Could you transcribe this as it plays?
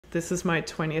this is my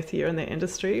 20th year in the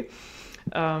industry.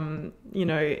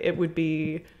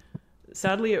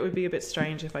 Sadly, it would be a bit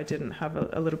strange if I didn't have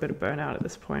a little bit of burnout at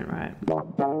this point, right?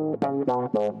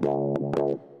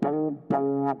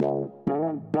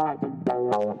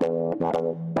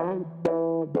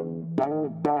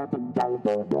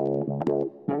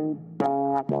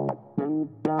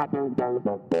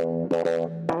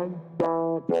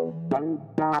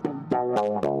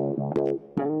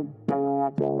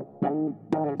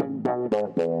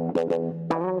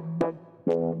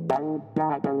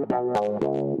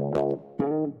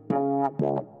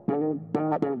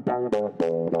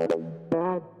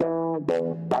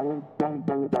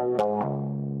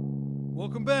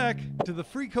 Welcome back to the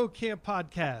Free Code Camp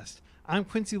podcast. I'm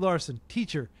Quincy Larson,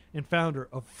 teacher and founder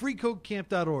of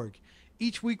freeCodeCamp.org.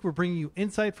 Each week, we're bringing you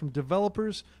insight from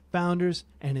developers, founders,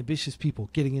 and ambitious people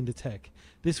getting into tech.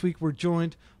 This week, we're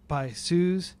joined by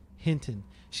Suz Hinton.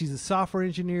 She's a software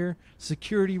engineer,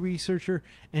 security researcher,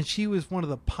 and she was one of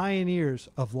the pioneers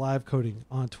of live coding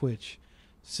on Twitch.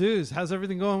 Suz, how's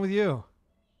everything going with you?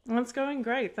 Well, it's going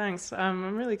great, thanks.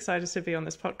 I'm really excited to be on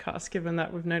this podcast, given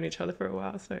that we've known each other for a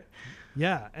while. So,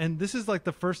 yeah, and this is like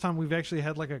the first time we've actually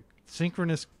had like a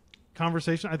synchronous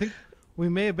conversation. I think we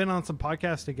may have been on some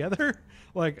podcasts together,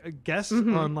 like guests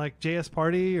on like JS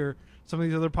Party or some of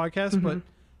these other podcasts, but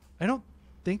I don't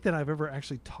think that I've ever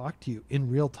actually talked to you in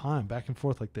real time, back and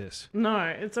forth like this. No,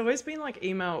 it's always been like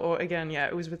email or, again,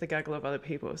 it was with a gaggle of other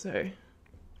people, so...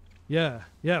 Yeah,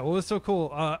 well, it's so cool.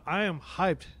 I am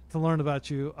hyped to learn about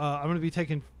you. I'm going to be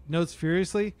taking notes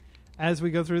furiously as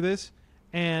we go through this,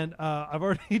 and I've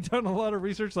already done a lot of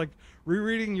research, like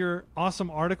rereading your awesome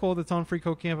article that's on Free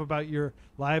Code Camp about your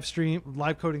live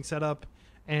coding setup,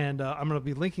 and I'm going to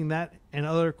be linking that and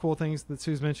other cool things that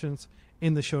Suz mentions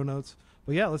in the show notes.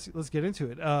 But yeah, let's get into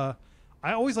it. I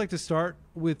always like to start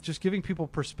with just giving people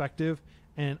perspective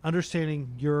and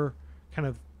understanding your kind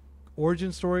of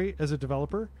origin story as a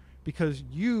developer, because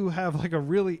you have like a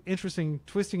really interesting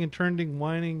twisting and turning,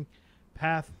 winding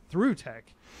path through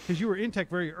tech, because you were in tech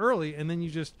very early and then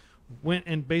you just went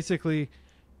and basically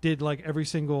did like every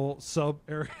single sub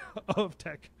area of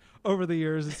tech over the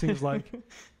years, it seems like.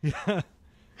 Yeah.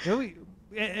 Really.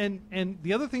 And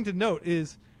the other thing to note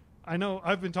is, I know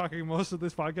I've been talking most of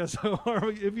this podcast, so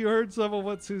if you heard some of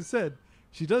what Suz said,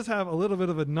 she does have a little bit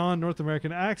of a non-North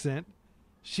American accent.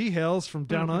 She hails from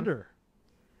down under.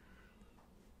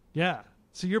 Yeah.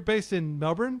 So you're based in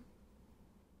Melbourne?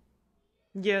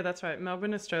 Yeah, that's right.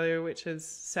 Melbourne, Australia, which is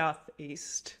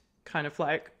southeast, kind of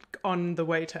like on the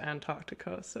way to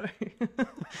Antarctica. So,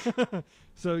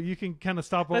 so you can kind of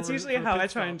stop over. That's usually how I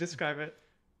try and describe it.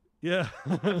 Yeah.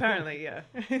 Apparently, yeah.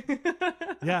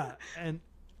 Yeah. And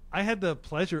I had the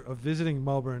pleasure of visiting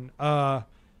Melbourne a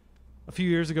few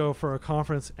years ago for a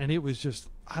conference, and it was just,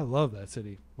 I love that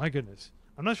city. My goodness.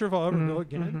 I'm not sure if I'll ever go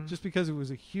again, just because it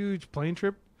was a huge plane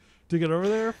trip to get over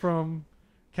there from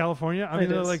California. I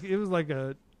mean, it was like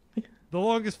the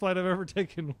longest flight I've ever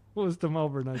taken was to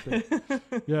Melbourne, I think.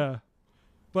 Yeah.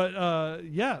 But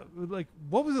yeah, like,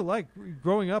 what was it like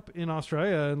growing up in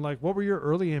Australia, and like, what were your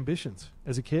early ambitions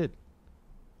as a kid?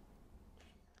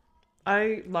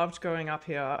 I loved growing up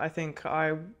here. I think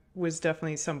I was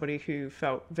definitely somebody who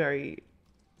felt very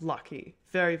lucky,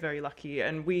 very, very lucky.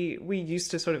 And we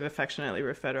used to sort of affectionately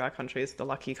refer to our country as the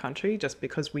lucky country, just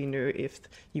because we knew if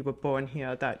you were born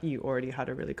here that you already had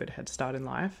a really good head start in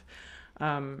life.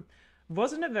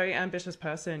 Wasn't a very ambitious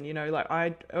person,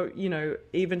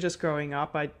 even just growing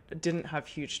up, I didn't have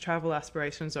huge travel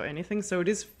aspirations or anything. So it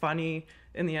is funny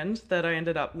in the end that I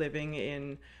ended up living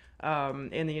in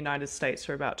the United States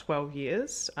for about 12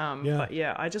 years. But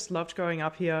yeah, I just loved growing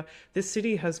up here. This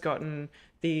city has gotten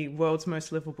the world's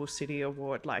most livable city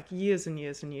award like years and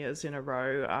years and years in a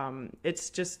row. It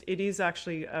is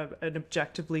actually an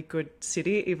objectively good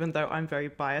city, even though I'm very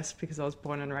biased because I was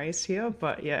born and raised here.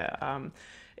 But yeah,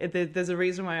 there's a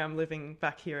reason why I'm living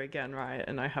back here again, right?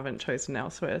 And I haven't chosen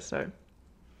elsewhere. So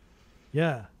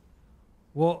yeah.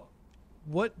 Well,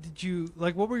 what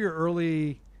were your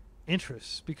early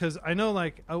interests? Because I know,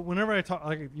 like, whenever I talk,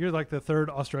 like, you're like the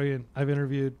third Australian I've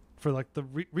interviewed for like the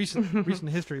recent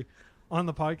history on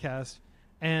the podcast,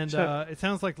 and sure. It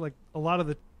sounds like a lot of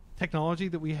the technology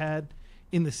that we had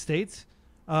in the States,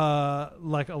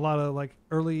 like a lot of like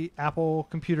early Apple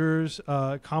computers,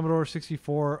 Commodore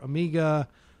 64, Amiga,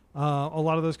 a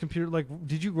lot of those computers. Like,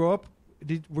 did you grow up?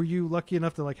 Were you lucky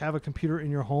enough to like have a computer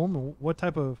in your home? What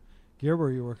type of gear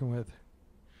were you working with?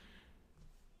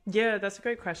 Yeah, that's a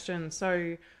great question.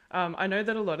 So I know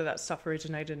that a lot of that stuff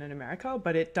originated in America,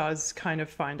 but it does kind of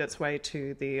find its way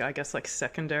to the, I guess, like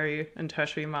secondary and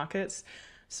tertiary markets.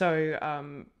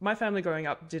 So my family growing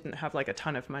up didn't have like a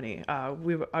ton of money. I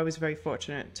was very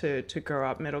fortunate to grow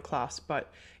up middle class,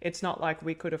 but it's not like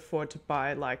we could afford to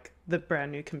buy like the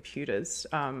brand new computers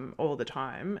all the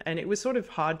time. And it was sort of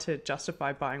hard to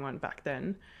justify buying one back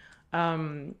then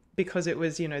because it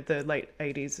was, the late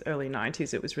 80s, early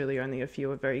 90s. It was really only a few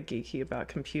were very geeky about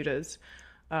computers.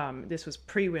 This was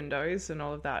pre-Windows and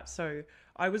all of that. So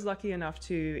I was lucky enough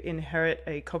to inherit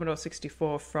a Commodore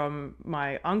 64 from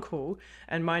my uncle.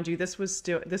 And mind you, this was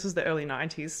the early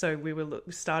 90s. So we were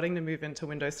starting to move into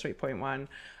Windows 3.1.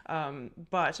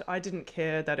 But I didn't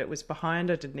care that it was behind.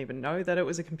 I didn't even know that it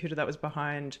was a computer that was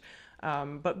behind.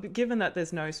 But given that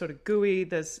there's no sort of GUI,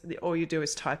 all you do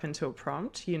is type into a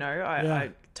prompt. I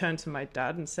turned to my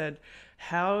dad and said,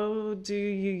 how do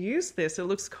you use this? It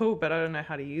looks cool, but I don't know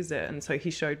how to use it. And so he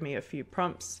showed me a few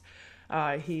prompts.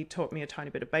 He taught me a tiny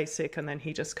bit of BASIC, and then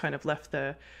he just kind of left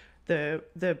the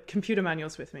computer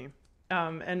manuals with me.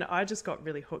 And I just got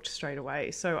really hooked straight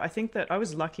away. So I think that I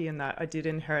was lucky in that I did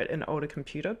inherit an older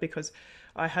computer because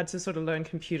I had to sort of learn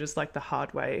computers like the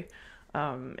hard way.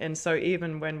 And so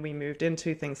even when we moved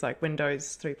into things like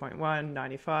Windows 3.1,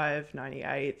 95,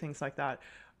 98, things like that,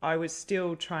 I was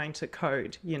still trying to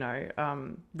code,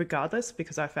 regardless,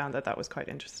 because I found that was quite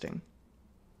interesting.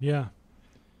 Yeah.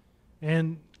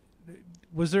 And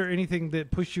was there anything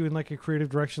that pushed you in like a creative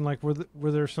direction? Like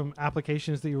were there some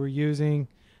applications that you were using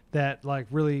that like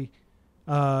really,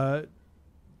 at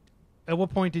what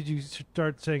point did you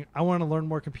start saying, I want to learn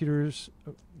more about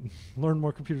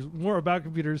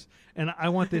computers, and I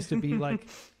want this to be like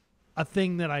a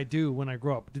thing that I do when I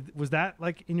grow up? Was that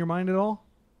like in your mind at all?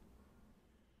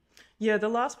 Yeah, the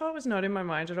last part was not in my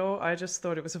mind at all. I just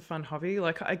thought it was a fun hobby.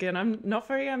 Like, again, I'm not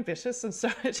very ambitious. And so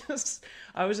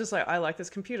I was just like, I like this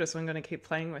computer, so I'm going to keep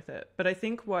playing with it. But I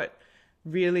think what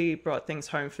really brought things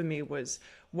home for me was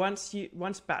once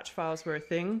batch files were a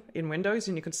thing in Windows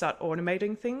and you could start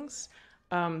automating things,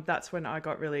 that's when I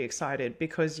got really excited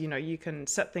because, you can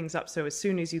set things up so as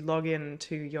soon as you log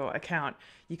into your account,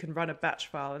 you can run a batch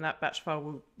file, and that batch file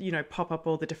will, pop up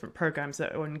all the different programs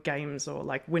that are in games or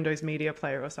like Windows Media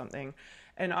Player or something.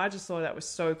 And I just thought that was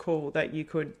so cool that you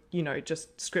could,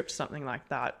 just script something like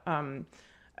that.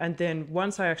 And then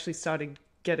once I actually started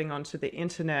getting onto the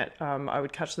internet, I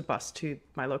would catch the bus to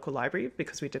my local library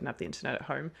because we didn't have the internet at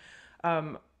home.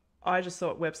 I just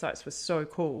thought websites were so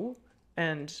cool,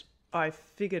 and I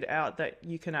figured out that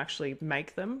you can actually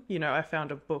make them. I found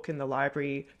a book in the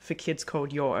library for kids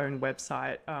called Your Own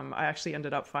Website. I actually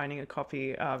ended up finding a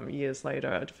copy years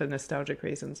later for nostalgic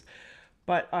reasons.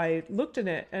 But I looked at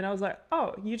it and I was like,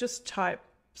 oh, you just type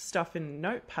stuff in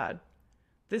Notepad.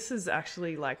 This is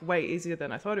actually like way easier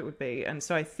than I thought it would be. And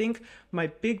so I think my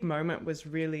big moment was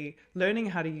really learning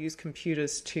how to use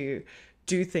computers to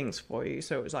do things for you.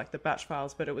 So it was like the batch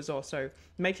files, but it was also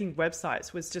making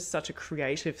websites was just such a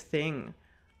creative thing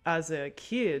as a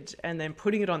kid, and then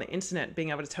putting it on the internet,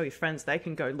 being able to tell your friends they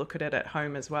can go look at it at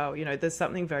home as well. There's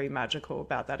something very magical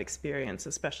about that experience,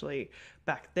 especially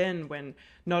back then when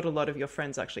not a lot of your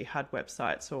friends actually had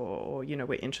websites or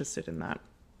were interested in that.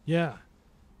 Yeah.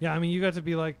 I mean, you got to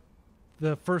be like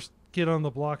the first kid on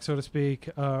the block, so to speak,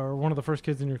 or one of the first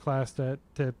kids in your class to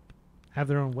have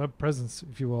their own web presence,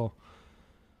 if you will.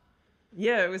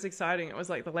 Yeah, it was exciting. It was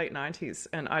like the late 90s,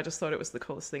 and I just thought it was the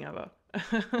coolest thing ever.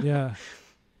 Yeah.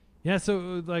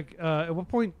 So like, at what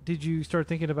point did you start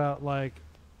thinking about like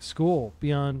school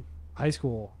beyond high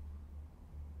school?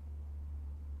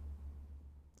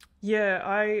 Yeah,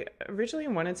 I originally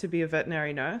wanted to be a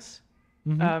veterinary nurse,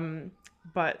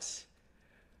 but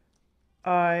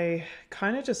I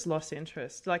kind of just lost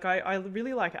interest. Like I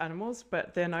really like animals,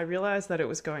 but then I realized that it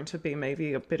was going to be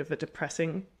maybe a bit of a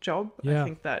depressing job. Yeah. I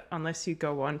think that unless you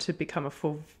go on to become a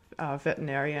full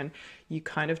veterinarian, you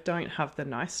kind of don't have the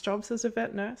nice jobs as a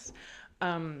vet nurse.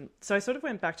 So I sort of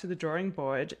went back to the drawing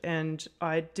board, and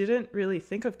I didn't really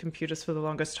think of computers for the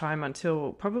longest time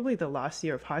until probably the last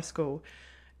year of high school.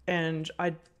 And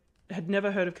I had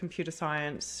never heard of computer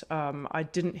science. I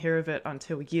didn't hear of it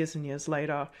until years and years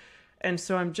later. And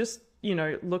so I'm just,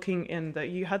 looking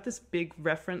you had this big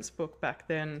reference book back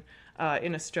then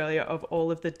in Australia of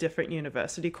all of the different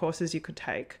university courses you could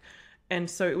take. And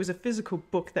so it was a physical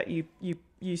book that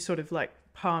you sort of like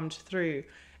palmed through.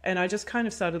 And I just kind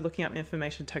of started looking up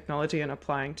information technology and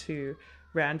applying to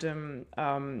random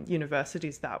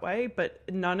universities that way. But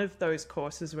none of those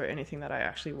courses were anything that I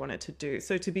actually wanted to do.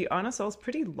 So to be honest, I was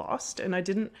pretty lost, and I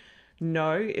didn't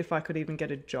know if I could even get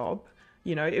a job.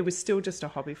 It was still just a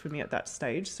hobby for me at that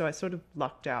stage. So I sort of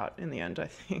lucked out in the end, I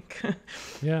think.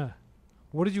 Yeah.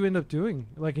 What did you end up doing,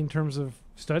 like in terms of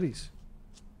studies?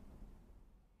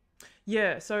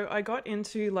 Yeah, so I got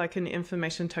into like an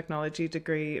information technology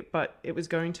degree, but it was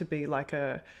going to be like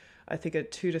I think a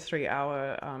 2 to 3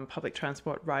 hour public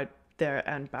transport ride there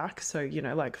and back. So,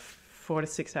 like 4 to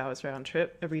 6 hours round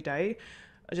trip every day.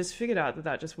 I just figured out that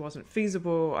that just wasn't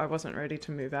feasible. I wasn't ready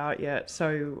to move out yet.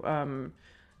 So,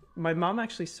 my mum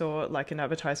actually saw like an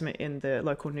advertisement in the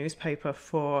local newspaper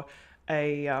for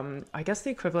I guess the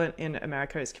equivalent in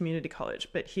America is community college,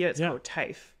 but here it's called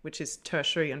TAFE, which is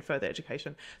tertiary and further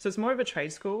education. So it's more of a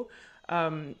trade school.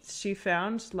 She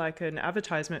found like an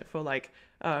advertisement for like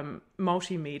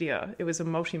multimedia. It was a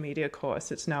multimedia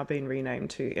course. It's now been renamed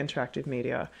to interactive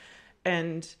media.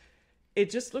 And it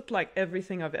just looked like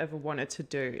everything I've ever wanted to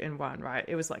do in one, right?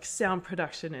 It was like sound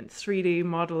production and 3D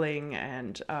modeling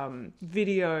and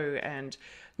video and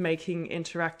making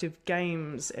interactive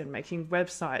games and making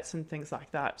websites and things like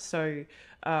that. So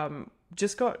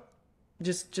just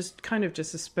kind of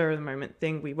just a spur of the moment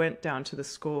thing. We went down to the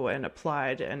school and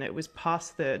applied, and it was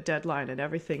past the deadline and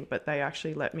everything, but they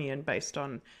actually let me in based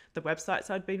on the websites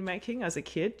I'd been making as a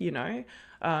kid,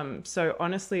 So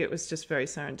honestly, it was just very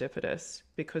serendipitous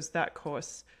because that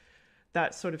course,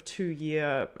 that sort of 2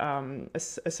 year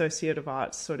Associate of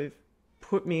Arts sort of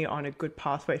put me on a good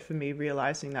pathway for me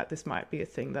realizing that this might be a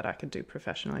thing that I could do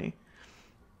professionally.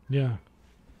 Yeah.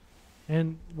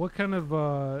 And what kind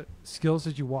of skills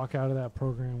did you walk out of that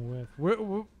program with?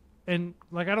 And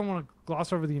like, I don't want to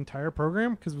gloss over the entire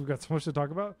program because we've got so much to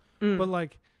talk about. But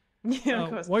like,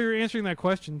 while you're answering that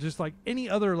question, just like any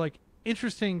other like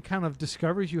interesting kind of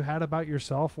discoveries you had about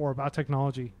yourself or about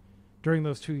technology during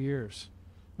those 2 years,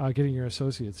 getting your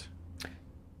associates.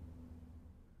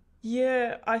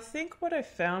 Yeah, I think what I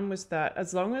found was that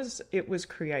as long as it was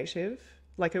creative,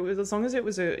 like it was, as long as it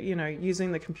was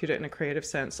using the computer in a creative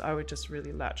sense, I would just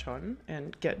really latch on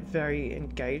and get very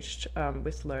engaged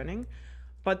with learning.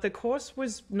 But the course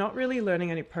was not really learning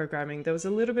any programming. There was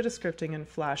a little bit of scripting in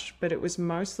Flash, but it was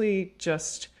mostly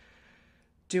just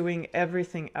doing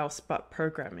everything else but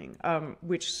programming,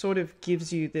 which sort of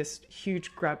gives you this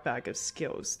huge grab bag of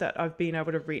skills that I've been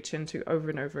able to reach into over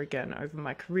and over again over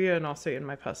my career and also in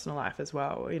my personal life as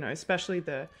well, especially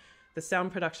the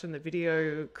sound production, the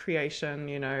video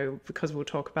creation, because we'll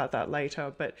talk about that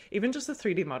later, but even just the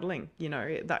 3D modeling,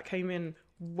 that came in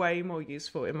way more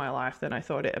useful in my life than I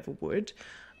thought it ever would.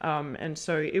 And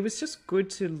so it was just good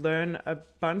to learn a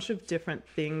bunch of different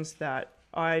things that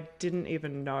I didn't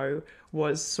even know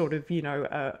was sort of,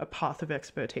 a path of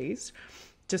expertise,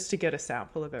 just to get a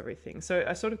sample of everything. So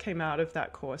I sort of came out of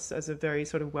that course as a very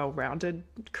sort of well-rounded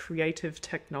creative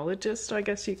technologist, I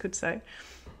guess you could say.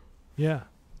 Yeah.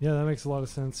 Yeah, that makes a lot of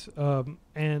sense.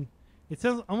 And it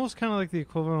sounds almost kind of like the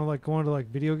equivalent of like going to like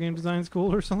video game design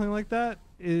school or something like that.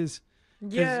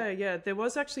 Yeah. There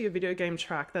was actually a video game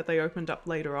track that they opened up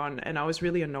later on, and I was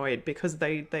really annoyed because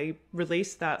they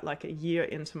released that like a year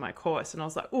into my course, and I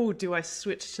was like, oh, do I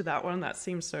switch to that one? That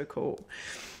seems so cool.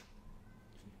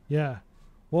 Yeah.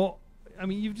 Well, I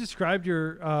mean, you've described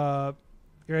your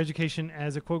education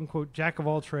as a quote unquote jack of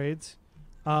all trades.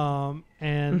 Could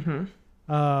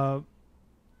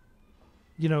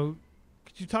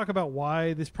you talk about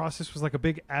why this process was like a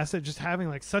big asset, just having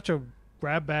like such a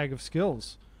grab bag of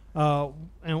skills?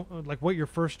 And like what your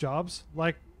first jobs,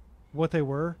 like what they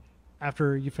were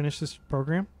after you finished this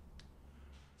program?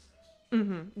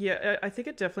 Yeah, I think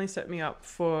it definitely set me up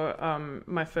for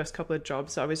my first couple of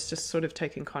jobs. I was just sort of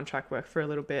taking contract work for a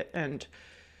little bit. And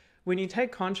when you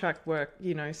take contract work,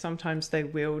 sometimes they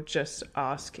will just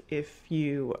ask if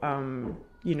you,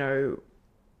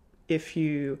 if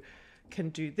you can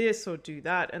do this or do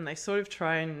that. And they sort of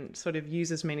try and sort of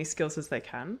use as many skills as they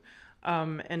can.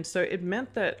 And so it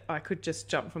meant that I could just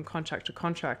jump from contract to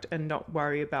contract and not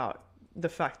worry about the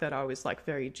fact that I was like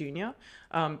very junior,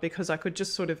 because I could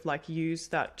just sort of like use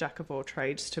that jack of all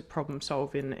trades to problem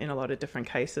solve in a lot of different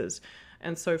cases.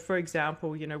 And so, for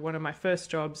example, one of my first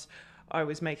jobs, I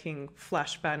was making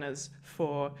flash banners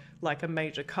for like a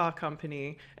major car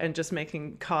company and just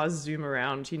making cars zoom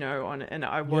around, and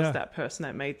I was that person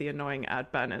that made the annoying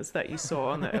ad banners that you saw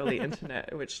on the early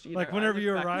internet, which, like whenever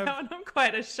you arrive, now, and I'm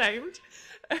quite ashamed.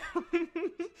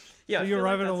 Yeah. So you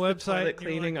arrive at a website, the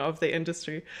cleaning of the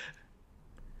industry.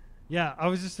 Yeah. I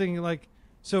was just thinking like,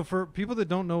 so for people that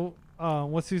don't know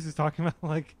what Suz is talking about,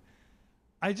 like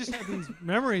I just have these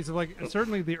memories of like,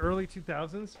 certainly the early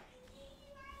 2000s.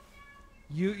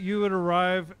 You would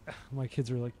arrive. My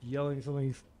kids are like yelling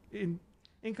something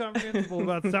incomprehensible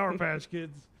about Sour Patch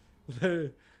Kids.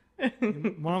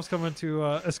 Mom's coming to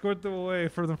escort them away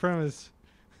from the premise.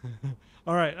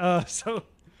 All right. So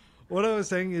what I was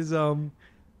saying is,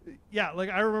 Yeah, like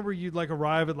I remember you'd like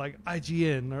arrive at like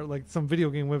IGN or like some video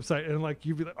game website, and like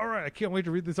you'd be like, all right, I can't wait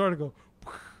to read this article.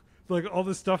 Like all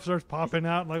this stuff starts popping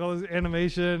out, and like all this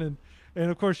animation,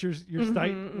 and of course your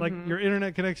site, like your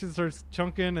internet connection starts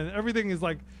chunking, and everything is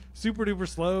like super duper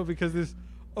slow because this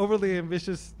overly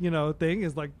ambitious, thing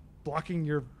is like blocking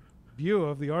your view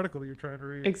of the article you're trying to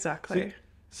read. Exactly.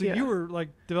 So you were like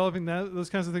developing those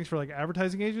kinds of things for like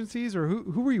advertising agencies, or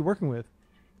who were you working with?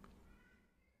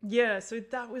 Yeah, so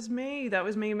that was me. That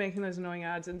was me making those annoying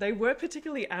ads. And they were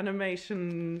particularly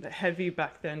animation heavy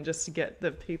back then, just to get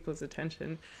the people's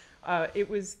attention. It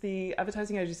was the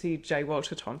advertising agency J.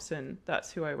 Walter Thompson.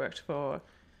 That's who I worked for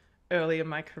early in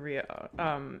my career.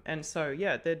 And so,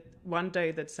 yeah, one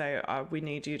day they'd say, we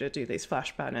need you to do these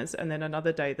flash banners. And then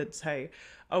another day they'd say,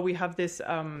 oh, we have this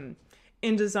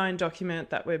InDesign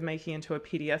document that we're making into a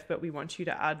PDF, but we want you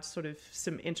to add sort of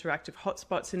some interactive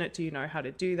hotspots in it. Do you know how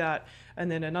to do that?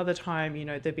 And then another time,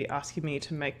 they'd be asking me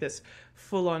to make this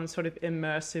full-on sort of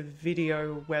immersive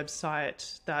video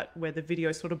website where the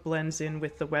video sort of blends in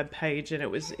with the web page, and it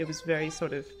was very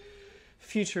sort of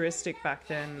futuristic back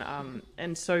then.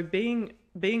 And so being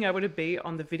able to be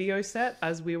on the video set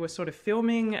as we were sort of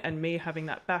filming, and me having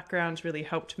that background really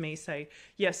helped me say,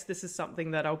 yes, this is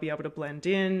something that I'll be able to blend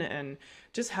in. And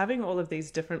just having all of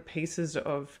these different pieces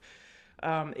of,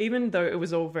 even though it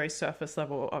was all very surface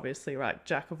level, obviously, right,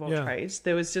 jack of all trades,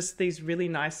 there was just these really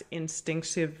nice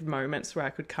instinctive moments where I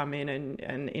could come in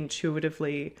and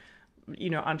intuitively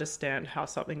understand how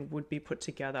something would be put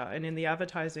together. And in the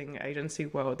advertising agency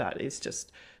world, that is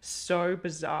just so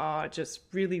bizarre, just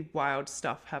really wild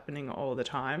stuff happening all the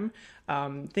time.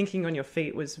 Thinking on your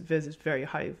feet was very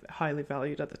highly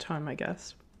valued at the time, I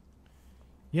guess.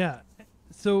 Yeah.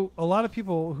 So a lot of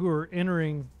people who are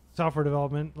entering software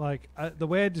development, like the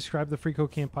way I describe the Free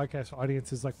Code Camp podcast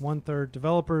audience is like 1/3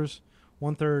 developers,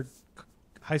 1/3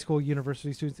 high school,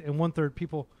 university students, and 1/3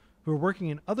 people who are working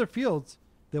in other fields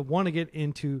that want to get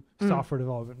into software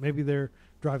development. Maybe they're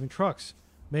driving trucks.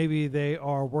 Maybe they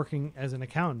are working as an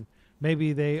accountant.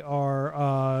 Maybe they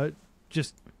are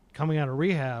just coming out of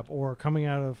rehab or coming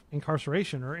out of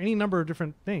incarceration or any number of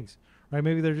different things, right?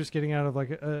 Maybe they're just getting out of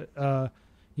like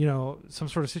some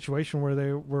sort of situation where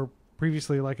they were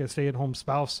previously like a stay-at-home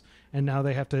spouse and now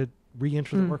they have to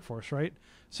re-enter the workforce, right?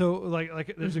 So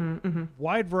like there's a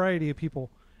wide variety of people,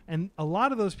 and a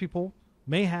lot of those people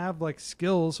may have like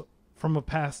skills from a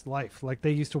past life, like they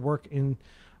used to work in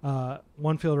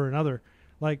one field or another.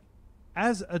 Like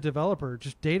as a developer,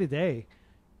 just day to day,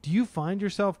 do you find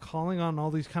yourself calling on all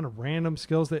these kind of random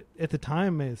skills that at the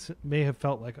time may have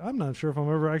felt like, I'm not sure if I'm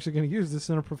ever actually going to use this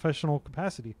in a professional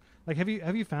capacity? Like have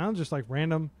you found just like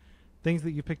random things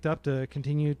that you picked up to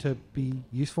continue to be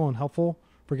useful and helpful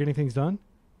for getting things done?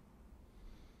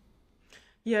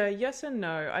 Yeah, yes and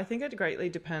no. I think it greatly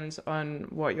depends on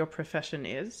what your profession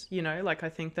is. Like I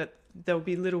think that there'll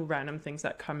be little random things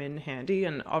that come in handy.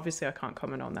 And obviously I can't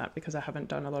comment on that because I haven't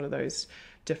done a lot of those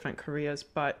different careers.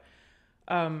 But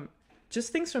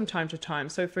just things from time to time.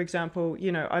 So for example,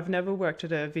 I've never worked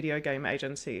at a video game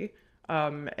agency.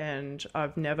 And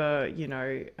I've never,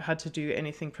 had to do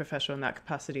anything professional in that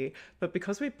capacity. But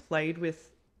because we played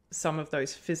with some of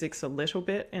those physics a little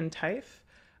bit in TAFE,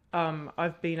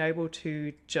 I've been able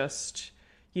to just,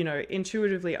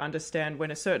 intuitively understand when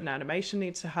a certain animation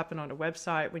needs to happen on a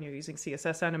website, when you're using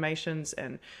CSS animations,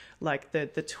 and like the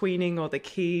tweening or the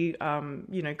key,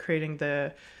 creating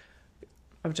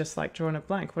I've just like drawn a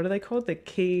blank. What are they called? The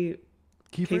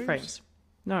keyframes?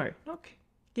 No, not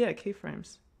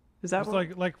keyframes. Is that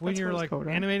like when you're like called,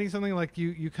 animating right? Something, like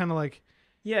you kind of like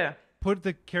put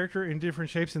the character in different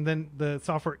shapes and then the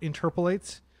software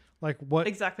interpolates like what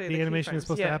exactly the animation is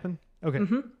supposed to happen. Okay.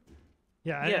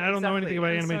 Yeah, I don't know anything about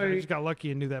animation. So, I just got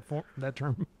lucky and knew that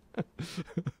term.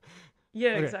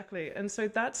 Yeah, okay. Exactly. And so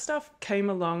that stuff came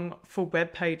along for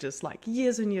web pages like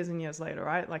years and years and years later,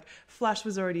 right? Like Flash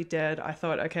was already dead. I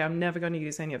thought, okay, I'm never going to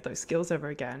use any of those skills ever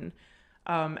again.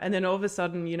 And then all of a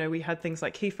sudden, we had things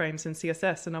like keyframes and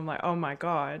CSS, and I'm like, oh my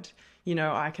God,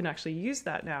 I can actually use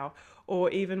that now. Or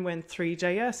even when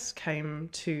 3JS came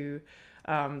to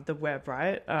the web,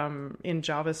 right? In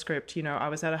JavaScript, I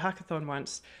was at a hackathon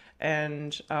once,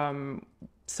 and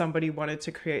somebody wanted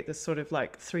to create this sort of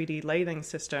like 3D lathing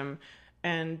system.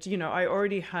 And, I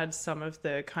already had some of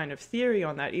the kind of theory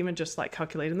on that, even just like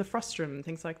calculating the frustum and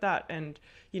things like that. And,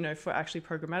 for actually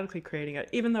programmatically creating it,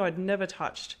 even though I'd never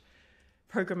touched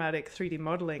programmatic 3D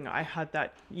modeling, I had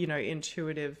that,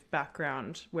 intuitive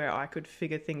background where I could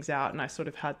figure things out, and I sort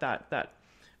of had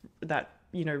that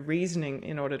reasoning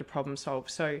in order to problem solve.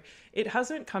 So it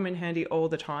hasn't come in handy all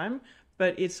the time,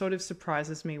 but it sort of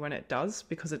surprises me when it does,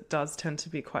 because it does tend to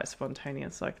be quite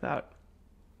spontaneous like that.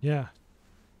 Yeah.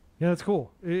 Yeah, that's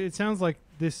cool. It sounds like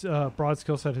this broad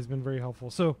skill set has been very helpful.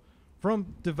 So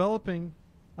from developing,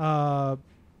 banner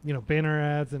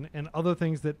ads and other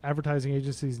things that advertising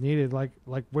agencies needed, like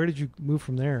where did you move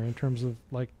from there in terms of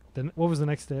like, what was the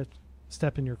next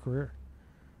step in your career?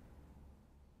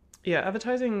 Yeah,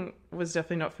 advertising was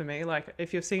definitely not for me. Like,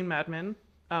 if you've seen Mad Men,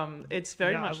 it's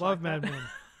very much I love like Mad Men.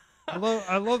 I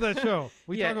love that show.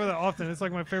 We Yeah. talk about that often. It's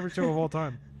like my favorite show of all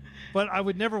time. But I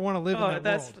would never want to live in that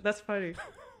world. That's funny.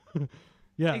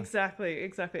 Yeah. Exactly.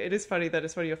 It is funny that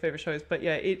it's one of your favorite shows, but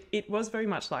yeah, it was very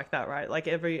much like that, right? Like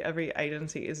every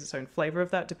agency is its own flavor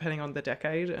of that, depending on the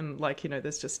decade, and like,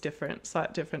 there's just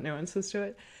slight different nuances to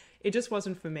it. It just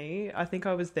wasn't for me. I think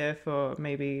I was there for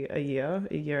maybe a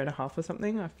year and a half or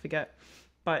something, I forget,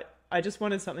 but I just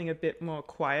wanted something a bit more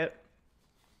quiet,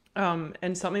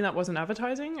 and something that wasn't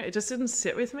advertising. It just didn't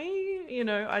sit with me.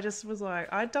 I just was like,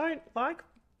 I don't like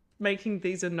making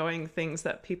these annoying things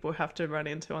that people have to run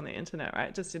into on the internet, right?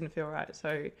 It just didn't feel right.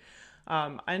 So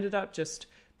I ended up just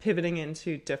pivoting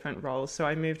into different roles. So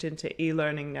I moved into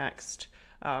e-learning next.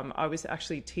 I was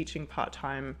actually teaching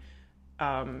part-time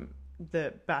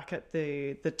back at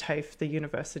the TAFE, the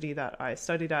university that I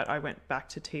studied at. I went back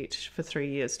to teach for 3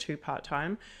 years too,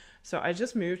 part-time. So I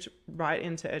just moved right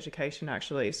into education,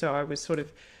 actually. So I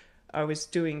was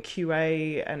doing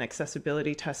QA and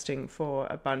accessibility testing for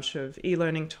a bunch of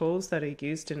e-learning tools that are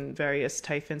used in various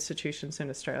TAFE institutions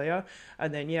in Australia.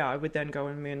 And then, I would then go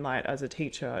and moonlight as a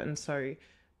teacher. And so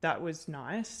that was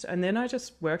nice. And then I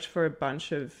just worked for a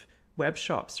bunch of web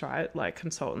shops, right? Like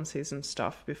consultancies and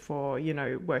stuff before,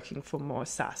 working for more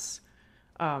SaaS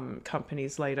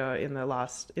companies later in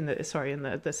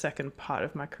the second part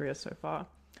of my career so far.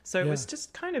 So it was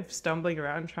just kind of stumbling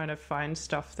around trying to find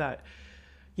stuff that,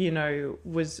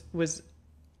 was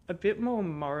a bit more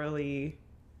morally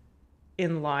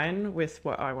in line with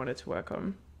what I wanted to work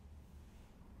on.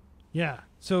 Yeah.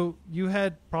 So you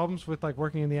had problems with like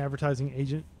working in the advertising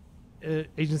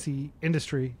agency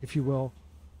industry, if you will.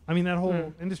 I mean, that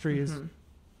whole industry is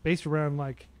based around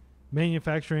like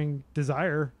manufacturing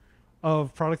desire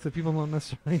of products that people don't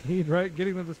necessarily need, right?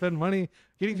 Getting them to spend money,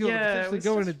 getting people to potentially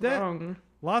go into debt.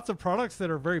 Lots of products that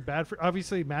are very bad for,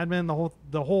 obviously, Mad Men,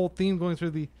 the whole theme going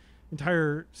through the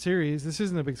entire series. This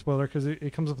isn't a big spoiler because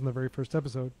it comes up in the very first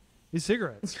episode. Is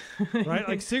cigarettes, right?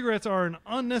 Like cigarettes are an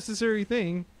unnecessary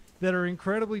thing that are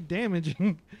incredibly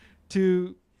damaging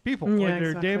to people. Yeah, like they're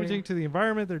exactly. damaging to the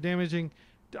environment. They're damaging,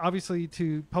 obviously,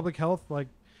 to public health. Like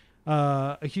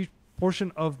a huge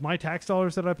portion of my tax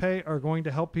dollars that I pay are going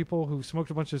to help people who smoked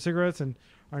a bunch of cigarettes and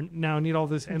are now need all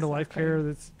this end of life care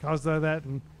that's caused by that.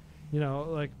 And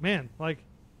like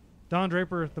Don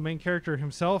Draper, the main character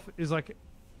himself, is like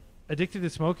addicted to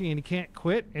smoking and he can't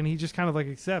quit, and he just kind of like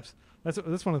accepts. That's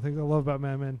one of the things I love about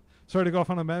Mad Men. Sorry to go off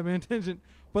on a Mad Men tangent,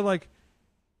 but like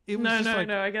it was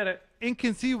I get it.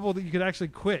 Inconceivable that you could actually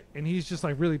quit, and he's just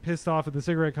like really pissed off at the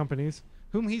cigarette companies,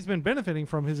 whom he's been benefiting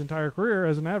from his entire career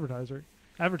as an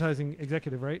advertising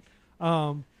executive, right?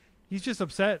 He's just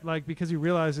upset, like, because he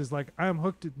realizes like I'm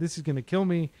hooked. This is going to kill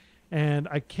me, and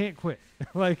I can't quit.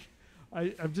 Like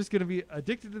I'm just going to be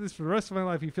addicted to this for the rest of my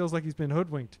life. He feels like he's been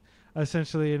hoodwinked,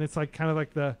 essentially, and it's like kind of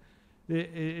like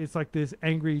it's like this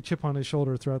angry chip on his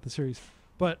shoulder throughout the series.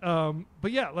 But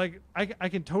yeah, like I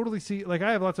can totally see, like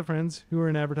I have lots of friends who are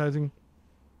in advertising,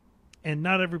 and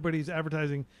not everybody's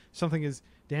advertising something as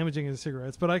damaging as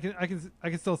cigarettes, but I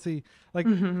can still see, like,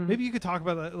 maybe you could talk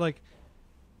about that. Like,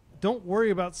 don't worry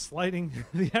about slighting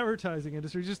the advertising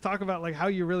industry. Just talk about like how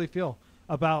you really feel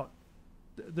about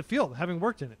the field, having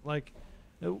worked in it. Like,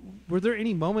 were there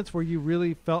any moments where you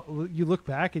really felt, you look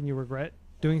back and you regret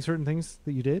doing certain things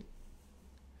that you did?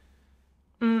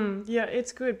 Yeah,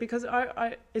 it's good because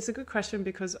it's a good question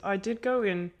because I did go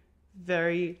in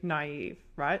very naive,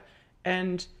 right?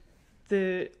 And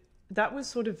that was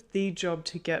sort of the job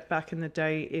to get back in the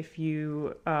day if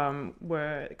you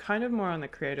were kind of more on the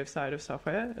creative side of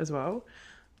software as well.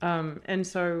 And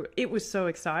so it was so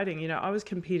exciting. I was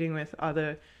competing with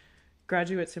other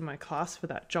graduates in my class for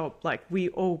that job. Like, we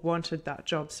all wanted that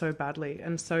job so badly.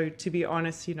 And so, to be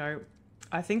honest,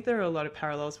 I think there are a lot of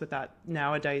parallels with that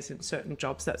nowadays in certain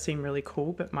jobs that seem really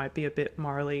cool but might be a bit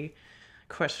morally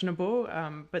questionable.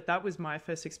 But that was my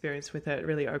first experience with it. It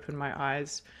really opened my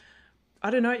eyes. I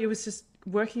don't know, it was just,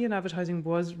 working in advertising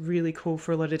was really cool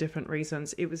for a lot of different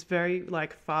reasons. It was very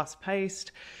like fast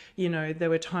paced. There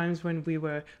were times when we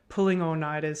were pulling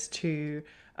all-nighters to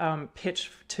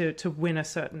pitch to win a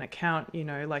certain account.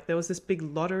 Like there was this big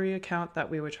lottery account that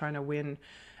we were trying to win,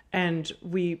 And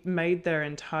we made their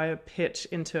entire pitch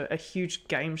into a huge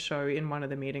game show in one of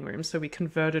the meeting rooms. So we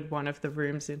converted one of the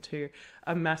rooms into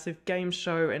a massive game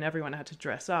show, and everyone had to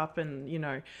dress up, and, you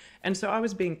know, and so I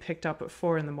was being picked up at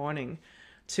 4 a.m.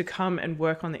 to come and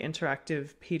work on the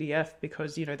interactive PDF,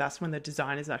 because, you know, that's when the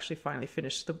designers actually finally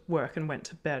finished the work and went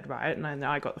to bed, right? And then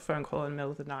I got the phone call in the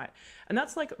middle of the night. And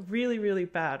that's like really, really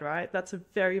bad, right? That's a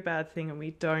very bad thing, and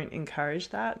we don't encourage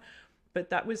that. But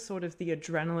that was sort of the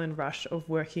adrenaline rush of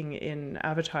working in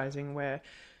advertising, where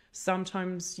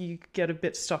sometimes you get a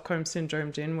bit Stockholm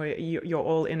syndromed in, where you're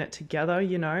all in it together,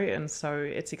 you know, and so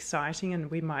it's exciting,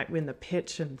 and we might win the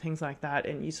pitch and things like that,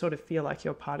 and you sort of feel like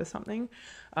you're part of something.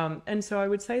 And so I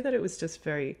would say that it was just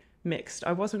very mixed.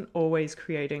 I wasn't always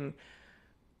creating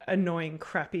annoying,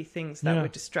 crappy things that were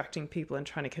distracting people and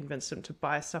trying to convince them to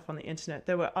buy stuff on the internet.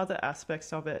 There were other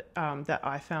aspects of it that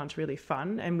I found really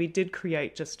fun. And we did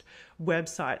create just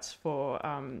websites for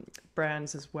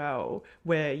brands as well,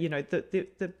 where, you know,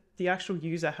 the actual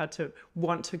user had to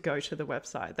want to go to the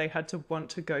website. They had to want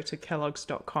to go to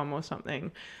kellogg's.com or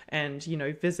something and, you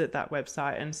know, visit that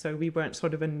website. And so we weren't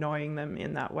sort of annoying them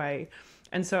in that way.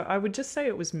 And so I would just say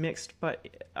it was mixed. But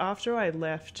after I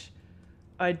left,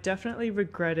 I definitely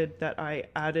regretted that I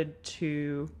added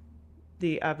to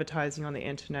the advertising on the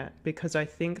internet, because I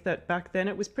think that back then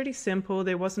it was pretty simple.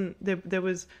 There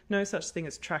was no such thing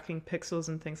as tracking pixels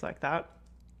and things like that,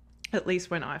 at least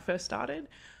when I first started.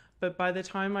 But by the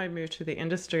time I moved to the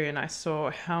industry and I saw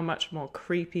how much more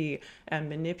creepy and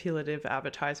manipulative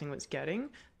advertising was getting,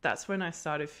 that's when I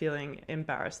started feeling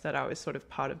embarrassed that I was sort of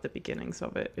part of the beginnings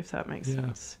of it, if that makes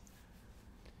sense.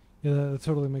 Yeah, that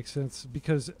totally makes sense,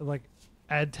 because like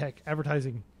ad tech,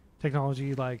 advertising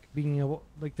technology, like being able,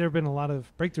 like there have been a lot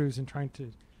of breakthroughs in trying to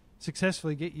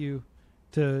successfully get you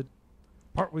to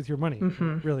part with your money,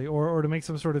 really, or to make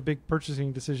some sort of big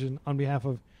purchasing decision on behalf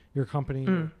of your company,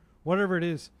 or whatever it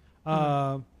is.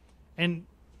 And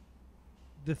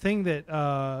the thing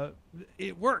that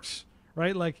it works,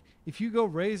 right? Like if you go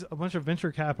raise a bunch of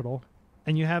venture capital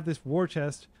and you have this war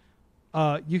chest,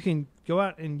 you can go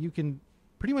out and you can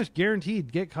pretty much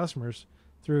guaranteed get customers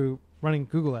through running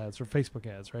Google ads or Facebook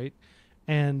ads, right?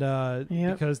 And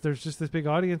because there's just this big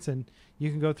audience, and you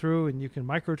can go through and you can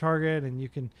micro target and you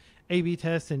can A/B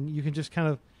test, and you can just kind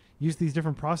of use these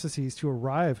different processes to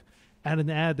arrive at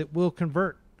an ad that will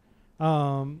convert.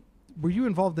 Were you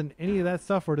involved in any of that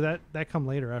stuff, or did that come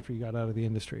later after you got out of the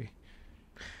industry?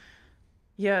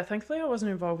 Yeah, thankfully I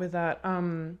wasn't involved with that.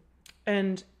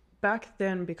 And back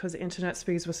then, because internet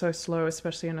speeds were so slow,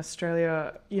 especially in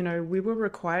Australia, you know, we were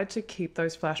required to keep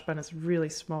those flash banners really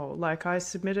small. Like I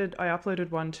uploaded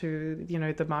one to, you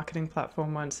know, the marketing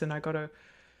platform once, and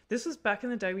this was back in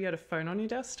the day we had a phone on your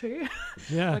desk too.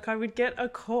 Yeah. Like I would get a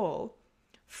call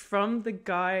from the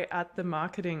guy at the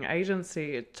marketing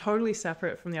agency, totally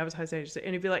separate from the advertising agency,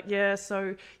 and he'd be like, yeah,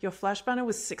 so your flash banner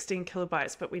was 16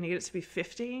 kilobytes, but we need it to be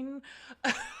 15.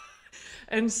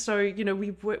 And so, you know,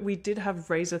 we did have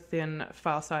razor thin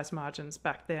file size margins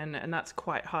back then, and that's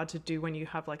quite hard to do when you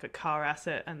have like a car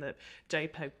asset and the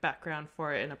JPEG background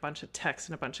for it and a bunch of text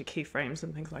and a bunch of keyframes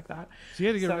and things like that. So you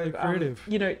had to get really creative.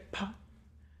 You know,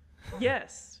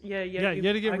 yes, yeah. You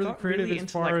had to get really creative really as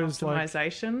far as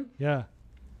optimization.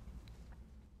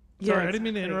 Sorry, I didn't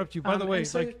mean to interrupt you. By the way,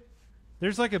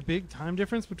 there's like a big time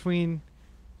difference between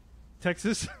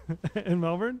Texas and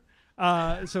Melbourne.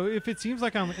 So if it seems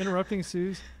like I'm interrupting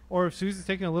Suz, or if Suz is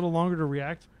taking a little longer to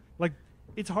react, like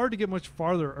it's hard to get much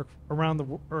farther around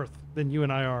the earth than you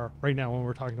and I are right now when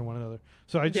we're talking to one another.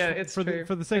 So I just, for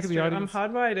the sake of the audience,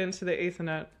 I'm hardwired into the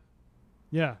Ethernet.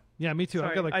 Yeah, me too.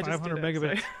 I've got like 500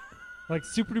 megabits, like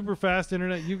super duper fast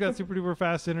internet. You've got super duper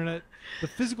fast internet. The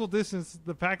physical distance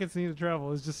the packets need to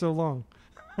travel is just so long.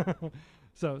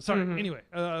 So sorry. Anyway,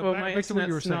 well, my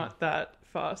internet's not that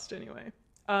fast anyway.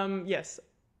 Yes.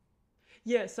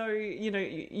 Yeah, so, you know,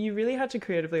 you really had to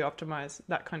creatively optimize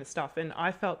that kind of stuff. And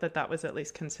I felt that was at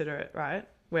least considerate, right?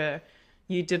 Where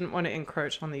you didn't want to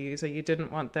encroach on the user. You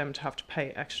didn't want them to have to pay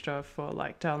extra for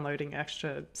like downloading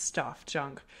extra stuff,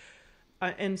 junk.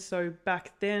 And so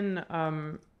back then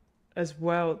as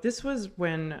well, this was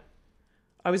when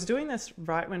I was doing this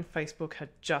right when Facebook had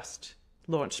just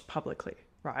launched publicly,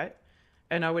 right?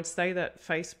 And I would say that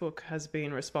Facebook has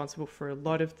been responsible for a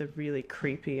lot of the really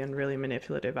creepy and really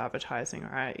manipulative advertising,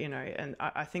 right? You know, and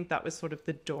I think that was sort of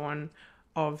the dawn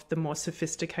of the more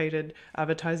sophisticated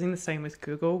advertising. The same with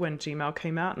Google when Gmail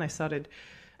came out and they started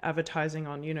advertising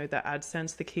on, you know, the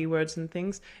AdSense, the keywords and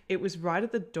things. It was right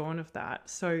at the dawn of that.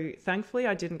 So thankfully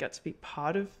I didn't get to be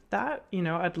part of that. You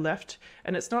know, I'd left,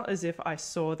 and it's not as if I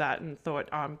saw that and thought,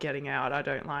 oh, I'm getting out, I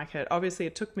don't like it. Obviously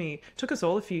it took us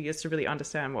all a few years to really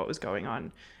understand what was going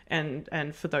on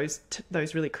and for those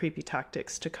really creepy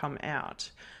tactics to come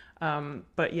out.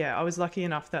 But yeah, I was lucky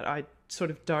enough that I sort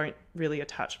of don't really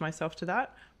attach myself to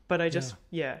that, but I just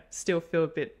still feel a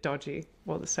bit dodgy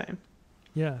all the same.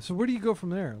 Yeah. So where do you go from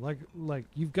there? Like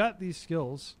you've got these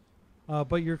skills,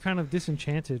 but you're kind of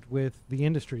disenchanted with the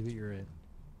industry that you're in.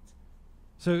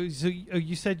 So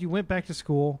you said you went back to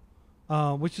school,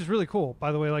 which is really cool,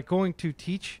 by the way. Like going to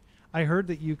teach, I heard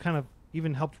that you kind of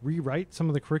even helped rewrite some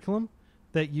of the curriculum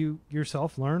that you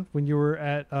yourself learned when you were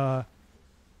at.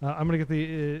 I'm going to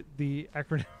get the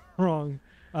acronym wrong.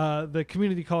 The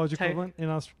community college equivalent in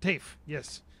Australia. TAFE.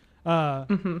 Yes.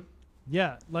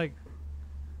 Yeah. Like,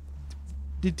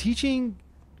 did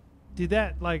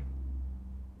that like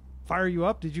fire you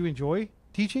up? Did you enjoy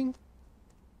teaching?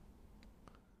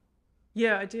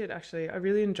 Yeah, I did actually. I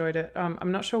really enjoyed it.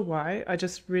 I'm not sure why. I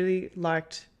just really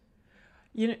liked,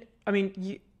 I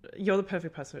mean, you're the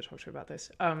perfect person to talk to about this.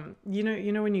 You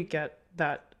know when you get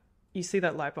that, you see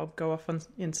that light bulb go off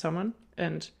in someone,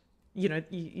 and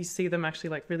you see them actually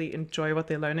like really enjoy what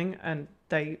they're learning, and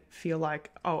they feel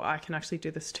like, oh, I can actually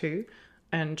do this too.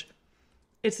 And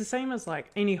it's the same as like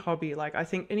any hobby. Like I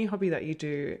think any hobby that you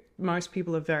do, most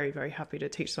people are very, very happy to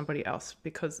teach somebody else,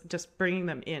 because just bringing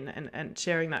them in and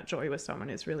sharing that joy with someone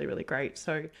is really, really great.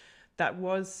 So that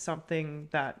was something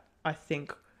that I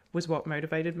think was what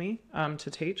motivated me to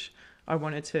teach. I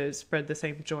wanted to spread the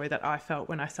same joy that I felt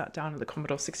when I sat down at the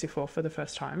Commodore 64 for the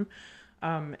first time.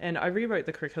 And I rewrote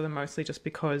the curriculum mostly just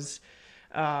because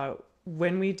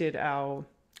when we did our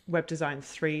Web Design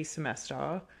 3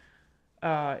 semester,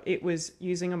 it was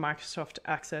using a Microsoft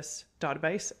Access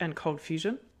database and Cold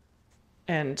Fusion.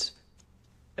 And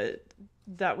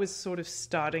that was sort of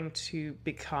starting to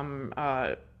become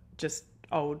just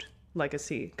old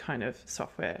legacy kind of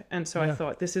software. And so I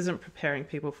thought, this isn't preparing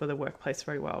people for the workplace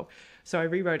very well. So I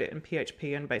rewrote it in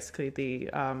PHP, and basically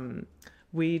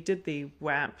we did the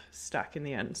WAMP stack in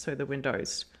the end. So the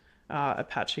Windows,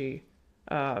 Apache,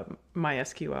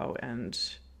 MySQL, and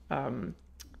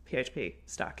PHP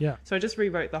stack. Yeah. So I just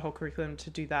rewrote the whole curriculum to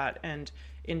do that. And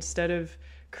instead of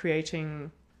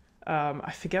creating,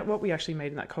 I forget what we actually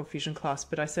made in that Cold Fusion class,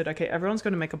 but I said, okay, everyone's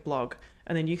going to make a blog,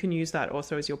 and then you can use that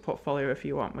also as your portfolio if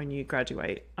you want when you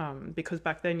graduate. Because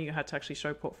back then you had to actually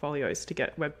show portfolios to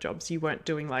get web jobs. You weren't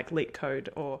doing like LeetCode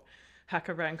or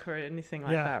HackerRank or anything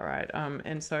like that, right?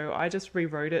 And so I just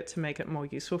rewrote it to make it more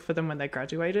useful for them when they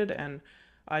graduated. And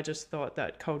I just thought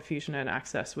that Cold Fusion and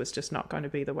Access was just not going to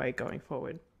be the way going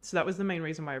forward. So that was the main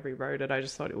reason why I rewrote it. I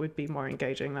just thought it would be more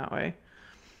engaging that way.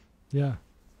 Yeah.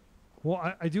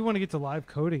 Well, I do want to get to live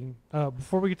coding.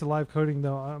 Before we get to live coding,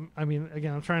 though, I mean,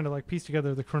 again, I'm trying to like piece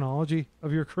together the chronology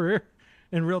of your career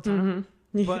in real time.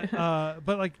 But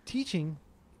like teaching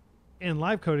and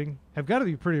live coding have got to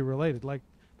be pretty related. Like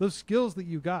those skills that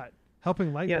you got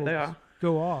helping light bulbs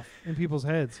go off in people's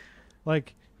heads,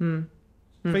 like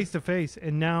face to face,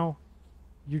 and now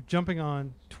you're jumping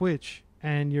on Twitch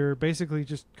and you're basically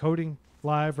just coding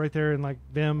live right there in like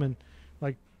Vim, and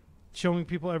like showing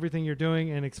people everything you're doing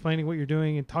and explaining what you're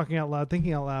doing and talking out loud,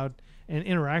 thinking out loud, and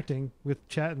interacting with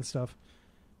chat and stuff.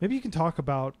 Maybe you can talk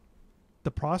about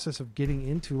the process of getting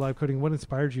into live coding. What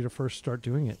inspired you to first start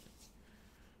doing it?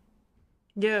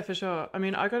 Yeah, for sure. I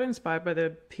mean, I got inspired by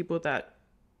the people that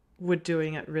were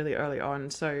doing it really early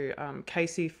on. So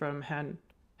Casey from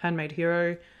Handmade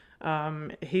Hero,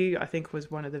 he, I think, was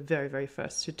one of the very, very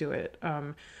first to do it.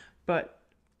 But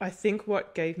I think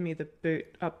what gave me the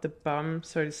boot up the bum,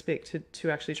 so to speak, to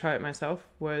actually try it myself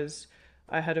was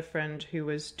I had a friend who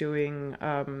was doing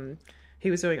open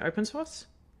source,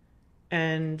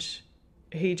 and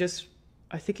I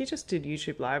think he just did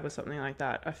YouTube Live or something like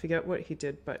that. I forget what he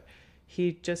did, but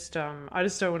he just, I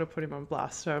just don't want to put him on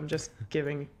blast, so I'm just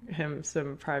giving him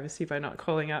some privacy by not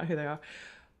calling out who they are.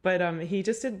 But he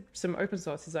just did some open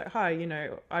source. He's like, hi,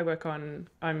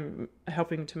 I'm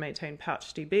helping to maintain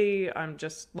PouchDB. I'm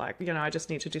just like, I just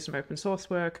need to do some open source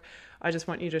work. I just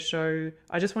want to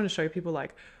show people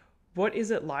like, what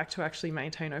is it like to actually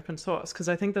maintain open source? Because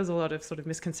I think there's a lot of sort of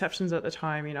misconceptions at the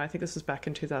time. I think this was back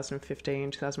in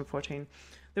 2015, 2014.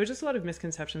 There were just a lot of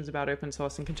misconceptions about open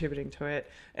source and contributing to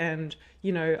it. And,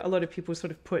 a lot of people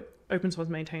sort of put open source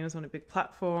maintainers on a big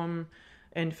platform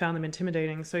and found them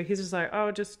intimidating. So he's just like,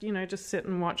 oh, just sit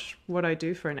and watch what I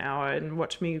do for an hour and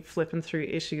watch me flipping through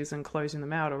issues and closing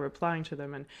them out or replying to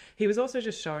them. And he was also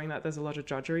just showing that there's a lot of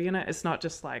drudgery in it. It's not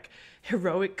just like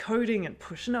heroic coding and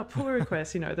pushing up pull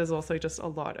requests. There's also just a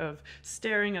lot of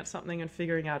staring at something and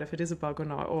figuring out if it is a bug or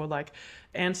not, or like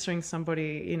answering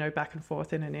somebody, back and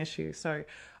forth in an issue. So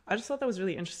I just thought that was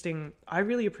really interesting. I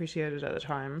really appreciated it at the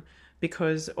time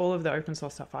because all of the open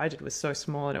source stuff I did was so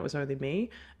small and it was only me.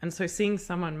 And so seeing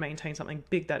someone maintain something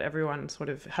big that everyone sort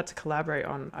of had to collaborate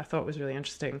on, I thought was really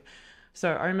interesting.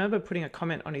 So I remember putting a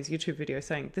comment on his YouTube video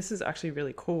saying, this is actually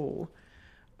really cool.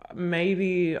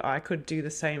 Maybe I could do the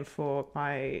same for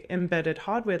my embedded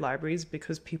hardware libraries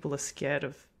because people are scared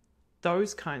of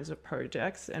those kinds of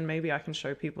projects, and maybe I can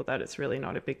show people that it's really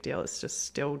not a big deal. It's just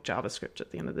still JavaScript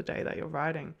at the end of the day that you're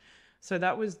writing. So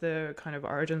that was the kind of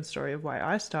origin story of why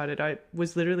I started. I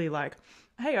was literally like,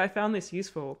 hey, I found this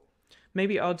useful.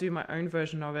 Maybe I'll do my own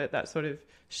version of it that sort of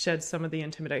sheds some of the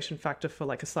intimidation factor for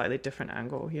like a slightly different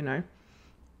angle, you know?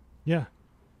 Yeah.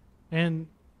 And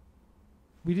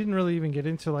we didn't really even get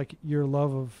into like your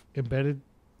love of embedded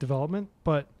development,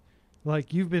 but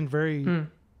like you've been very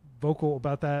vocal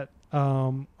about that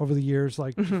over the years,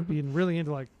 like just being really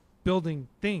into like building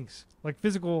things, like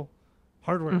physical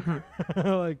hardware.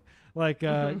 like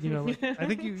you know, like, I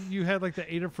think you had like the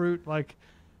Adafruit like,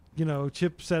 you know,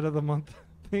 chipset of the month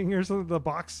thing or something, the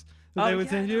box that they would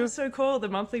send you. That was so cool. The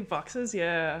monthly boxes,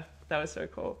 yeah, that was so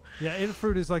cool. Yeah,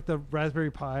 Adafruit is like the Raspberry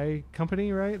Pi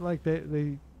company, right? Like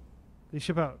they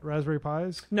ship out Raspberry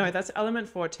Pis? No, that's Element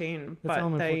 14, but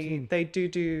Element they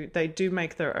 14. they do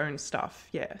make their own stuff.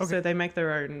 Yeah. Okay. So they make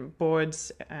their own boards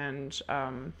and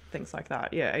things like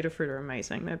that. Yeah, Adafruit are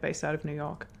amazing. They're based out of New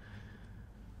York.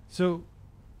 So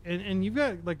and you've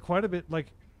got like quite a bit, like,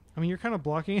 I mean, you're kind of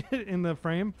blocking it in the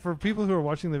frame. For people who are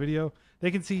watching the video, they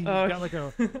can see you've got like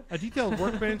a detailed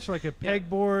workbench, like a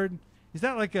pegboard. Is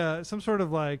that like some sort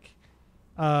of like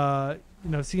you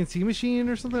know, CNC machine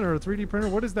or something, or a 3D printer?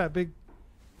 What is that big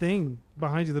thing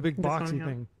behind you, the big boxy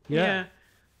thing? Yeah.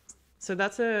 So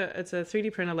it's a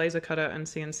 3D printer, laser cutter, and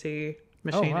CNC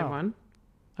machine in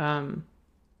one.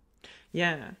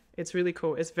 Yeah, it's really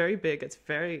cool. It's very big. It's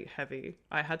very heavy.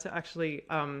 I had to actually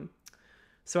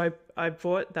so I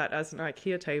bought that as an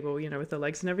IKEA table, you know, with the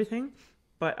legs and everything,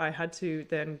 but I had to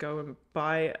then go and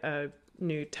buy a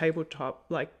new tabletop,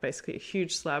 like basically a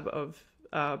huge slab of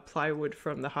plywood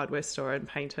from the hardware store, and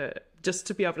paint it just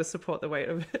to be able to support the weight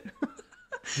of it.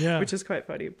 Yeah, which is quite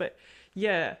funny. But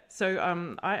yeah, so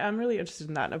I'm really interested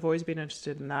in that, and I've always been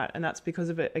interested in that, and that's because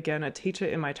of it. Again, a teacher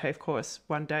in my TAFE course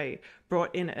one day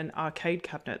brought in an arcade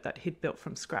cabinet that he'd built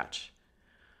from scratch,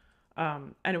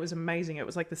 and it was amazing. It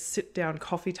was like the sit-down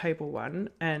coffee table one,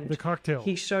 and the cocktail.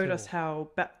 He showed us how.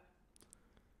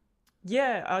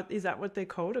 Is that what they're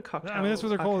called? A cocktail? I mean, that's what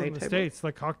they're called in the States,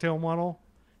 like cocktail model.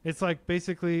 It's like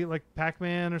basically like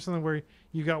Pac-Man or something, where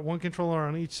you got one controller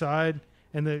on each side,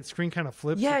 and the screen kind of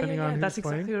flips depending on who's that's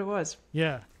playing. exactly what it was.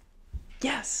 Yeah.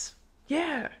 Yes.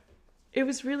 Yeah. It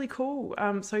was really cool.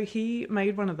 So he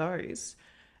made one of those,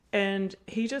 and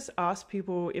he just asked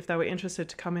people if they were interested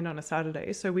to come in on a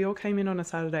Saturday. So we all came in on a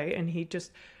Saturday, and he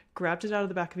just grabbed it out of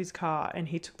the back of his car, and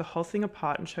he took the whole thing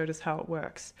apart and showed us how it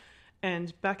works.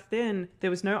 And back then, there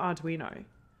was no Arduino.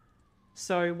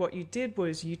 So what you did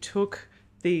was you took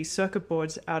the circuit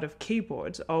boards out of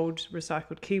keyboards, old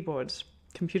recycled keyboards,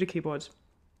 computer keyboards,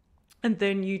 and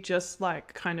then you just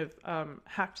like kind of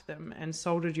hacked them and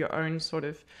soldered your own sort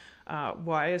of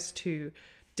wires to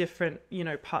different, you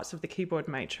know, parts of the keyboard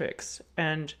matrix,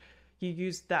 and you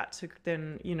used that to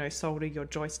then, you know, solder your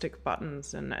joystick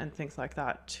buttons and things like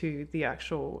that to the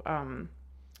actual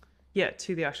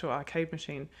arcade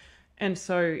machine. And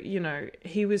so, you know,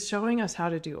 he was showing us how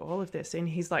to do all of this. And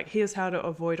he's like, here's how to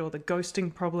avoid all the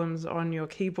ghosting problems on your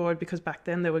keyboard, because back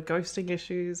then there were ghosting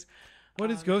issues. What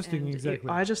is ghosting exactly?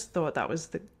 I just thought that was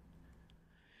the...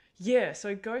 Yeah,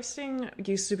 so ghosting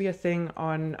used to be a thing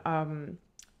on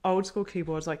old school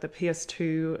keyboards, like the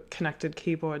PS2 connected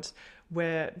keyboards,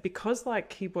 where because like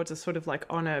keyboards are sort of like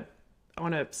on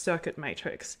a circuit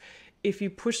matrix, if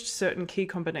you pushed certain key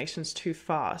combinations too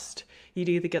fast, you'd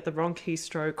either get the wrong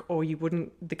keystroke or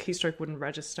the keystroke wouldn't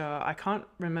register. I can't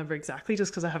remember exactly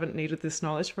just because I haven't needed this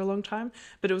knowledge for a long time,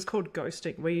 but it was called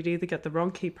ghosting, where you'd either get the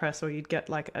wrong key press or you'd get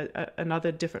like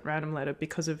another different random letter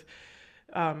because of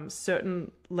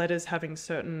certain letters having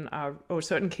certain, or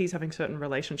certain keys having certain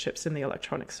relationships in the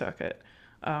electronic circuit,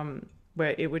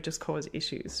 where it would just cause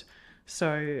issues.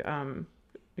 So,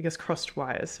 I guess crossed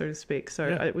wires, so to speak. So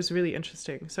it was really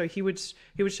interesting. So he would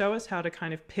show us how to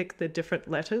kind of pick the different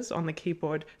letters on the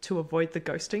keyboard to avoid the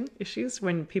ghosting issues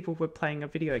when people were playing a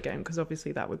video game, because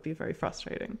obviously that would be very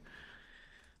frustrating.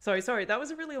 Sorry, that was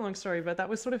a really long story, but that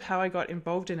was sort of how I got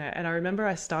involved in it. And I remember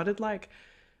I started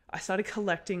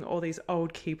collecting all these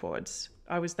old keyboards.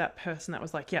 I was that person that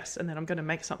was like, yes, and then I'm going to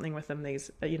make something with them. These,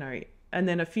 you know, and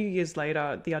then a few years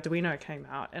later, the Arduino came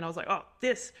out, and I was like, oh,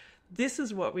 this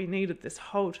is what we needed this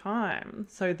whole time.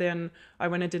 So then I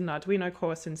went and did an Arduino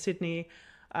course in Sydney.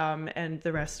 And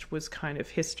the rest was kind of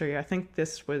history. I think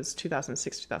this was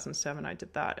 2006, 2007 I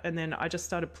did that. And then I just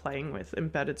started playing with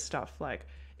embedded stuff like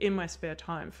in my spare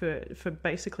time for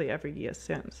basically every year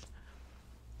since.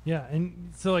 Yeah,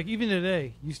 and so like even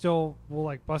today, you still will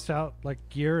like bust out like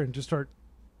gear and just start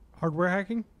hardware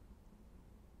hacking?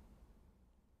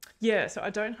 Yeah, so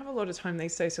I don't have a lot of time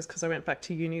these days just because I went back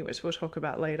to uni, which we'll talk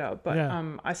about later. But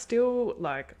Yeah. I still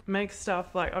like make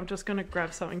stuff. Like I'm just gonna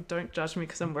grab something. Don't judge me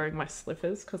because I'm wearing my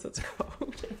slippers because it's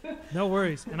cold. No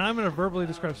worries. And I'm going to verbally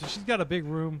describe. So she's got a big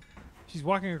room. She's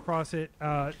walking across it.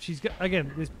 She's got,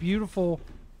 again, this beautiful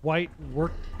white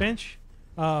workbench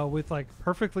with like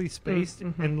perfectly spaced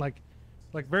and like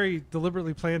very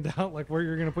deliberately planned out, like where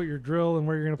you're going to put your drill and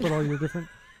where you're going to put all your different,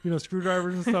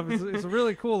 screwdrivers and stuff. It's a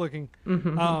really cool looking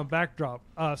backdrop.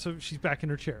 So she's back in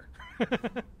her chair.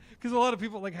 Because a lot of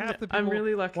people, like half the people I'm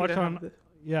really lucky watch to on. have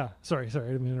Yeah. Sorry. I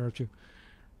didn't mean to interrupt you.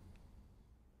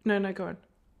 No, go on.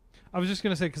 I was just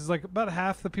going to say, because like about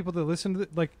half the people that listen to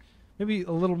like maybe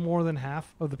a little more than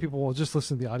half of the people will just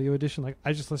listen to the audio edition. Like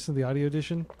I just listen to the audio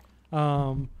edition.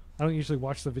 I don't usually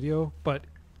watch the video, but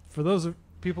for those of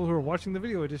people who are watching the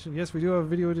video edition, yes, we do have a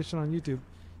video edition on YouTube.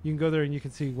 You can go there and you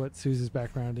can see what Suz's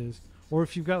background is. Or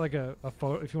if you've got like a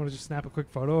photo, if you want to just snap a quick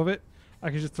photo of it, I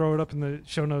can just throw it up in the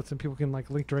show notes and people can like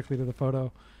link directly to the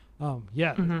photo.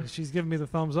 She's giving me the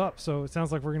thumbs up. So it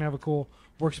sounds like we're going to have a cool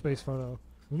workspace photo.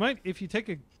 We might, if you take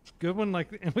a good one,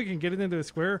 like, and we can get it into a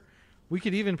square, we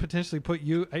could even potentially put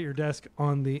you at your desk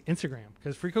on the Instagram,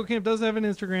 because FreeCodeCamp does have an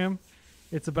Instagram.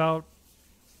 It's about,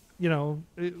 I don't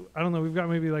know, we've got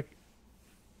maybe like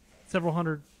several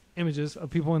hundred images of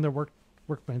people in their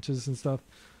workbenches and stuff.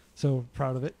 So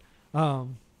proud of it. But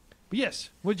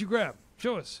yes, what'd you grab?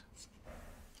 Show us.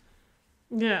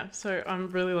 Yeah, so I'm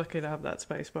really lucky to have that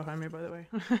space behind me, by the way.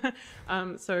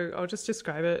 So I'll just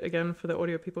describe it again for the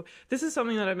audio people. This is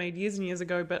something that I made years and years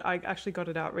ago, but I actually got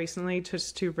it out recently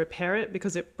just to repair it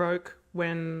because it broke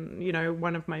when,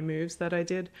 one of my moves that I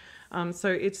did. So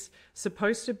it's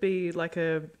supposed to be like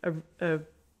a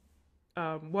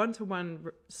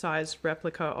one-to-one sized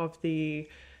replica of the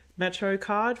Metro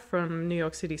card from New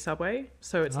York City subway.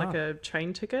 So it's like a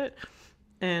train ticket.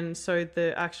 And so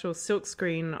the actual silk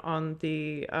screen on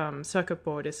the circuit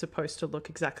board is supposed to look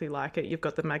exactly like it. You've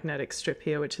got the magnetic strip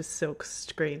here, which is silk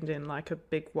screened in like a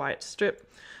big white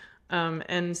strip.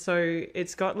 And so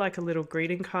it's got like a little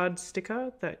greeting card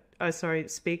speaker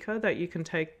that you can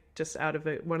take just out of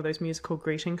one of those musical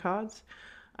greeting cards.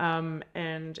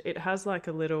 And it has like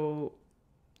a little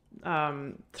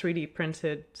 3D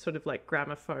printed sort of like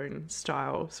gramophone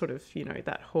style, sort of,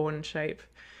 that horn shape.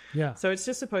 Yeah. So it's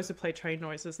just supposed to play train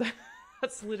noises.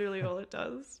 That's literally all it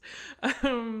does.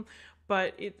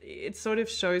 But it sort of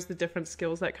shows the different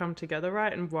skills that come together,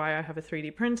 right? And why I have a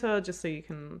 3D printer, just so you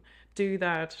can do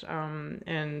that.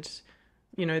 And,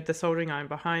 the soldering iron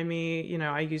behind me,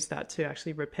 I use that to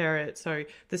actually repair it. So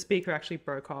the speaker actually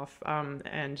broke off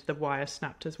and the wire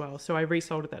snapped as well. So I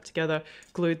resoldered that together,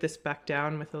 glued this back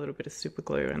down with a little bit of super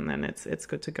glue, and then it's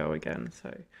good to go again.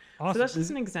 So, awesome. So that's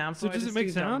just an example. So does it make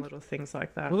sound? Little things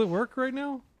like that. Will it work right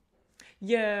now?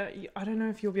 Yeah, I don't know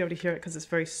if you'll be able to hear it because it's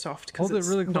very soft because it's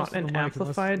really not an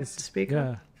amplified speaker.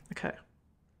 Yeah. Okay.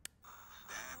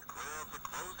 Stand clear of the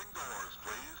closing doors,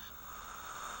 please.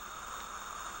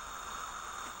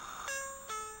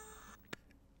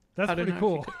 That's pretty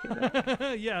cool.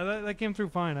 That. Yeah, that came through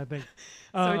fine, I think.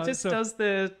 So it just does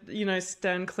the,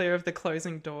 stand clear of the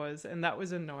closing doors. And that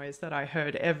was a noise that I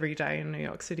heard every day in New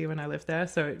York City when I lived there.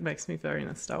 So it makes me very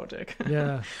nostalgic.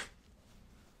 Yeah.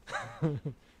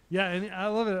 Yeah, and I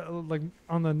love it. Like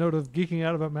on the note of geeking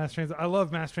out about mass transit, I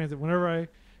love mass transit. Whenever I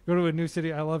go to a new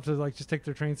city, I love to like just take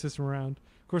their train system around.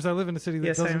 Of course, I live in a city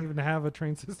that doesn't even have a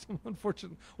train system,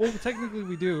 unfortunately. Well, technically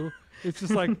we do. It's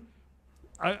just like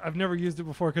I've never used it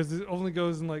before because it only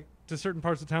goes in like to certain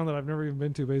parts of town that I've never even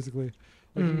been to. Basically,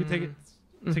 like you can take it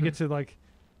to get to like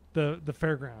the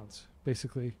fairgrounds,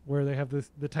 basically, where they have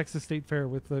the Texas State Fair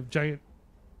with the giant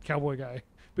cowboy guy,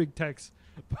 Big Tex.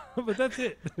 But that's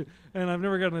it. And I've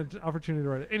never gotten an opportunity to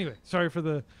ride it. Anyway, sorry for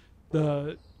the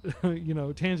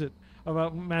tangent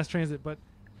about mass transit. But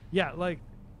yeah, like,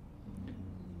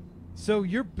 so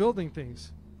you're building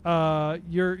things.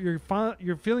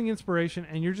 You're feeling inspiration,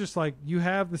 and you're just like, you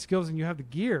have the skills and you have the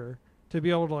gear to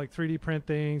be able to like 3D print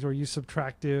things or use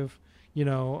subtractive,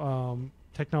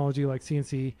 technology like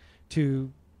CNC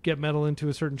to get metal into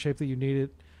a certain shape that you need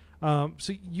it.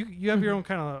 So you have your own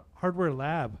kind of hardware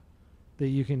lab that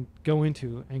you can go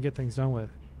into and get things done with.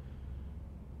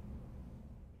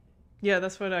 Yeah,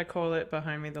 that's what I call it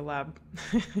behind me, the lab.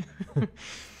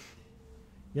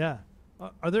 Yeah.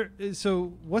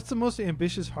 So what's the most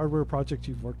ambitious hardware project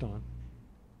you've worked on?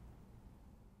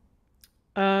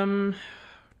 Um,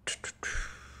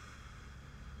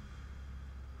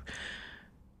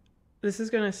 this is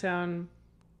going to sound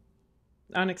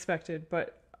unexpected,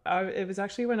 but it was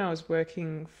actually when I was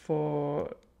working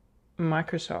for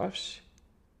Microsoft.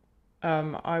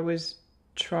 I was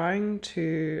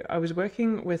I was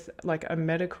working with like a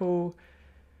medical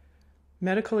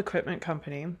equipment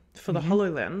company for the Mm-hmm.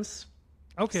 HoloLens.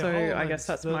 Okay, So I guess HoloLens,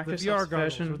 that's the VR Microsoft's goggles or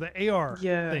version. the AR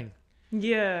Yeah. thing.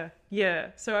 Yeah.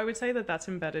 So I would say that that's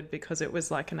embedded because it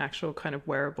was like an actual kind of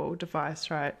wearable device,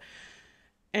 right?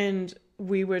 And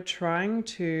we were trying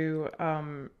to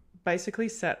basically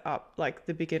set up like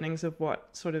the beginnings of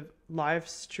what sort of live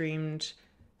streamed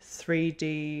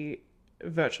 3D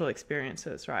virtual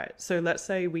experiences, right? So let's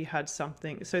say we had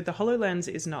something. So the HoloLens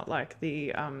is not like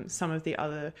the some of the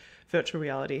other virtual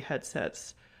reality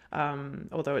headsets,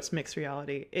 although it's mixed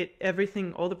reality.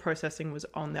 Everything, all the processing was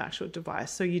on the actual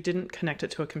device, so you didn't connect it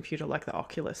to a computer like the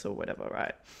Oculus or whatever,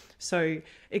 right? So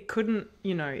it couldn't,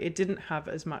 it didn't have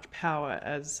as much power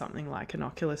as something like an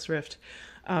Oculus Rift.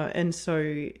 And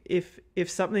so if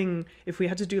we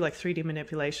had to do like 3D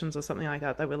manipulations or something like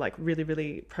that were like really,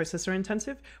 really processor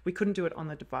intensive, we couldn't do it on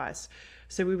the device.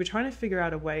 So we were trying to figure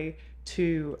out a way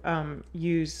to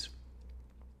use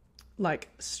like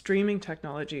streaming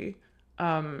technology.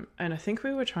 And I think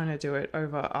we were trying to do it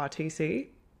over RTC,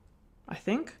 I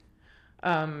think,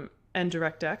 and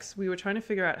DirectX. We were trying to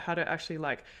figure out how to actually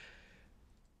like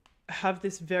have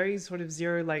this very sort of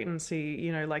zero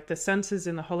latency, like the sensors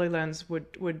in the HoloLens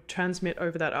would transmit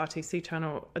over that RTC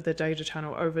channel, the data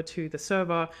channel over to the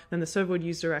server. Then the server would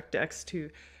use DirectX to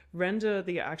render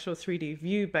the actual 3D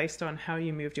view based on how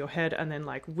you moved your head and then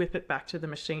like whip it back to the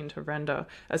machine to render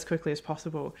as quickly as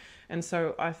possible. And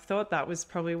so I thought that was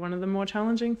probably one of the more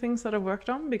challenging things that I worked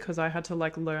on because I had to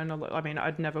like learn a lot. I mean,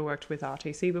 I'd never worked with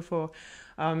RTC before,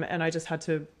 and I just had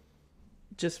to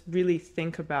just really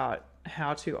think about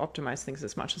how to optimize things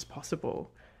as much as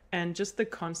possible. And just the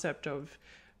concept of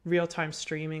real-time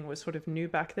streaming was sort of new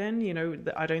back then.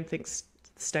 I don't think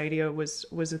Stadia was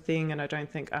a thing, and I don't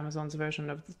think Amazon's version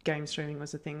of game streaming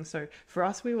was a thing. So for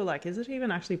us, we were like, is it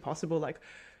even actually possible? Like,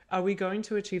 are we going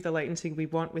to achieve the latency we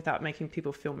want without making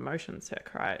people feel motion sick,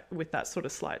 right? With that sort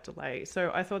of slight delay. So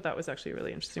I thought that was actually a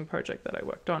really interesting project that I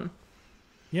worked on.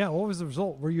 Yeah, what was the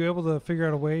result? Were you able to figure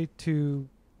out a way to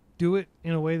do it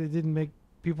in a way that didn't make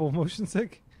people motion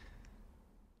sick?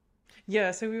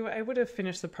 Yeah, so we were able to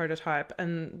finish the prototype,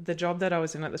 and the job that I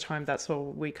was in at the time, that's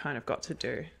all we kind of got to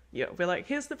do. Yeah, we're like,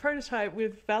 here's the prototype,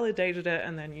 we've validated it,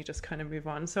 and then you just kind of move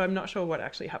on. So I'm not sure what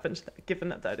actually happened to that,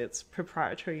 given that it's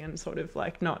proprietary and sort of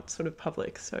like not sort of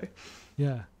public. So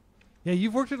Yeah. Yeah,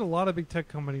 you've worked at a lot of big tech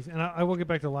companies, and I will get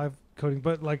back to live coding,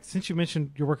 but like since you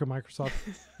mentioned your work at Microsoft,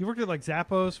 you worked at like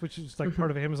Zappos, which is like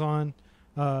part of Amazon,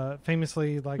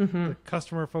 famously like the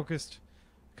customer focused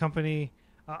company.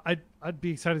 I'd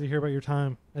be excited to hear about your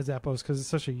time at Zappos because it's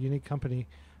such a unique company.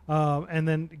 And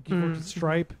then you worked at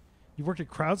Stripe, you worked at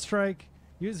CrowdStrike,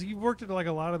 you worked at like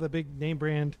a lot of the big name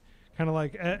brand, kind of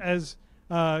like as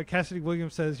Cassidy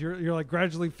Williams says, you're like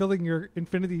gradually filling your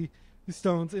Infinity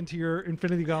Stones into your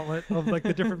Infinity Gauntlet of like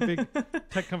the different big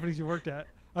tech companies you worked at.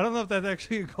 I don't know if that's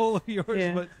actually a goal of yours,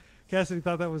 Yeah. but Cassidy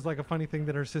thought that was like a funny thing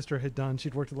that her sister had done.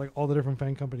 She'd worked at like all the different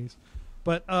fan companies.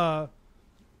 But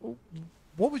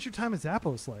what was your time at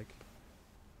Zappos like?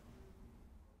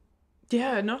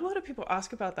 yeah, not a lot of people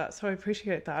ask about that, so I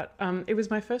appreciate that. It was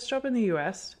my first job in the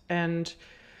US, and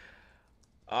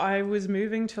I was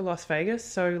moving to Las Vegas,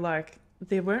 so like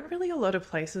there weren't really a lot of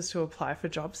places to apply for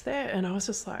jobs there, and I was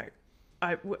just like,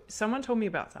 someone told me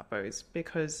about Zappos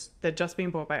because they'd just been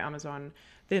bought by Amazon.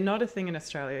 They're not a thing in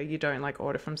Australia. You don't like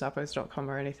order from Zappos.com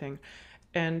or anything.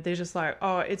 And they're just like,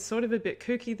 oh, it's sort of a bit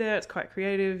kooky there. It's quite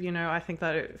creative. I think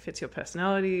that it fits your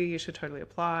personality. You should totally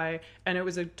apply. And it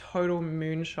was a total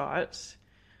moonshot.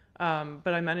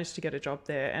 But I managed to get a job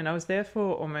there. And I was there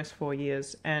for almost 4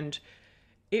 years. And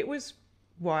it was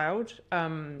wild.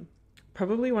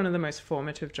 Probably one of the most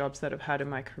formative jobs that I've had in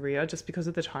my career just because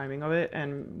of the timing of it.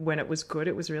 And when it was good,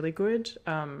 it was really good.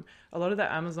 A lot of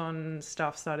the Amazon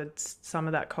stuff some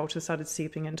of that culture started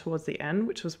seeping in towards the end,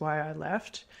 which was why I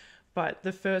left. But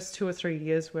the first 2 or 3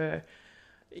 years were,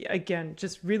 again,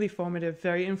 just really formative,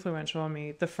 very influential on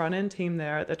me. The front end team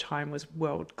there at the time was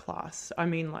world class. I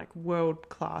mean, like world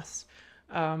class.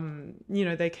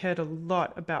 They cared a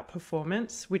lot about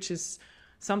performance, which is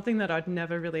something that I'd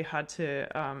never really had to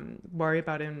worry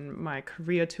about in my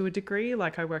career to a degree.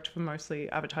 Like I worked for mostly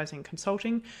advertising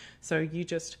consulting. So you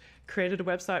just created a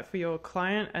website for your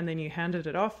client and then you handed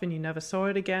it off and you never saw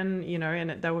it again, you know,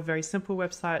 and they were very simple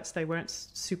websites. They weren't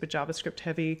super JavaScript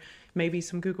heavy, maybe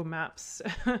some Google Maps,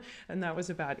 and that was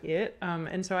about it.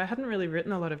 And so I hadn't really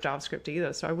written a lot of JavaScript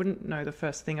either. So I wouldn't know the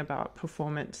first thing about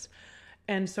performance.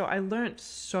 And so I learned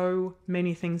so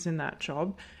many things in that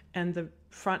job, and the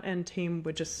front end team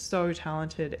were just so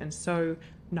talented and so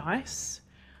nice,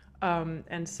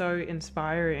 and so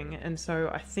inspiring. And so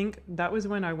I think that was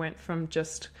when I went from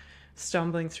just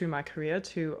stumbling through my career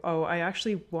to, oh, I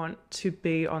actually want to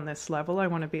be on this level. I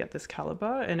want to be at this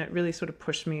caliber. And it really sort of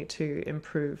pushed me to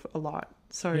improve a lot.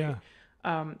 So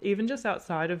even just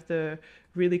outside of the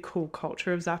really cool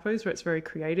culture of Zappos, where it's very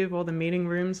creative, all the meeting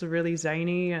rooms are really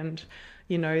zany, and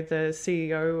you know, the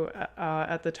CEO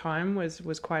at the time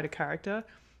was quite a character.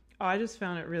 I just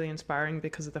found it really inspiring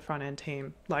because of the front end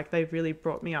team. Like they really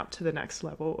brought me up to the next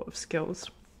level of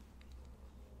skills.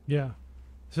 Yeah.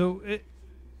 So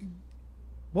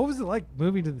what was it like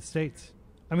moving to the States?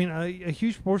 I mean, a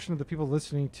huge portion of the people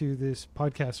listening to this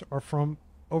podcast are from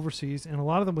overseas, and a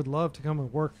lot of them would love to come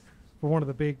and work for one of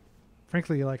the big,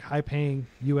 frankly, like high-paying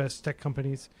U.S. tech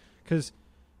companies, because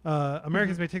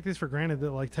Americans may take this for granted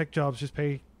that like tech jobs just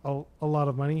pay a lot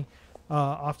of money,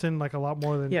 often like a lot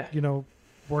more than you know,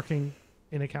 working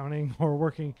in accounting or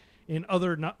working in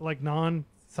other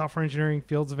non-software engineering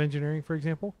fields of engineering, for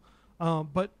example.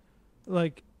 But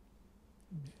like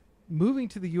moving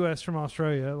to the U.S. from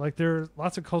Australia, like there are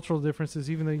lots of cultural differences,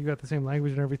 even though you got the same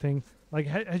language and everything. Like,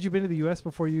 had you been to the U.S.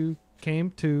 before you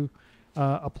came to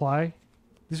apply?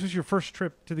 This was your first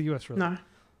trip to the U.S., really? No.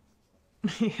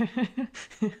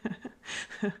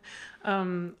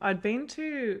 I'd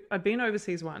been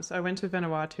overseas once. I went to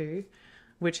Vanuatu,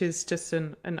 which is just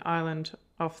an island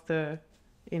off the,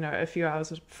 you know, a few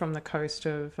hours from the coast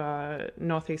of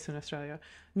northeastern Australia.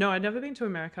 No, I'd never been to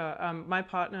America. My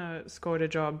partner scored a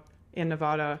job in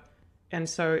Nevada, and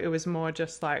so it was more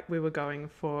just like we were going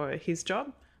for his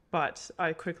job. But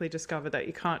I quickly discovered that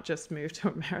you can't just move to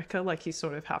America. Like you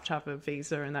sort of have to have a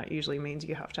visa, and that usually means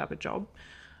you have to have a job.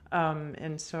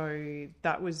 And so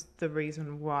that was the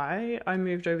reason why I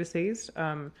moved overseas.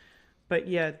 But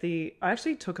yeah, I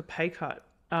actually took a pay cut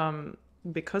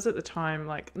because at the time,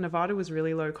 like Nevada was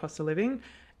really low cost of living,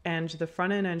 and the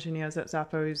front end engineers at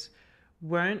Zappos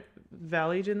weren't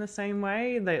valued in the same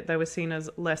way. They were seen as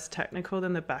less technical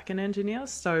than the back-end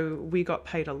engineers, so we got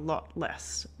paid a lot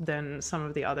less than some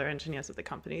of the other engineers at the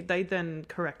company. They then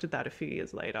corrected that a few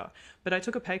years later. But I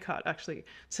took a pay cut, actually,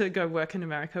 to go work in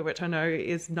America, which I know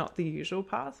is not the usual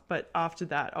path. But after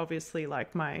that, obviously,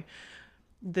 like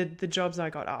the jobs I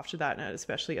got after that, and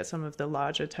especially at some of the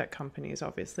larger tech companies,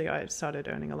 obviously, I started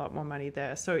earning a lot more money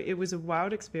there. So it was a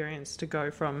wild experience to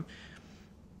go from,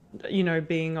 you know,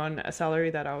 being on a salary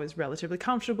that I was relatively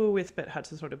comfortable with, but had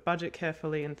to sort of budget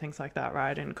carefully and things like that,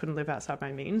 right? And couldn't live outside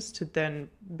my means, to then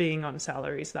being on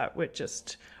salaries that were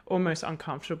just almost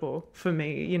uncomfortable for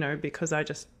me, you know, because I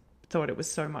just thought it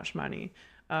was so much money.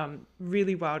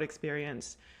 Really wild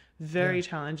experience. Very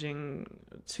challenging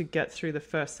to get through the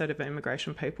first set of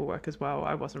immigration paperwork as well.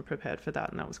 I wasn't prepared for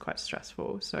that, and that was quite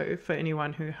stressful. So for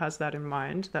anyone who has that in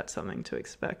mind, that's something to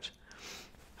expect.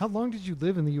 How long did you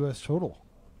live in the U.S. total?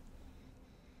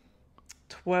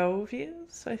 12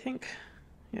 years, I think.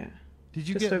 Yeah. Did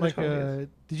you get like did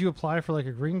you apply for like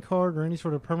a green card or any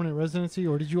sort of permanent residency,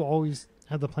 or did you always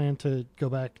have the plan to go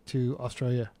back to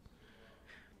Australia?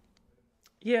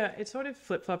 Yeah, it sort of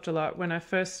flip-flopped a lot. When I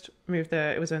first moved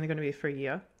there, it was only going to be for a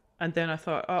year. And then I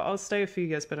thought, oh, I'll stay a few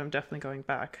years, but I'm definitely going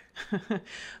back.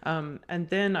 And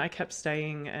then I kept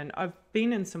staying, and I've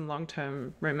been in some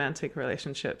long-term romantic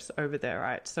relationships over there,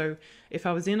 right? So if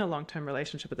I was in a long-term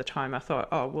relationship at the time, I thought,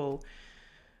 oh, well,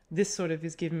 this sort of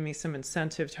is giving me some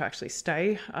incentive to actually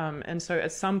stay. And so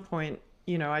at some point,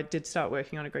 you know, I did start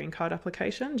working on a green card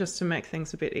application just to make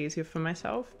things a bit easier for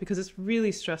myself, because it's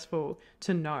really stressful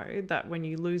to know that when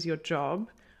you lose your job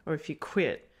or if you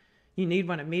quit, you need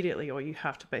one immediately, or you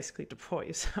have to basically deport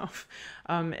yourself.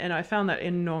 And I found that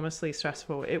enormously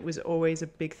stressful. It was always a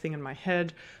big thing in my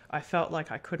head. I felt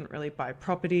like I couldn't really buy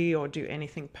property or do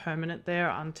anything permanent there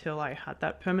until I had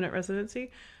that permanent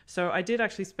residency. So I did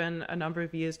actually spend a number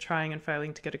of years trying and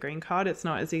failing to get a green card. It's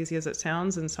not as easy as it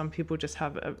sounds, and some people just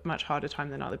have a much harder time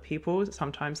than other people.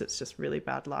 Sometimes it's just really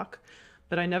bad luck.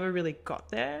 But I never really got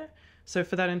there. So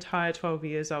for that entire 12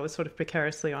 years, I was sort of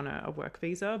precariously on a work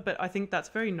visa. But I think that's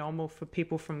very normal for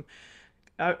people from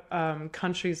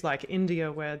countries like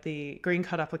India, where the green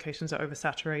card applications are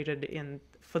oversaturated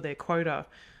for their quota.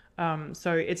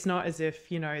 So it's not as if,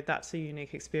 that's a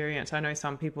unique experience. I know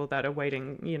some people that are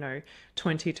waiting,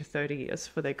 20 to 30 years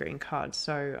for their green card.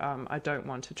 So I don't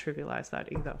want to trivialize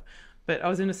that either. But I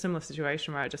was in a similar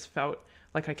situation where I just felt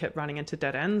like I kept running into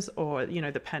dead ends, or,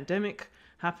 the pandemic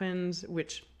happened,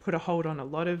 which put a hold on a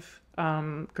lot of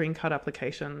green card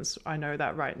applications. I know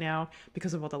that right now,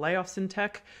 because of all the layoffs in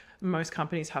tech, most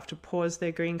companies have to pause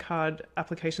their green card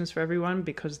applications for everyone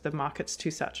because the market's too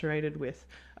saturated with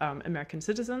American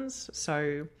citizens.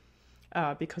 So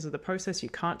because of the process, you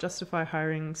can't justify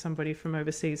hiring somebody from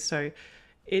overseas. So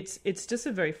it's just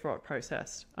a very fraught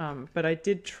process. But I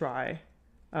did try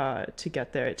to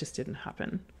get there. It just didn't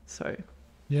happen. So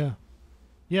yeah.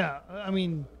 I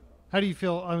mean, how do you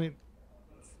feel? I mean,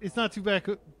 it's not too bad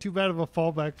of a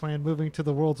fallback plan moving to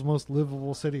the world's most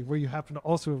livable city where you happen to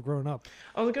also have grown up.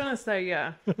 I was gonna say,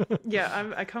 yeah,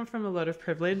 I come from a lot of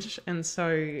privilege, and so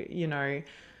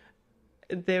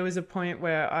there was a point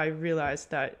where I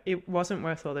realized that it wasn't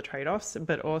worth all the trade-offs,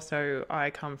 but also I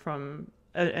come from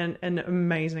an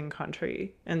amazing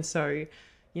country, and so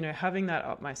having that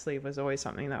up my sleeve was always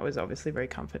something that was obviously very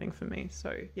comforting for me.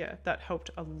 So yeah, that helped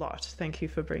a lot. Thank you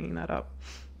for bringing that up.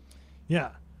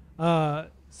 Yeah.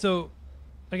 So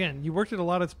again, you worked at a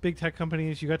lot of big tech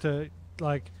companies. You got to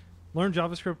learn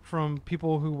JavaScript from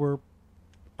people who were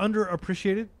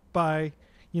underappreciated by,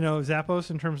 Zappos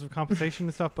in terms of compensation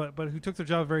and stuff, but who took their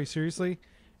job very seriously.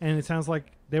 And it sounds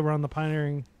like they were on the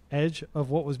pioneering edge of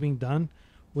what was being done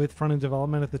with front-end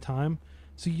development at the time.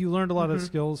 So you learned a lot of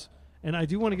skills. And I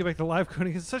do want to get back to live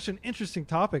coding. It's such an interesting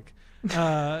topic.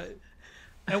 At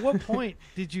what point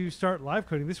did you start live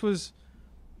coding? This was,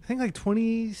 I think, like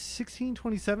 2016,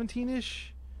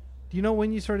 2017-ish. Do you know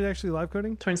when you started actually live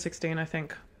coding? 2016, I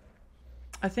think.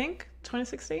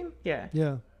 2016? Yeah.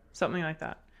 Yeah. Something like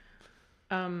that.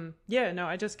 I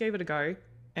just gave it a go.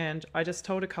 And I just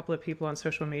told a couple of people on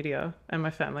social media and my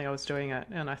family I was doing it.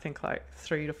 And I think like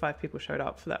 3 to 5 people showed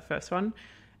up for that first one.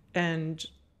 And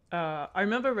I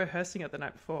remember rehearsing it the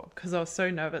night before because I was so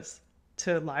nervous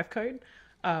to live code.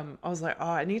 I was like,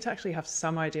 I need to actually have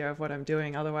some idea of what I'm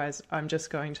doing. Otherwise, I'm just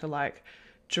going to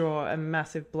draw a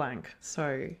massive blank.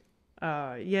 So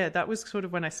that was sort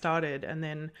of when I started. And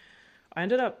then I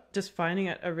ended up just finding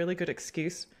it a really good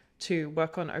excuse to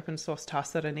work on open source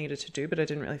tasks that I needed to do, but I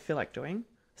didn't really feel like doing.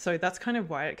 So that's kind of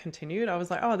why it continued. I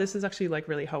was like, this is actually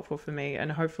really helpful for me.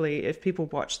 And hopefully if people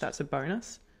watch, that's a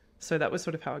bonus. So that was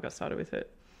sort of how I got started with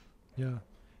it. Yeah.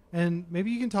 And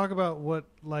maybe you can talk about what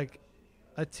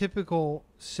a typical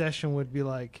session would be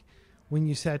like when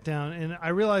you sat down. And I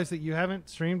realize that you haven't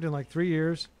streamed in 3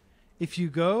 years. If you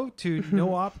go to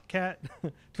noopcat,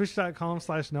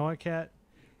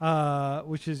 twitch.com/noopcat,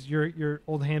 which is your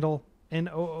old handle,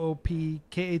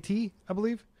 NOOPKAT, I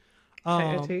believe.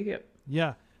 KAT, yep.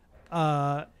 Yeah.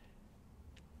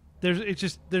 There's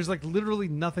literally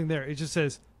nothing there. It just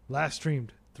says last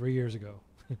streamed 3 years ago.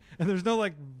 And there's no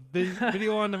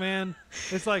video on demand.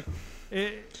 It's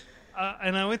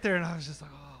and I went there and I was just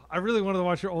I really wanted to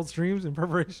watch your old streams in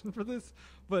preparation for this,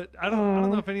 but I don't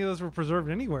know if any of those were preserved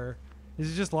anywhere.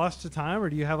 Is it just lost to time, or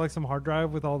do you have some hard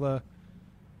drive with all the?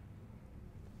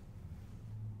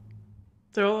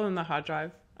 They're all in the hard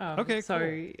drive. Okay, so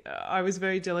cool. I was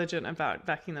very diligent about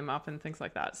backing them up and things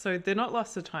like that. So they're not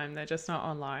lost to time. They're just not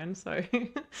online. So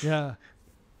yeah.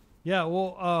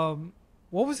 Well,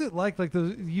 what was it like?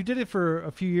 You did it for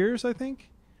a few years, I think.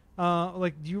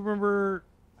 Do you remember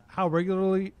how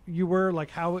regularly you were?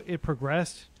 How it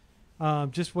progressed?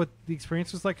 Just what the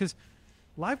experience was like? Because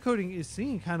live coding is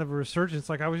seeing kind of a resurgence.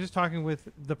 I was just talking with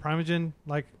the Primogen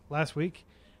last week,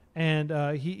 and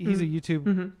he's a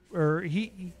YouTube or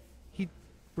he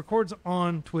records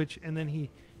on Twitch, and then he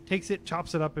takes it,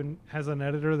 chops it up, and has an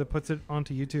editor that puts it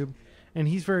onto YouTube. And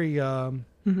he's very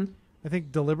I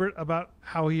think deliberate about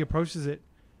how he approaches it,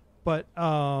 but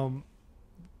the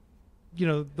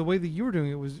way that you were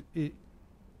doing it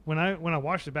when I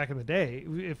watched it back in the day,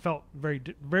 it felt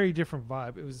very different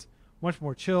vibe. It was much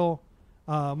more chill,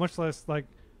 much less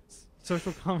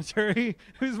social commentary.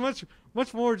 It was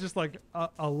much more just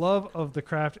a love of the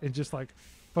craft and just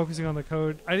focusing on the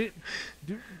code. It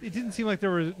didn't seem like there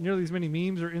were nearly as many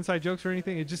memes or inside jokes or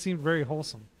anything. It just seemed very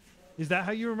wholesome. Is that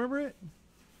how you remember it?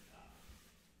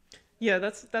 Yeah,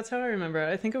 that's how I remember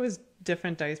it. I think it was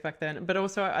different days back then, but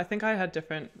also I think I had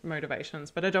different motivations,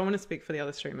 but I don't want to speak for the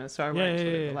other streamers, so I won't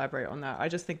elaborate on that. I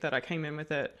just think that I came in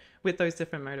with it with those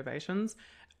different motivations.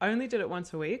 I only did it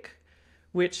once a week,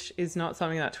 which is not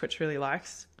something that Twitch really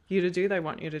likes you to do. They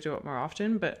want you to do it more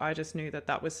often, but I just knew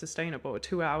that was sustainable.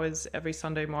 2 hours every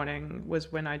Sunday morning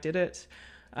was when I did it.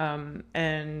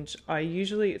 And I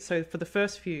usually, so for the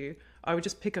first few, I would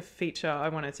just pick a feature I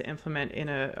wanted to implement in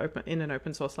an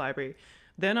open source library.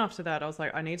 Then after that, I was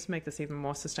like, I need to make this even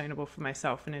more sustainable for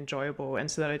myself and enjoyable,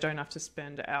 and so that I don't have to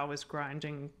spend hours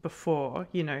grinding before,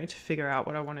 to figure out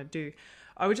what I want to do.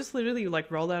 I would just literally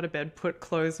like roll out of bed, put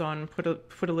clothes on, put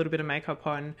a little bit of makeup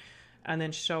on, and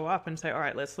then show up and say, all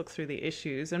right, let's look through the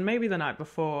issues. And maybe the night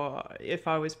before, if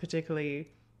I was particularly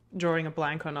drawing a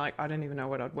blank on, like, I don't even know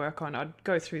what I'd work on, I'd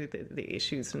go through the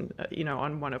issues and,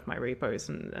 on one of my repos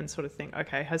and sort of think,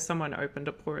 okay, has someone opened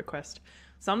a pull request?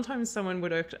 Sometimes someone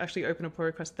would actually open a pull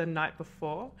request the night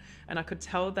before, and I could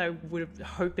tell they were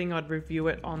hoping I'd review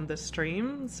it on the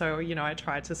stream. So, I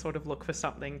tried to sort of look for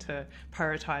something to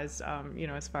prioritize,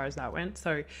 as far as that went.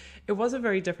 So it was a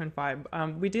very different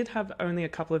vibe. We did have only a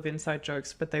couple of inside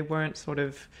jokes, but they weren't sort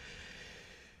of...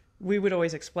 We would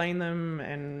always explain them,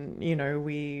 and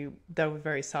they were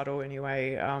very subtle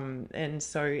anyway. And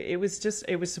so it was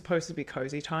supposed to be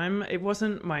cozy time. It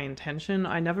wasn't my intention.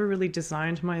 I never really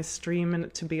designed my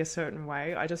stream to be a certain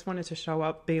way. I just wanted to show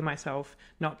up, be myself,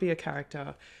 not be a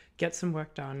character, get some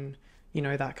work done,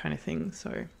 that kind of thing.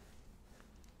 So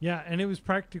yeah, and it was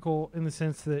practical in the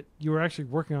sense that you were actually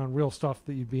working on real stuff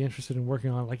that you'd be interested in working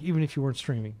on, like even if you weren't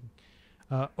streaming,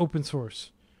 open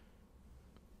source.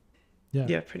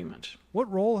 Yeah, pretty much.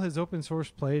 What role has open source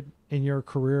played in your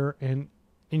career and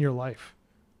in your life?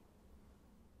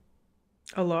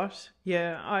 A lot.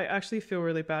 Yeah, I actually feel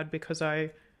really bad because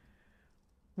I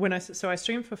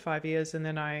streamed for 5 years, and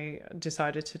then I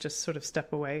decided to just sort of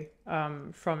step away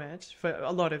from it for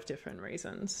a lot of different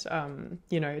reasons. None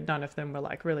of them were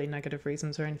like really negative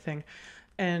reasons or anything.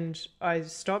 And I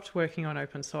stopped working on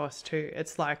open source too.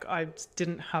 It's like I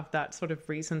didn't have that sort of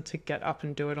reason to get up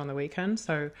and do it on the weekend.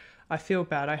 So I feel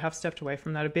bad. I have stepped away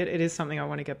from that a bit. It is something I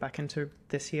want to get back into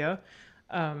this year.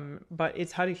 But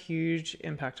it's had a huge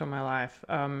impact on my life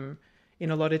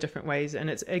in a lot of different ways. And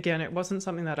it wasn't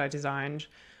something that I designed.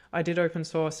 I did open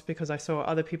source because I saw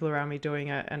other people around me doing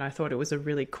it, and I thought it was a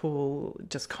really cool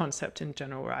just concept in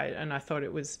general, right? And I thought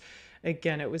it was,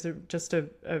 just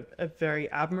a very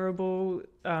admirable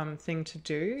thing to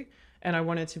do. And I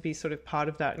wanted to be sort of part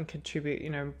of that and contribute,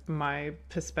 my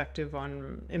perspective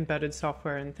on embedded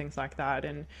software and things like that.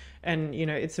 And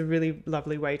it's a really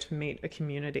lovely way to meet a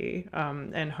community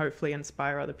and hopefully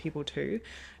inspire other people too.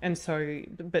 And so,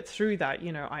 but through that,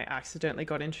 I accidentally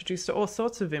got introduced to all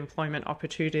sorts of employment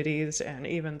opportunities, and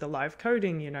even the live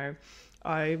coding,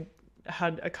 I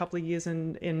had a couple of years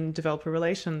in developer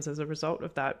relations as a result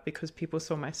of that, because people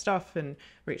saw my stuff and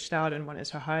reached out and wanted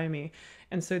to hire me.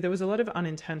 And so there was a lot of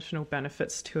unintentional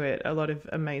benefits to it, a lot of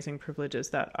amazing privileges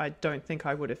that I don't think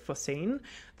I would have foreseen,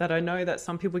 that I know that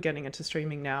some people getting into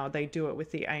streaming now, they do it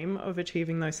with the aim of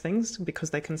achieving those things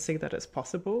because they can see that it's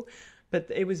possible. But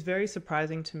it was very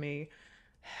surprising to me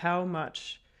how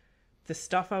much the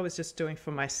stuff I was just doing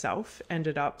for myself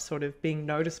ended up sort of being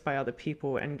noticed by other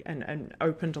people and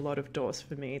opened a lot of doors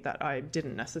for me that I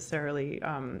didn't necessarily,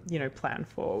 plan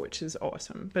for, which is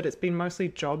awesome. But it's been mostly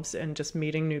jobs and just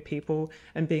meeting new people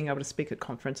and being able to speak at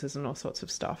conferences and all sorts of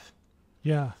stuff.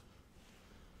 Yeah.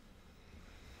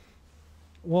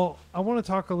 Well, I want to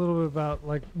talk a little bit about,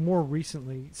 like, more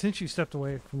recently, since you stepped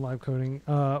away from live coding,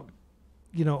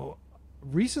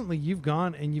 recently you've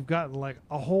gone and you've got like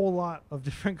a whole lot of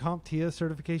different CompTIA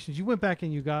certifications. You went back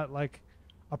and you got like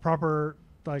a proper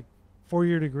like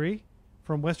 4-year degree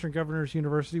from Western Governors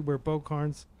University, where Bo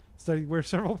Carnes studied, where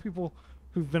several people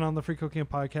who've been on the FreeCodeCamp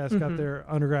podcast got their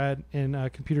undergrad in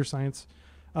computer science.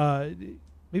 Maybe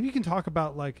you can talk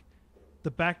about like the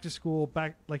back to school,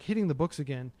 like hitting the books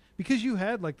again, because you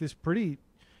had like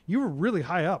you were really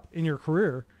high up in your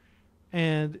career,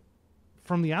 and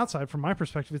from the outside, from my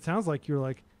perspective, it sounds like you're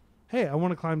like, hey, I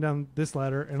want to climb down this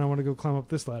ladder and I want to go climb up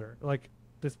this ladder. Like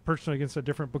this person against a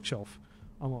different bookshelf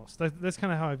almost. That's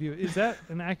kind of how I view it. Is that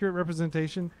an accurate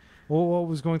representation of what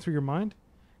was going through your mind?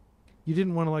 You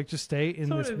didn't want to like just stay in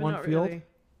this one field? Really.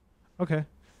 Okay.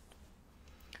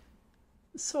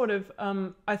 Sort of.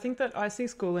 I think that I see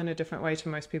school in a different way to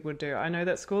most people do. I know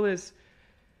that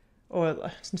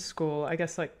I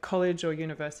guess like college or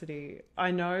university,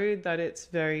 I know that it's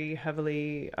very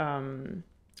heavily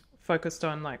focused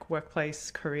on like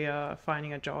workplace, career,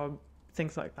 finding a job,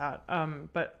 things like that.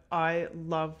 But I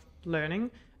love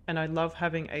learning, and I love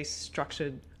having a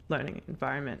structured learning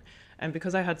environment. And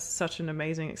because I had such an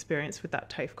amazing experience with that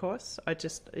TAFE course,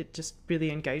 it just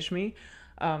really engaged me.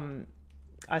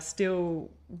 I still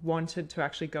wanted to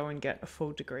actually go and get a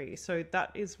full degree. So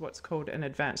that is what's called an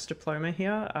advanced diploma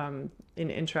here in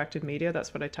interactive media.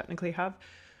 That's what I technically have.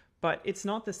 But it's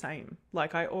not the same.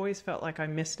 Like I always felt like I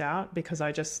missed out because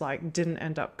I just like didn't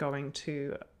end up going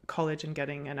to college and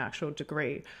getting an actual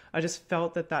degree. I just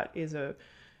felt that that is an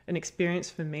experience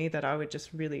for me that I would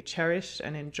just really cherish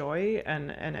and enjoy,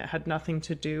 and it had nothing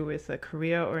to do with a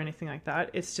career or anything like that.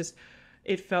 It's just,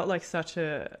 it felt like such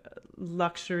a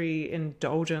luxury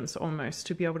indulgence almost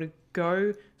to be able to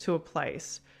go to a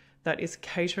place that is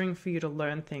catering for you to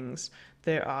learn things.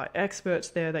 There are experts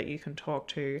there that you can talk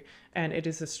to, and it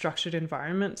is a structured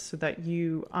environment so that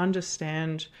you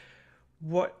understand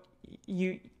what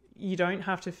you don't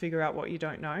have to figure out what you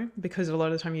don't know, because a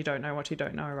lot of the time you don't know what you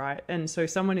don't know, right? And so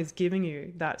someone is giving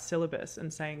you that syllabus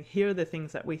and saying, here are the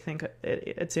things that we think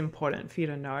it's important for you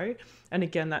to know. And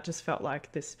again, that just felt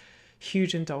like this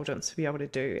huge indulgence to be able to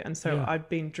do. And so I'd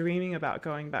been dreaming about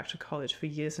going back to college for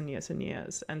years and years and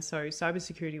years. And so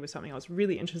cybersecurity was something I was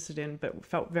really interested in, but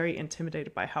felt very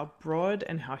intimidated by how broad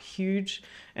and how huge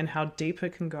and how deep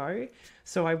it can go.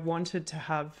 So I wanted to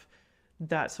have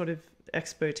that sort of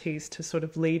expertise to sort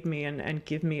of lead me and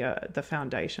give me the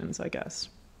foundations, I guess.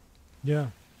 Yeah.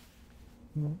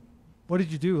 What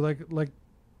did you do? Like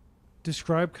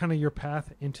describe kind of your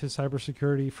path into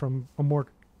cybersecurity from a more,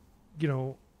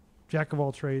 jack of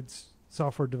all trades,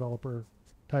 software developer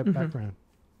type background.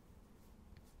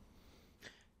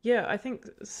 Yeah, I think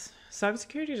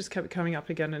cybersecurity just kept coming up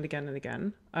again and again and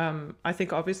again. I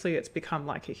think obviously it's become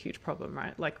like a huge problem,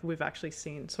 right? Like we've actually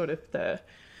seen sort of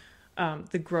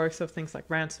the growth of things like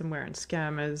ransomware and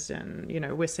scammers, and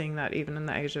we're seeing that even in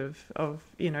the age of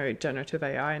generative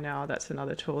AI now. That's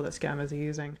another tool that scammers are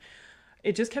using.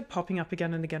 It just kept popping up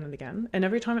again and again and again, and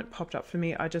every time it popped up for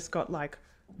me, I just got like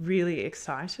really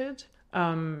excited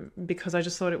because I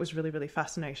just thought it was really, really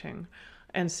fascinating.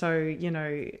 And so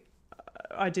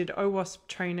I did OWASP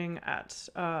training at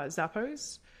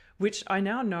Zappos, which I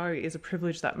now know is a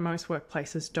privilege that most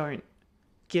workplaces don't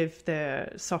give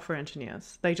their software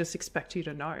engineers. They just expect you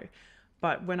to know.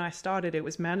 But when I started, it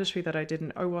was mandatory that I did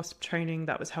an OWASP training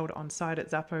that was held on site at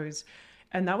Zappos.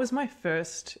 And that was my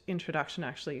first introduction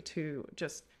actually to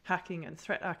just hacking and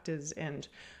threat actors and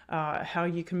how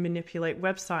you can manipulate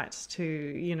websites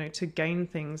to gain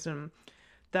things. And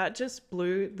that just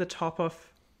blew the top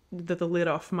off the lid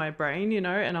off my brain,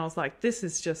 and I was like, this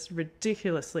is just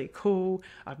ridiculously cool.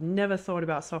 I've never thought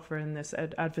about software in this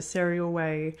adversarial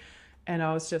way. And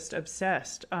I was just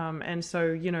obsessed. And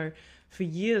so, for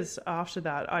years after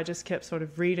that, I just kept sort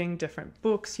of reading different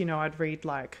books. I'd read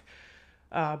like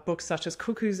books such as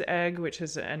Cuckoo's Egg, which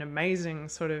is an amazing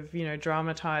sort of,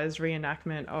 dramatized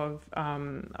reenactment of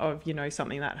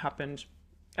something that happened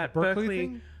at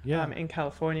Berkeley in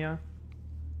California.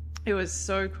 It was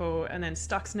so cool. And then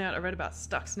Stuxnet, I read about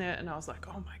Stuxnet and I was like,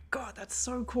 oh my God, that's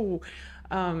so cool.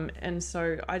 And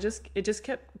so it just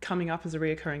kept coming up as a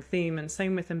reoccurring theme. And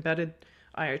same with embedded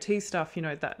IoT stuff,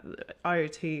 that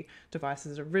IoT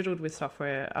devices are riddled with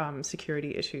software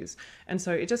security issues. And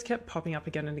so it just kept popping up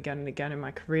again and again and again in my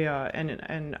career.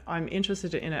 And I'm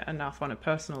interested in it enough on a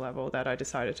personal level that I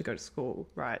decided to go to school,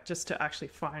 right? Just to actually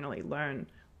finally learn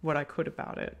what I could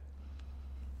about it.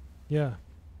 Yeah.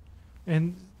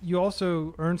 And you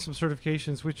also earned some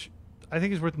certifications, which I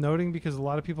think is worth noting because a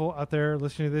lot of people out there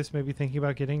listening to this may be thinking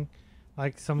about getting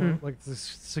like some like the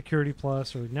Security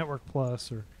Plus or Network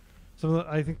Plus or some of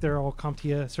the, I think they're all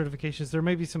CompTIA certifications. There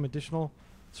may be some additional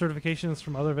certifications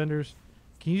from other vendors.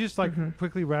 Can you just like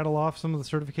quickly rattle off some of the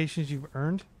certifications you've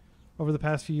earned over the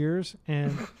past few years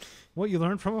and what you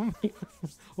learned from them,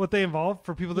 what they involve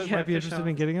for people that might be interested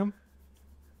in getting them?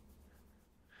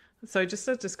 So just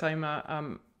a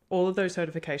disclaimer, all of those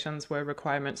certifications were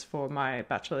requirements for my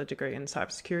bachelor degree in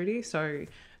cybersecurity. So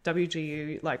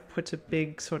WGU puts a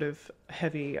big sort of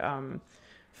heavy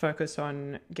focus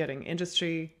on getting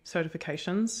industry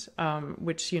certifications,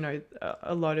 which,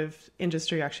 a lot of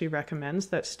industry actually recommends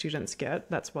that students get.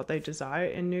 That's what they desire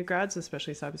in new grads,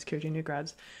 especially cybersecurity new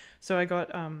grads. So I got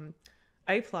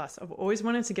A+. I've always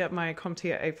wanted to get my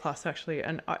CompTIA A+, actually,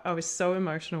 and I was so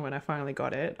emotional when I finally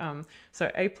got it.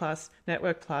 So A+,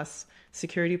 Network Plus,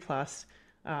 Security Plus,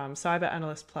 Cyber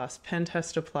Analyst Plus, Pen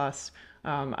Tester Plus.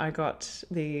 I got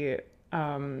the...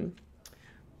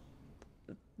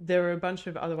 there were a bunch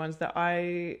of other ones. The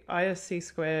ISC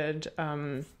squared,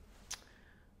 I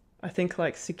think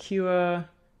secure...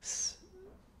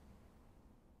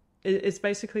 It's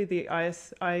basically the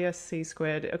ISC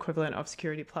squared equivalent of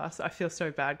Security Plus. I feel so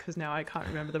bad because now I can't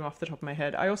remember them off the top of my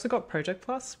head. I also got Project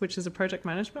Plus, which is a project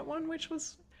management one, which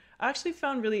I actually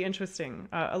found really interesting.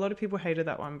 A lot of people hated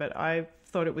that one, but I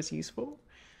thought it was useful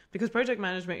because project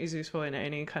management is useful in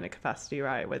any kind of capacity,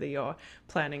 right? Whether you're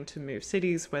planning to move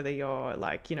cities, whether you're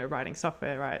writing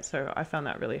software, right? So I found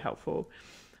that really helpful.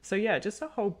 So yeah, just a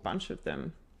whole bunch of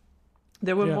them.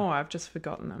 There were more, I've just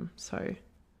forgotten them. So...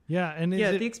 Yeah, and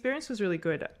the experience was really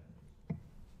good.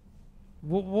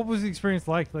 what was the experience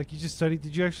like? Like, you just studied?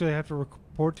 Did you actually have to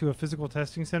report to a physical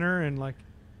testing center and like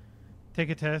take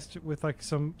a test with like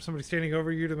somebody standing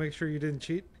over you to make sure you didn't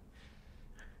cheat?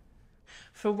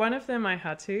 For one of them, I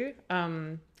had to,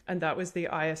 and that was the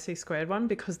ISC squared one,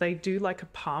 because they do like a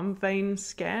palm vein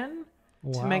scan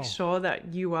to make Wow. sure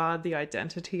that you are the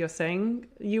identity you're saying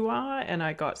you are. And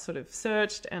I got sort of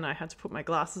searched, and I had to put my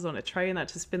glasses on a tray and I had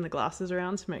to spin the glasses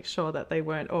around to make sure that they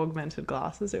weren't augmented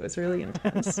glasses. It was really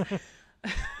intense.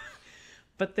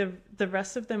 But the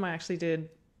rest of them I actually did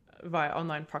via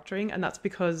online proctoring, and that's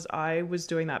because I was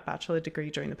doing that bachelor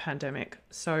degree during the pandemic.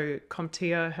 So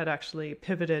CompTIA had actually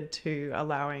pivoted to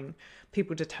allowing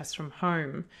people to test from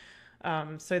home.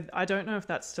 So I don't know if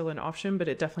that's still an option, but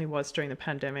it definitely was during the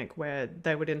pandemic, where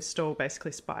they would install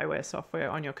basically spyware software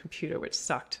on your computer, which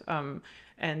sucked.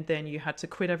 And then you had to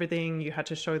quit everything. You had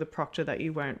to show the proctor that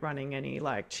you weren't running any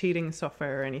like cheating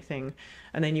software or anything.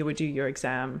 And then you would do your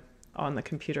exam on the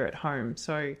computer at home.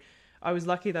 So I was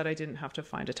lucky that I didn't have to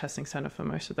find a testing center for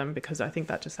most of them, because I think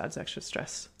that just adds extra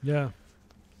stress. Yeah.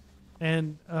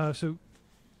 And so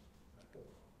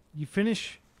you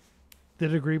finish the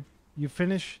degree, you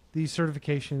finish these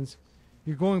certifications,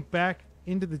 you're going back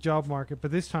into the job market,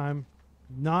 but this time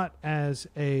not as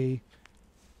a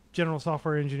general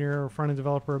software engineer or front-end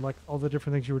developer, like all the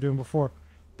different things you were doing before,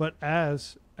 but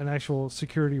as an actual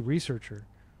security researcher.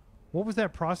 What was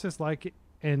that process like?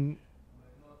 And,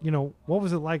 you know, what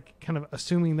was it like kind of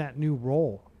assuming that new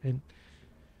role? And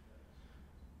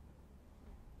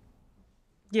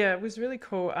Yeah, it was really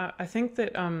cool. I think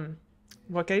that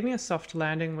what gave me a soft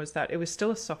landing was that it was still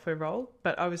a software role,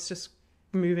 but I was just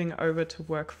moving over to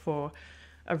work for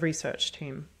a research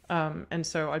team. And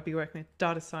so I'd be working with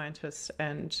data scientists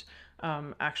and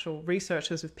actual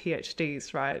researchers with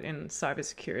PhDs, right, in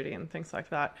cybersecurity and things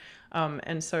like that.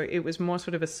 And so it was more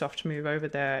sort of a soft move over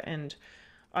there. And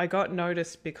I got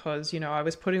noticed because, you know, I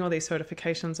was putting all these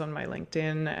certifications on my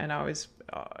LinkedIn, and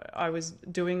I was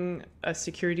doing a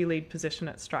security lead position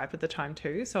at Stripe at the time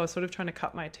too. So I was sort of trying to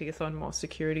cut my teeth on more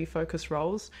security focused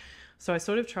roles. So I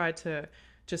sort of tried to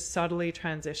just subtly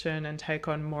transition and take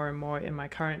on more and more in my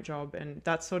current job. And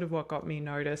that's sort of what got me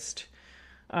noticed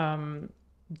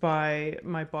by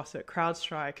my boss at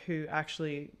CrowdStrike, who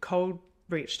actually cold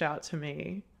reached out to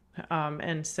me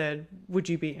and said, would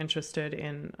you be interested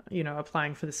in, you know,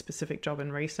 applying for the specific job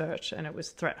in research? And it was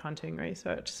threat hunting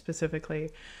research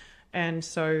specifically. And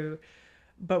so,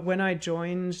 but when I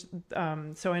joined,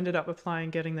 so I ended up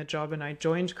applying, getting the job, and I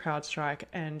joined CrowdStrike,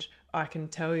 and I can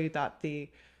tell you that the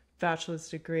bachelor's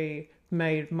degree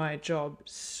made my job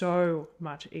so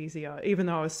much easier. Even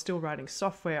though I was still writing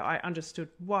software, I understood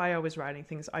why I was writing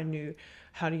things. I knew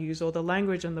how to use all the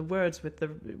language and the words with the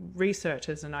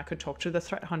researchers, and I could talk to the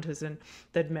threat hunters, and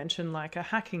they'd mention like a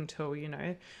hacking tool, you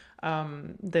know.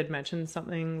 They'd mention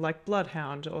something like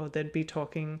Bloodhound, or they'd be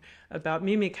talking about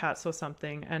Mimikatz or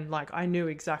something, and like I knew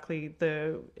exactly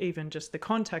even just the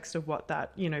context of what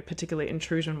that, you know, particular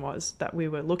intrusion was that we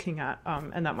were looking at,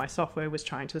 and that my software was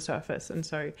trying to surface. And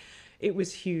so it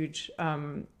was huge.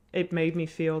 It made me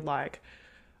feel like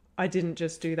I didn't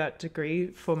just do that degree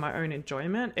for my own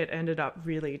enjoyment. It ended up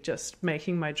really just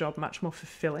making my job much more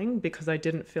fulfilling, because I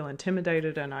didn't feel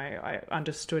intimidated, and I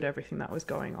understood everything that was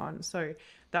going on. So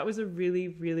that was a really,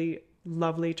 really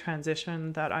lovely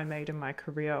transition that I made in my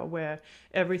career, where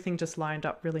everything just lined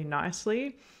up really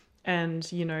nicely. And,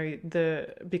 you know,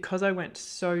 because I went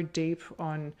so deep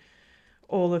on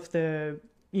all of the,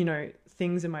 you know,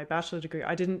 things in my bachelor degree,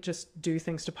 I didn't just do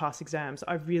things to pass exams.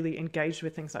 I really engaged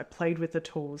with things. I played with the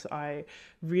tools. I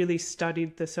really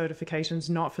studied the certifications,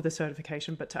 not for the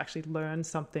certification, but to actually learn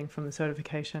something from the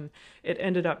certification. It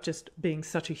ended up just being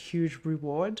such a huge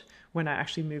reward when I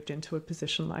actually moved into a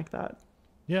position like that.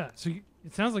 yeah, so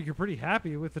it sounds like you're pretty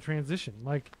happy with the transition.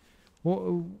 Like,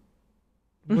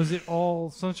 was it all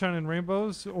sunshine and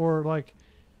rainbows, or like,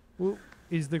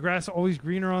 is the grass always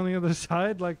greener on the other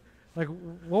side? Like,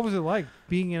 what was it like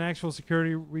being an actual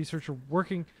security researcher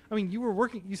working? I mean, you were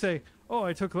working, you say, oh,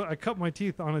 I cut my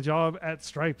teeth on a job at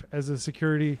Stripe as a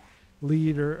security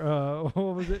lead, or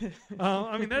what was it?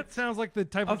 I mean, that sounds like the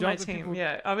type of job my that team. people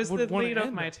Yeah, I was the would wanna lead of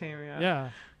end my at. team. Yeah.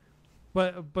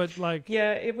 But like,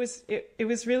 Yeah, it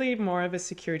was really more of a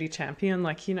security champion.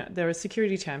 Like, you know, there are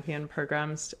security champion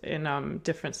programs in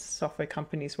different software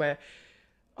companies where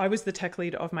I was the tech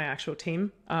lead of my actual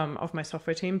team, of my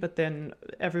software team, but then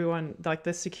everyone, like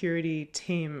the security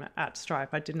team at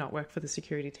Stripe, I did not work for the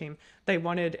security team. They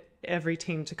wanted every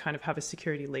team to kind of have a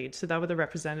security lead. So they were the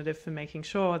representative for making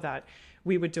sure that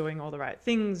we were doing all the right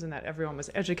things and that everyone was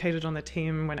educated on the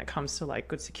team when it comes to like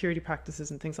good security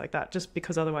practices and things like that, just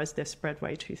because otherwise they're spread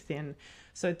way too thin.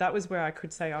 So that was where I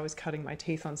could say I was cutting my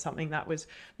teeth on something that was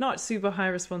not super high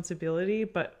responsibility,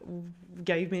 but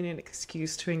gave me an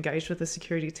excuse to engage with the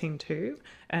security team too,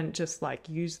 and just like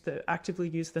actively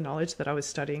use the knowledge that I was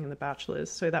studying in the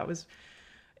bachelor's. So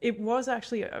it was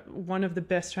actually one of the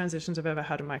best transitions I've ever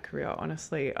had in my career,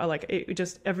 honestly.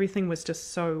 Everything was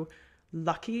just so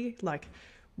lucky. Like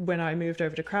when I moved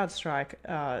over to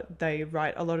CrowdStrike, they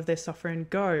write a lot of their software in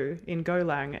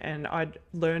Golang, and I'd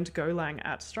learned Golang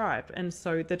at Stripe. And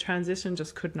so the transition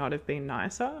just could not have been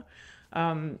nicer,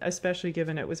 especially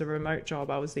given it was a remote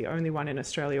job. I was the only one in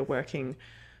Australia working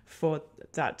for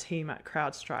that team at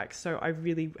CrowdStrike. So I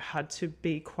really had to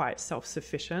be quite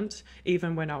self-sufficient,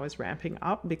 even when I was ramping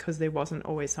up, because there wasn't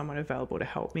always someone available to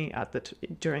help me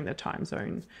during the time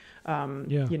zone,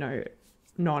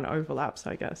 non-overlaps,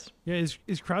 I guess. Yeah, is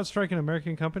CrowdStrike an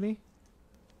American company?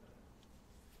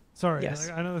 Sorry, yes.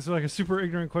 I know this is like a super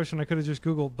ignorant question I could have just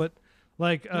Googled, but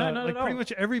pretty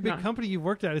much every big company you've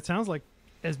worked at, it sounds like,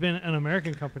 has been an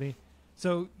American company.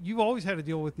 So you've always had to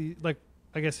deal with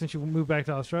I guess since you moved back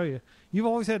to Australia, you've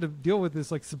always had to deal with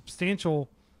this like substantial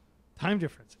time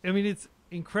difference. I mean, it's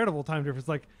incredible time difference.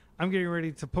 Like I'm getting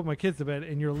ready to put my kids to bed,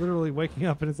 and you're literally waking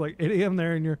up, and it's like 8 a.m.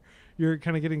 there, and you're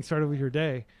kind of getting started with your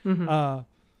day. Mm-hmm.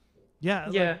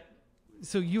 Yeah.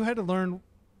 So you had to learn.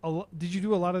 Did you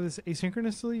do a lot of this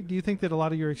asynchronously? Do you think that a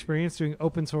lot of your experience doing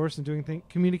open source and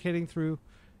communicating through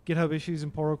GitHub issues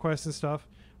and pull requests and stuff,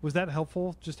 was that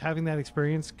helpful? Just having that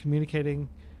experience communicating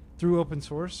through open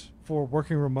source for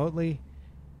working remotely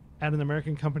at an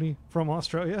American company from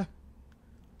Australia?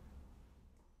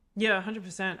 Yeah,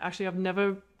 100%. Actually, I've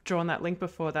never drawn that link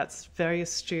before. That's very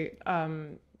astute.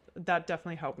 That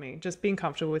definitely helped me. Just being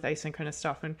comfortable with asynchronous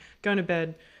stuff and going to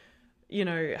bed,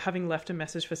 having left a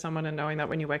message for someone and knowing that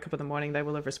when you wake up in the morning, they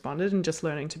will have responded, and just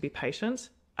learning to be patient.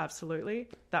 Absolutely.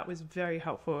 That was very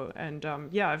helpful. And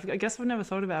I guess I've never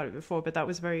thought about it before, but that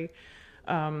was very,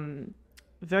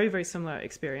 very similar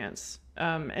experience.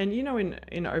 And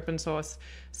in open source,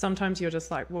 sometimes you're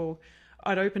just like, well,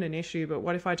 I'd open an issue, but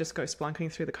what if I just go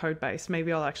splunking through the code base?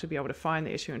 Maybe I'll actually be able to find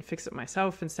the issue and fix it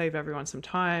myself and save everyone some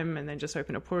time, and then just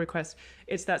open a pull request.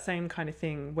 It's that same kind of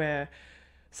thing where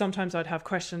sometimes I'd have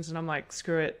questions and I'm like,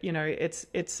 screw it.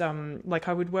 It's like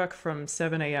I would work from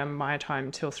 7 a.m. my time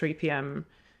till 3 p.m.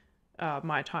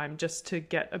 My time, just to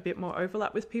get a bit more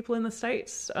overlap with people in the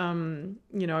States.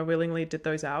 I willingly did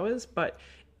those hours, but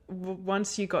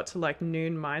once you got to like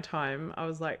noon my time, I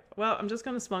was like, well, I'm just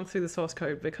going to splunk through the source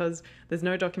code, because there's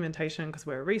no documentation, because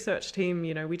we're a research team.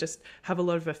 We just have a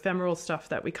lot of ephemeral stuff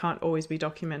that we can't always be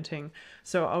documenting.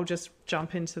 So I'll just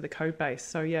jump into the code base.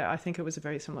 So yeah, I think it was a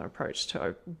very similar approach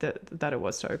to that it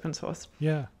was to open source.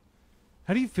 Yeah.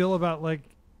 How do you feel about like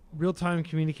real-time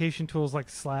communication tools like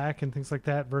Slack and things like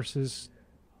that versus,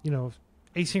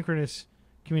 asynchronous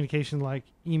communication like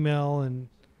email and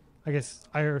I guess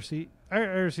IRC?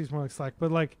 IRC is more like Slack,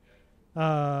 but like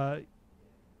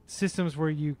systems where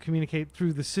you communicate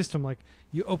through the system, like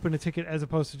you open a ticket as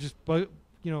opposed to just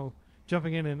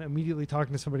jumping in and immediately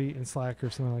talking to somebody in Slack or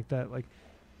something like that. Like,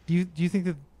 do you think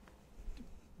that?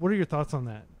 What are your thoughts on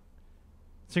that?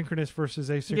 Synchronous versus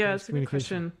asynchronous Yeah, it's a good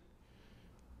communication. question.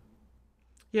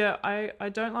 Yeah, I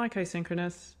don't like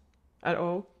asynchronous at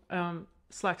all.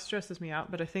 Slack stresses me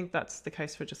out, but I think that's the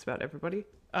case for just about everybody.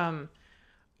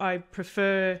 I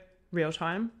prefer real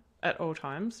time at all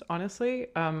times, honestly,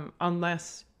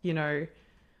 unless you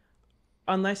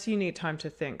need time to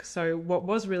think. So what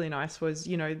was really nice was,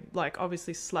 like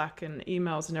obviously Slack and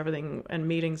emails and everything and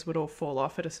meetings would all fall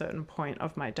off at a certain point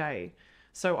of my day.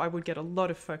 So I would get a lot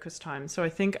of focus time. So I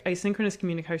think asynchronous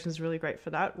communication is really great for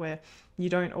that, where you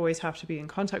don't always have to be in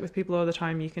contact with people all the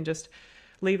time. You can just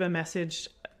leave a message,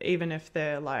 even if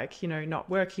they're like, not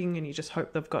working, and you just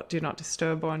hope they've got do not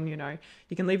disturb on,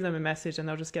 you can leave them a message and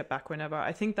they'll just get back whenever.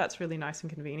 I think that's really nice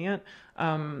and convenient.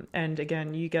 And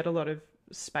again, you get a lot of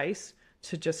space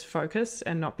to just focus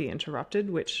and not be interrupted,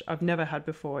 which I've never had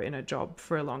before in a job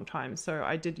for a long time. So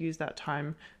I did use that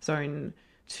time zone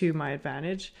to my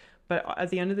advantage. But at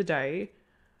the end of the day,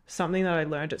 something that I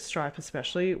learned at Stripe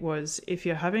especially was, if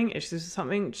you're having issues with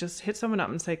something, just hit someone up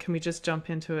and say, can we just jump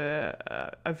into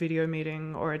a video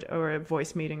meeting or a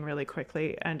voice meeting really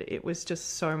quickly? And it was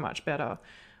just so much better.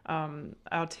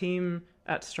 Our team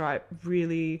at Stripe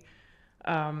really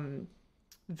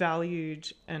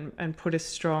valued and put a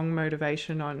strong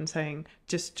motivation on saying,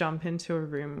 just jump into a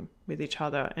room with each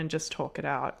other and just talk it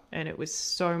out. And it was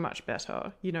so much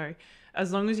better.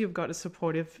 As long as you've got a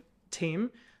supportive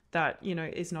team, that, you know,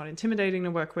 is not intimidating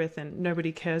to work with, and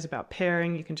nobody cares about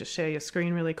pairing. You can just share your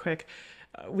screen really quick.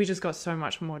 We just got so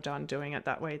much more done doing it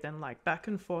that way than like back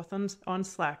and forth on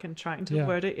Slack and trying to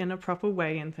word it in a proper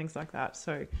way and things like that.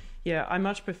 So yeah, I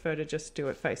much prefer to just do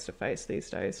it face to face these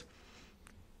days.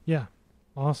 Yeah.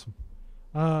 Awesome.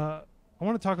 I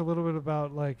want to talk a little bit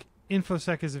about like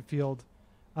infosec as a field.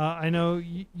 I know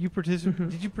you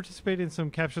participated. Did you participate in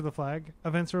some capture the flag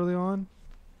events early on?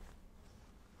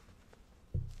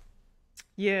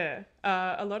 Yeah,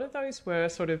 a lot of those were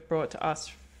sort of brought to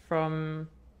us from,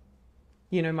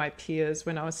 you know, my peers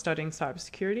when I was studying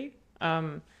cybersecurity.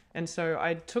 And so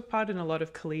I took part in a lot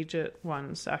of collegiate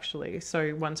ones, actually.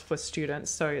 So ones for students,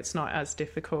 so it's not as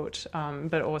difficult,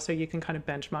 but also you can kind of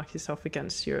benchmark yourself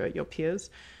against your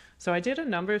peers. So I did a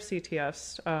number of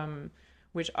CTFs,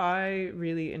 which I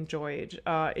really enjoyed.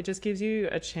 It just gives you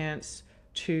a chance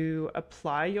to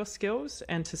apply your skills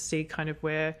and to see kind of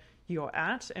where you're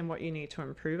at and what you need to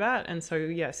improve at. And so,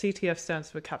 yeah, CTF stands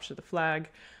for Capture the Flag.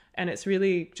 And it's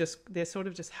really just, they're sort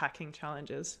of just hacking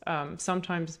challenges.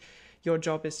 Sometimes your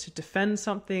job is to defend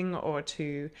something or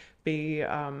to be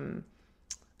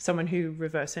someone who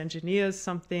reverse engineers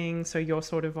something. So you're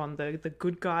sort of on the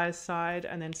good guys side.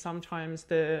 And then sometimes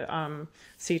the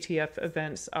CTF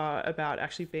events are about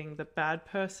actually being the bad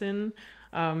person.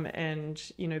 And,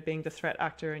 you know, being the threat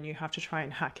actor, and you have to try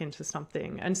and hack into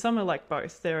something. And some are like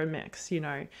both. They're a mix, you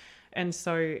know. And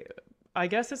so I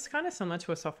guess it's kind of similar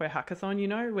to a software hackathon, you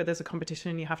know, where there's a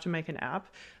competition and you have to make an app.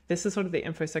 This is sort of the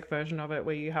infosec version of it,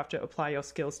 where you have to apply your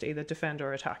skills to either defend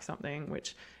or attack something,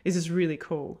 which is just really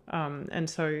cool. And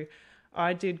so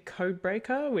I did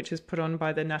Codebreaker, which is put on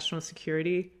by the National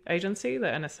Security Agency, the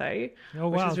NSA. Oh,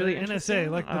 wow. Which is really the interesting.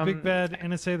 NSA, like the big bad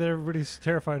NSA that everybody's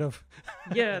terrified of.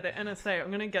 Yeah, the NSA. I'm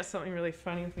going to get something really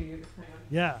funny for you.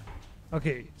 Yeah.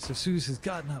 Okay, so Suz has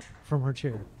gotten up from her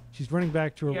chair. She's running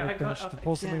back to her workbench to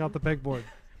pull something off the pegboard.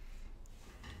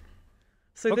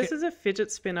 So this is a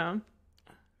fidget spinner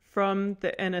from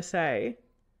the NSA.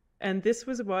 And this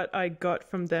was what I got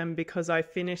from them because I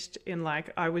finished in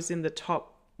I was in the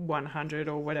top 100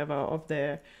 or whatever of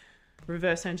their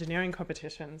reverse engineering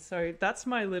competitions. So that's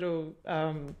my little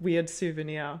weird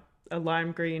souvenir, a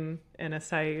lime green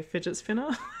NSA fidget spinner.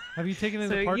 Have you taken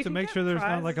it apart to make sure there's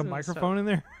not like a microphone in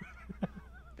there?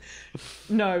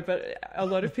 No, but a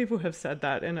lot of people have said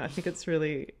that, and I think it's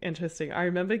really interesting. I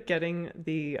remember getting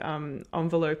the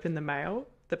envelope in the mail,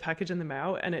 the package in the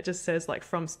mail, and it just says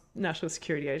from National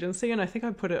Security Agency, and I think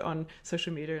I put it on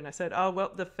social media and I said, oh,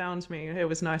 well, they found me. It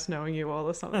was nice knowing you all,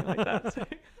 or something like that. So.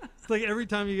 It's like every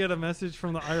time you get a message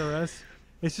from the IRS,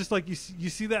 it's just like you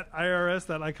see that IRS,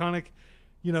 that iconic,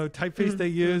 you know, typeface they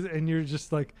use, and you're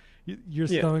just like, your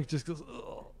stomach just goes,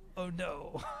 oh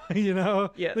no, you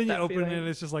know? Yeah, then you open it and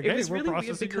it's just like, hey, was we're really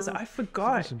processing weird because I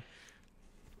forgot. Submission.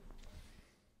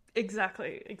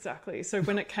 Exactly. So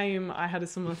when it came, I had a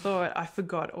similar thought. I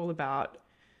forgot all about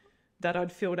that.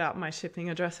 I'd filled out my shipping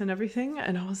address and everything,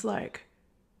 and I was like,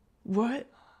 what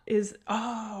is,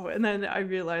 and then I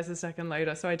realized a second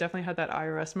later. So I definitely had that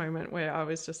IRS moment where I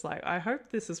was just like, I hope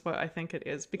this is what I think it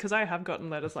is, because I have gotten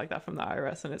letters like that from the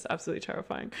IRS, and it's absolutely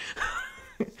terrifying.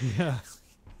 Yeah.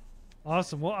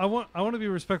 Awesome. Well, I want to be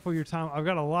respectful of your time. I've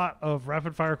got a lot of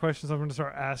rapid fire questions I'm going to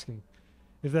start asking,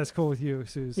 if that's cool with you,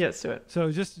 Suz. Yeah, let's do it.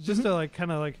 So just to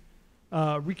kind of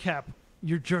recap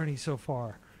your journey so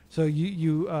far. So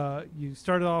you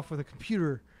started off with a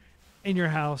computer in your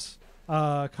house,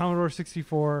 Commodore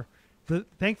 64.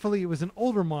 Thankfully, it was an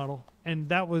older model, and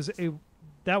that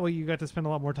way you got to spend a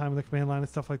lot more time in the command line and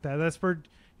stuff like that. That spurred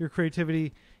your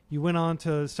creativity. You went on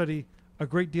to study a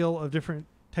great deal of different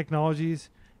technologies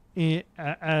at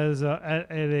a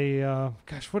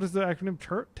what is the acronym?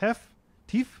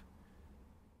 TAFE?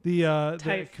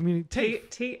 The community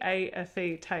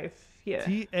TAFE, TAFE. Yeah.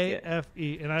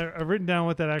 TAFE, and I've written down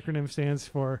what that acronym stands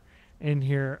for in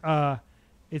here.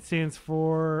 It stands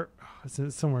for,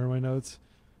 it's somewhere in my notes.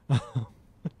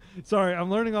 Sorry,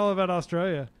 I'm learning all about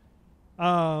Australia.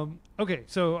 Okay,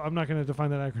 so I'm not going to define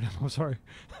that acronym. I'm sorry.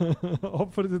 I'll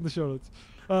put it in the show notes.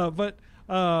 But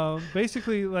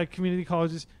basically, like community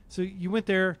colleges. So you went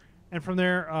there, and from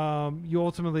there, you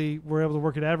ultimately were able to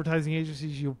work at advertising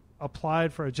agencies. You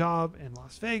applied for a job in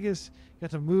Las Vegas. You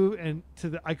got to move and to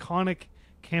the iconic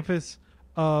campus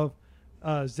of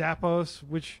Zappos,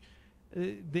 which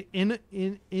the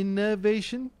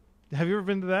innovation. Have you ever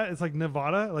been to that? It's like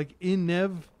Nevada, like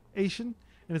innovation,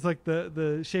 and it's like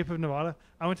the shape of Nevada.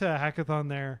 I went to a hackathon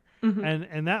there,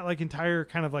 and that like entire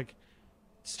kind of like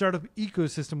startup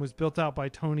ecosystem was built out by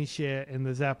Tony Hsieh and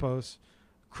the Zappos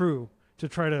crew to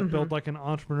try to build like an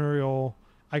entrepreneurial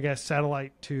I guess,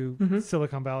 satellite to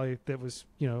Silicon Valley that was,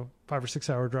 5 or 6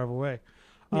 hour drive away.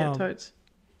 Yeah, totes.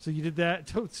 So you did that.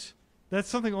 Totes. That's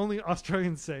something only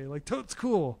Australians say. Like, totes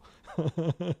cool.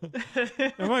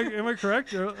 Am I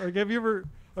correct? Or, like, have you ever...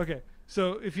 Okay.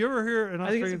 So if you ever hear an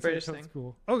Australian say totes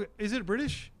cool... Okay. Is it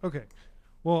British? Okay.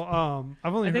 Well,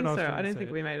 I've only heard Australians say it. I don't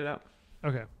think we made it up.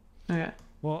 Okay. Okay.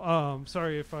 Well,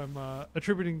 sorry if I'm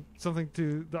attributing something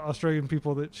to the Australian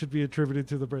people that should be attributed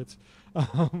to the Brits.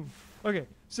 Okay,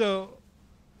 so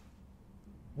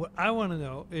what I want to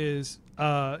know is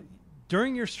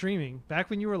during your streaming, back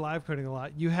when you were live coding a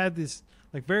lot, you had this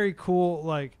like very cool,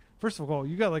 like, first of all,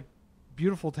 you got like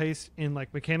beautiful taste in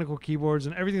like mechanical keyboards,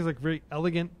 and everything's like very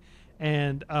elegant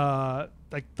and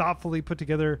like thoughtfully put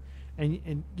together,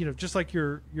 and just like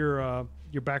your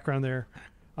background there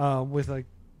with like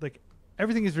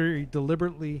everything is very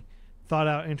deliberately thought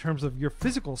out in terms of your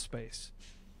physical space.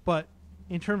 But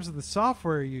in terms of the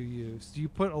software you use, do you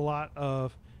put a lot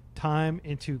of time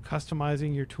into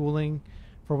customizing your tooling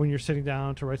for when you're sitting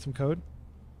down to write some code?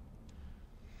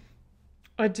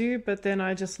 I do, but then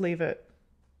I just leave it.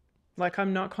 Like,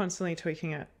 I'm not constantly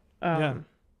tweaking it.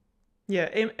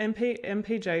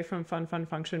 MPJ from Fun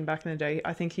Function back in the day,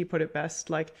 I think he put it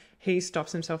best. Like, he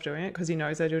stops himself doing it because he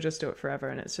knows that he'll just do it forever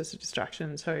and it's just a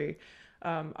distraction. So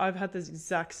I've had this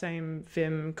exact same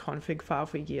Vim config file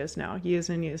for years now, years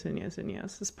and years and years and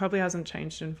years. This probably hasn't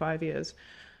changed in 5 years.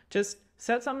 Just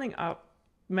set something up,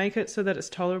 make it so that it's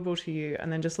tolerable to you,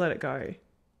 and then just let it go.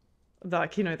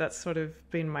 Like, that's sort of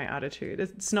been my attitude.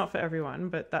 It's not for everyone,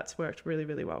 but that's worked really,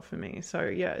 really well for me. So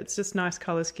yeah, it's just nice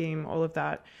color scheme, all of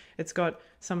that. It's got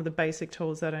some of the basic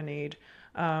tools that I need.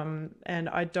 And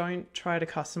I don't try to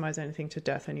customize anything to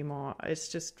death anymore. It's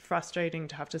just frustrating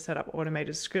to have to set up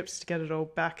automated scripts to get it all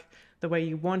back the way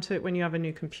you want it when you have a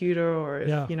new computer, or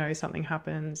if, something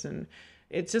happens, and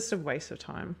it's just a waste of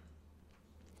time.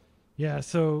 Yeah.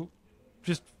 So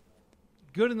just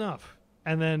good enough.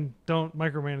 And then don't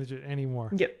micromanage it anymore.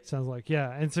 Yep. Sounds like,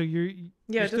 yeah. And so you're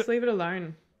just leave it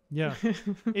alone. Yeah.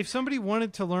 If somebody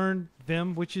wanted to learn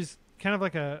Vim, which is kind of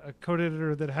like a code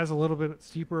editor that has a little bit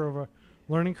steeper of a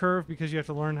learning curve because you have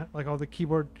to learn like all the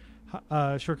keyboard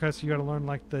shortcuts. You got to learn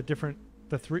like I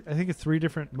think it's 3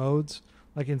 different modes,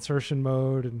 like insertion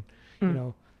mode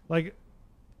and, like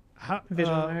how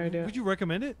visual mode. Yeah. Would you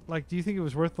recommend it? Like, do you think it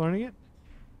was worth learning it?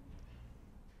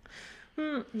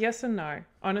 Yes and no.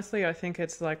 Honestly, I think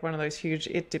it's like one of those huge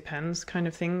it depends kind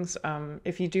of things.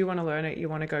 If you do want to learn it, you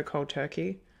want to go cold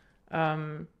turkey.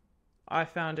 I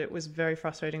found it was very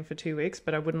frustrating for 2 weeks,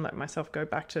 but I wouldn't let myself go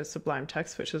back to Sublime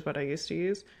Text, which is what I used to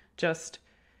use. Just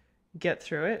get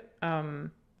through it.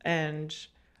 And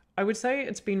I would say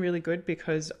it's been really good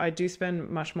because I do spend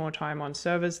much more time on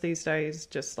servers these days,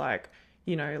 just like,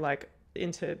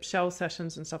 into shell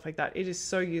sessions and stuff like that. It is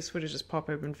so useful to just pop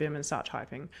open Vim and start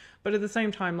typing. But at the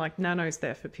same time, like, Nano's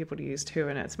there for people to use too,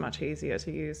 and it's much easier to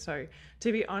use. So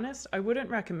to be honest, I wouldn't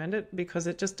recommend it because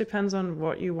it just depends on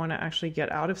what you want to actually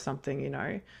get out of something,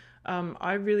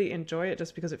 I really enjoy it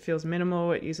just because it feels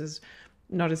minimal. It uses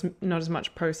not as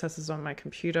much processors on my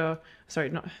computer. Sorry,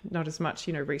 not as much,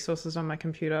 resources on my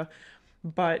computer.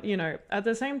 But, at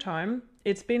the same time,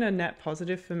 it's been a net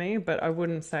positive for me, but I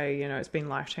wouldn't say, it's been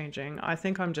life-changing. I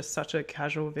think I'm just such a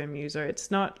casual Vim user. It's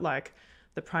not like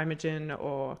the Primogen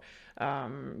or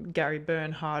Gary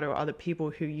Bernhardt or other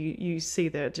people who you see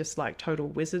they're just like total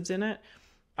wizards in it.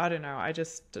 I don't know.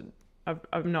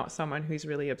 I'm not someone who's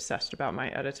really obsessed about my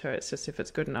editor. It's just if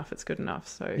it's good enough, it's good enough.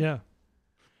 So yeah,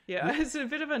 it's a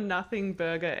bit of a nothing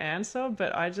burger answer,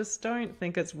 but I just don't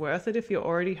think it's worth it if you're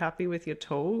already happy with your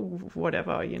tool,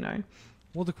 whatever,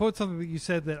 Well, to quote something that you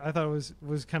said that I thought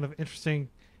was kind of interesting,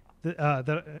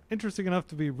 that interesting enough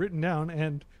to be written down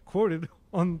and quoted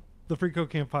on the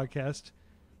FreeCodeCamp podcast,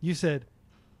 you said,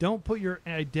 "Don't put your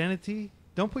identity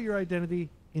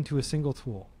into a single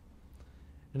tool."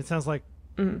 And it sounds like,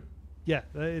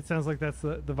 it sounds like that's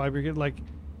the vibe you're getting. Like,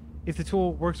 if the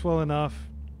tool works well enough,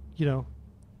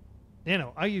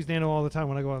 Nano. I use Nano all the time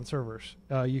when I go on servers.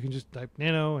 You can just type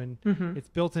Nano, and it's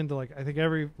built into like I think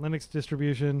every Linux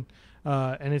distribution,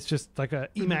 and it's just like a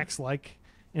Emacs-like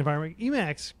environment.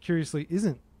 Emacs, curiously,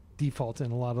 isn't default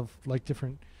in a lot of like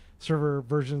different server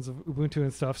versions of Ubuntu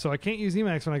and stuff. So I can't use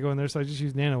Emacs when I go in there. So I just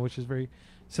use Nano, which is very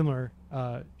similar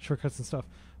shortcuts and stuff.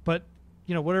 But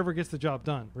whatever gets the job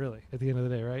done, really, at the end of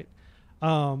the day, right?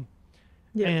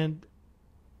 And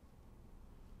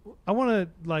I want to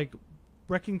like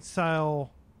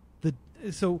reconcile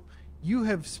so you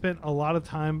have spent a lot of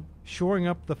time shoring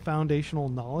up the foundational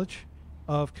knowledge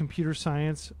of computer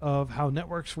science, of how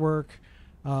networks work,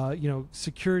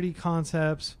 security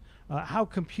concepts, how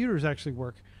computers actually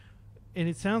work. and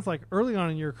it sounds like early on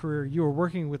in your career you were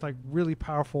working with like really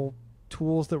powerful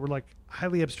tools that were like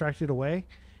highly abstracted away,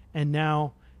 and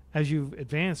now as you've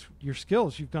advanced your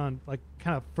skills, you've gone like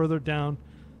kind of further down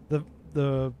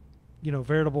the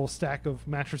veritable stack of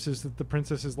mattresses that the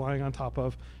princess is lying on top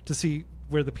of to see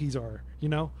where the peas are,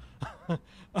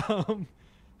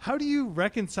 how do you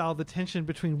reconcile the tension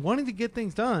between wanting to get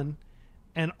things done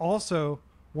and also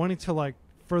wanting to like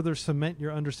further cement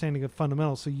your understanding of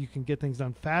fundamentals so you can get things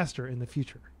done faster in the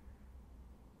future?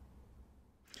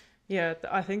 Yeah,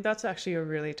 I think that's actually a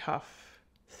really tough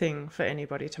thing for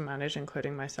anybody to manage,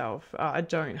 including myself. I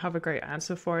don't have a great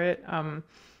answer for it.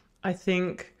 I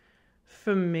think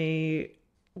for me,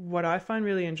 what I find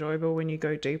really enjoyable when you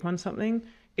go deep on something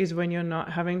is when you're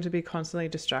not having to be constantly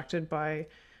distracted by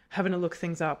having to look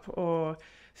things up or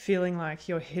feeling like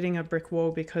you're hitting a brick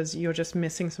wall because you're just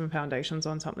missing some foundations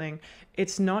on something.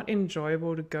 It's not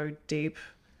enjoyable to go deep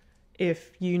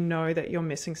if you know that you're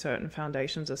missing certain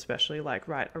foundations, especially like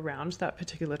right around that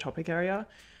particular topic area.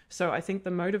 So I think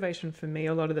the motivation for me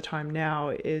a lot of the time now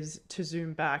is to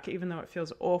zoom back, even though it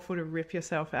feels awful to rip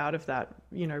yourself out of that,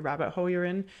 rabbit hole you're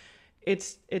in.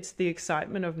 It's the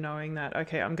excitement of knowing that,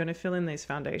 okay, I'm going to fill in these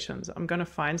foundations. I'm going to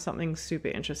find something super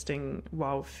interesting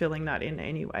while filling that in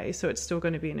anyway. So it's still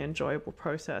going to be an enjoyable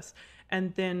process.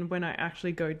 And then when I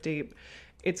actually go deep,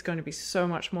 it's going to be so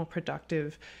much more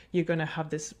productive. You're going to have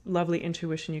this lovely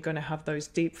intuition. You're going to have those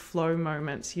deep flow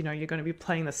moments. You're going to be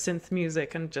playing the synth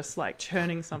music and just like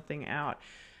churning something out.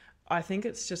 I think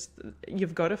it's just,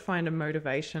 you've got to find a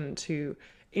motivation to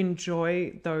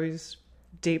enjoy those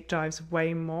deep dives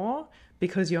way more,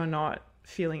 because you're not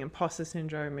feeling imposter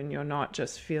syndrome and you're not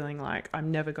just feeling like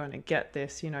I'm never going to get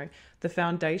this. The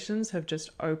foundations have just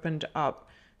opened up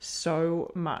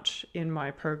so much in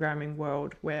my programming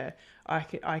world where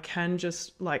I can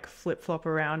just like flip-flop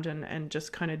around and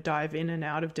just kind of dive in and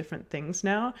out of different things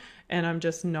now, and I'm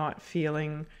just not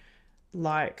feeling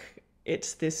like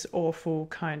it's this awful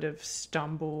kind of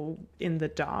stumble in the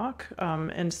dark.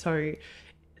 And so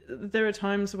there are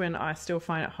times when I still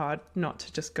find it hard not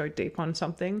to just go deep on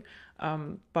something,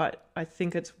 but I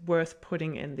think it's worth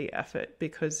putting in the effort,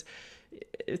 because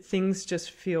things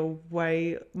just feel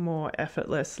way more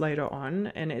effortless later on.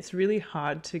 And it's really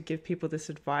hard to give people this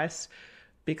advice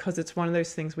because it's one of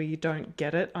those things where you don't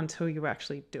get it until you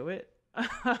actually do it.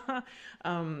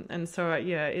 And so,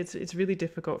 it's really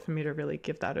difficult for me to really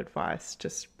give that advice,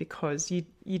 just because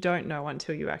you don't know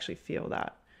until you actually feel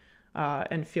that.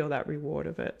 And feel that reward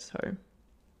of it. So,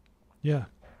 yeah.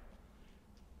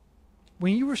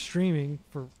 When you were streaming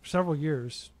for several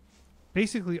years,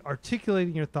 basically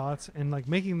articulating your thoughts and like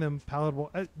making them palatable,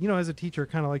 as a teacher,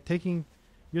 kind of like taking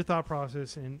your thought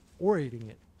process and orating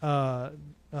it,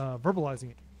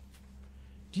 verbalizing it.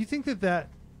 Do you think that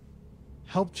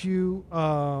helped you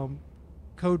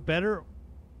code better?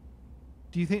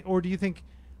 Do you think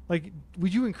like,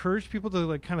 would you encourage people to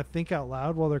like kind of think out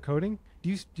loud while they're coding?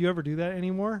 Do you ever do that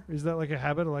anymore? Is that like a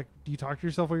habit of like, do you talk to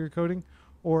yourself while you're coding,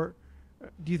 or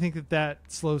do you think that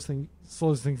slows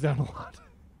things down a lot?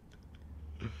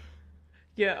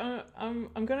 Yeah, I'm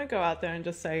going to go out there and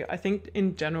just say, I think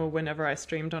in general, whenever I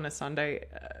streamed on a Sunday,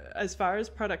 as far as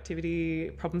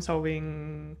productivity, problem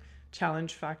solving,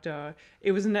 challenge factor,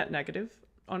 it was a net negative,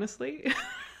 honestly.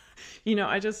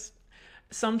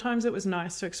 Sometimes it was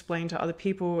nice to explain to other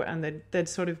people and they'd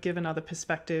sort of give another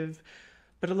perspective.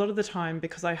 But a lot of the time,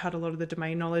 because I had a lot of the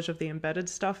domain knowledge of the embedded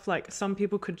stuff, like some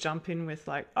people could jump in with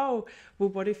like, oh, well,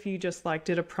 what if you just like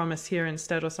did a promise here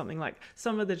instead, or something. Like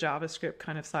some of the JavaScript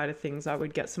kind of side of things, I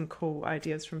would get some cool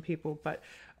ideas from people. But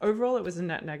overall, it was a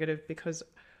net negative, because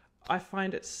I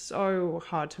find it so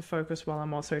hard to focus while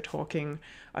I'm also talking.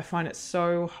 I find it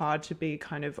so hard to be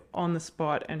kind of on the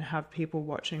spot and have people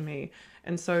watching me.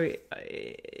 And so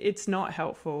it's not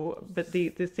helpful. But the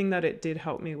thing that it did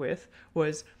help me with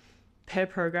was pair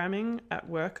programming at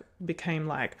work became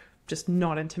like just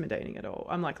not intimidating at all.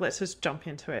 I'm like, let's just jump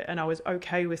into it. And I was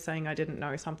okay with saying I didn't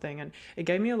know something. And it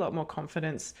gave me a lot more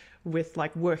confidence with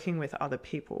like working with other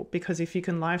people, because if you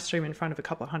can live stream in front of a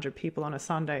couple of hundred people on a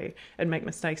Sunday and make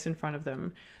mistakes in front of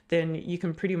them, then you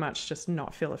can pretty much just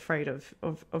not feel afraid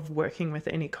of working with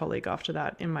any colleague after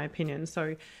that, in my opinion.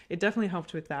 So it definitely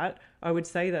helped with that. I would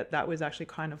say that was actually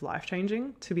kind of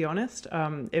life-changing, to be honest.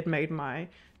 It made my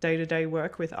day-to-day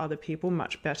work with other people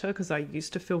much better, because I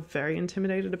used to feel very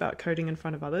intimidated about coding in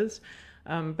front of others.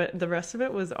 But the rest of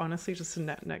it was honestly just a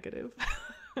net negative.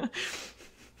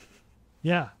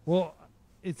 Yeah. Well,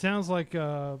 it sounds like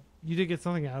you did get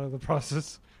something out of the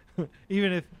process,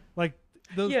 even if like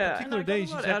those particular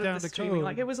days you sat down to code.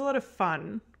 Like it was a lot of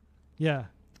fun. Yeah.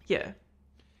 Yeah.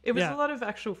 It was Yeah. a lot of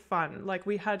actual fun. Like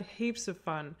we had heaps of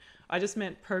fun. I just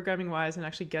meant programming wise and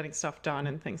actually getting stuff done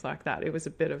and things like that. It was a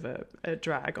bit of a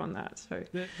drag on that. So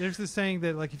There's this saying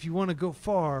that like if you want to go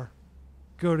far,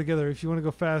 go together. If you want to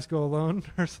go fast, go alone,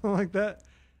 or something like that.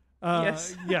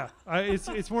 Yes. Yeah.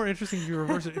 It's more interesting if you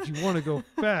reverse it. If you want to go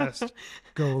fast,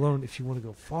 go alone. If you want to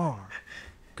go far,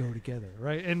 go together.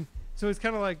 Right. And so it's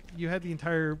kind of like you had the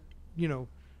entire,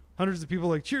 hundreds of people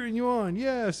like cheering you on.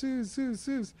 Yeah, Suz, Suz,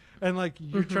 Suz. And like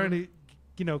you're trying to,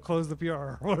 close the PR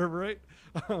or whatever. Right.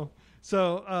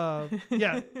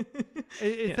 Yeah,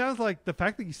 it sounds like the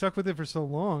fact that you stuck with it for so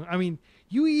long. I mean,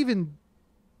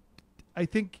 I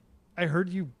think I heard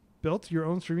you built your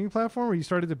own streaming platform, or you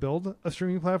started to build a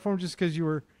streaming platform just because you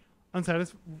were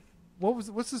unsatisfied.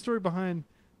 What's the story behind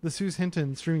the Suz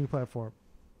Hinton streaming platform?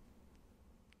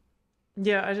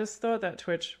 yeah, I just thought that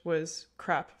Twitch was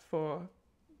crap for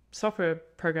software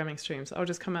programming streams. I'll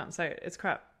just come out and say it. It's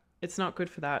crap. It's not good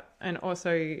for that. And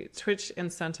also Twitch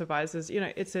incentivizes,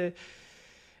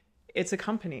 it's a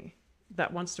company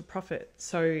that wants to profit.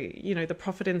 So, the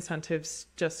profit incentives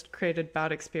just created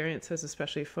bad experiences,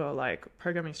 especially for like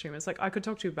programming streamers. Like I could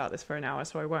talk to you about this for an hour,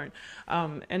 so I won't.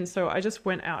 And so I just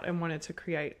went out and wanted to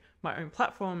create my own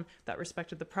platform that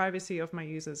respected the privacy of my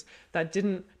users, that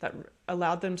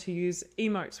allowed them to use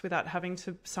emotes without having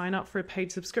to sign up for a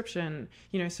paid subscription,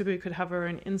 so we could have our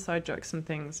own inside jokes and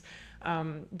things,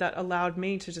 that allowed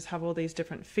me to just have all these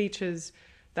different features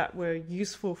that were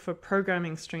useful for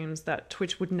programming streams that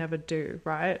Twitch would never do,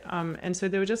 right? And so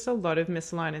there were just a lot of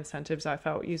misaligned incentives I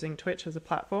felt using Twitch as a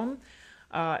platform.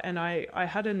 And I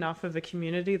had enough of a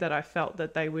community that I felt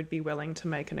that they would be willing to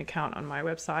make an account on my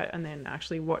website and then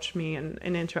actually watch me and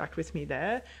interact with me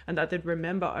there, and that they'd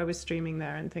remember I was streaming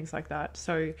there and things like that.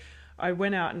 So I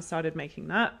went out and started making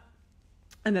that.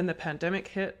 And then the pandemic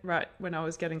hit right when I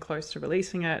was getting close to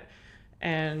releasing it.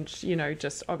 And,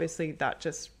 just obviously that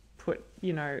just put,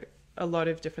 a lot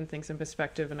of different things in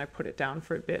perspective, and I put it down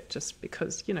for a bit just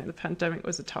because, the pandemic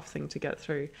was a tough thing to get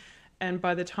through. And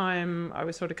by the time I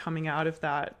was sort of coming out of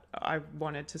that, I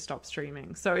wanted to stop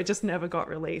streaming. So it just never got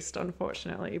released,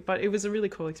 unfortunately. But it was a really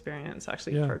cool experience,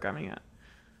 actually, programming it.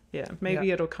 Yeah,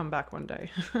 maybe it'll come back one day.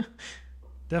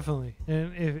 Definitely.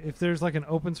 And if there's like an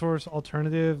open source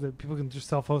alternative that people can just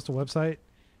self-host a website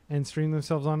and stream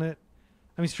themselves on it.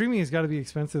 I mean, streaming has got to be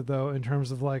expensive, though, in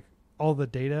terms of like all the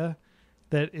data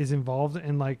that is involved.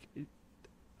 And like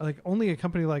only a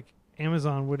company like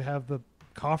Amazon would have the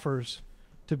coffers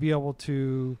to be able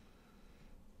to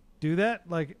do that,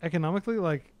 like economically.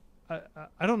 Like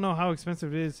I don't know how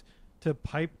expensive it is to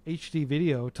pipe HD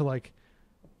video to like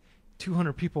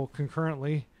 200 people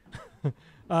concurrently.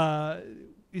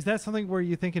 Is that something where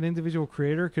you think an individual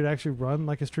creator could actually run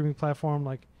like a streaming platform?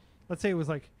 Like, let's say it was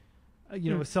like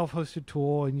a self-hosted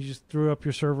tool and you just threw up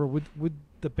your server. Would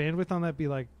the bandwidth on that be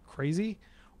like crazy,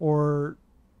 or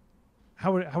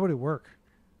how would it work?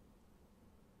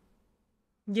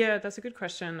 Yeah, that's a good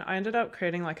question. I ended up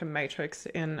creating like a matrix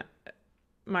in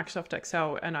Microsoft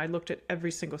Excel, and I looked at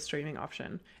every single streaming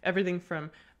option, everything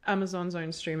from Amazon's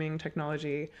own streaming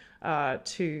technology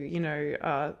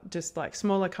to, just like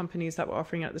smaller companies that were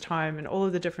offering it at the time, and all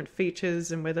of the different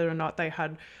features and whether or not they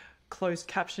had closed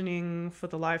captioning for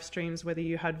the live streams, whether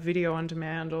you had video on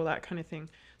demand, all that kind of thing.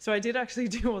 So I did actually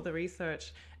do all the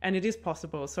research, and it is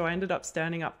possible. So I ended up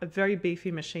standing up a very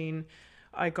beefy machine.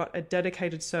 I got a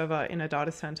dedicated server in a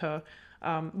data center.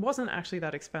 Wasn't actually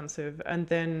that expensive. And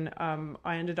then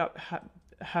I ended up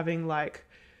having like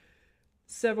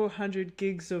several hundred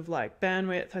gigs of like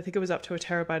bandwidth. I think it was up to 1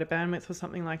 terabyte of bandwidth or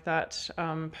something like that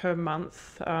per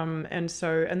month. And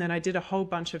then I did a whole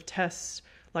bunch of tests.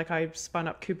 Like I spun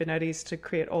up Kubernetes to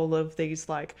create all of these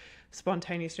like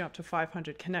spontaneously up to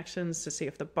 500 connections to see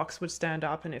if the box would stand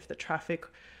up and if the traffic,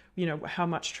 how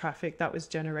much traffic that was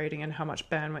generating and how much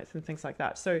bandwidth and things like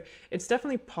that. So it's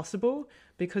definitely possible,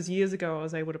 because years ago I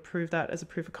was able to prove that as a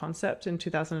proof of concept in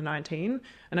 2019.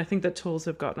 And I think that tools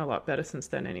have gotten a lot better since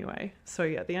then anyway. So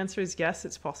yeah, the answer is yes,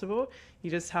 it's possible.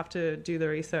 You just have to do the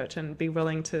research and be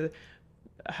willing to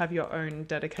have your own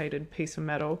dedicated piece of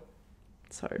metal.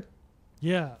 So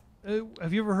yeah.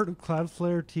 Have you ever heard of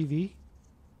Cloudflare TV?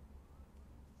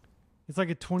 It's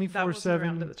like a 24/7. That wasn't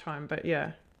around at the time, but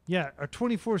yeah. Yeah, a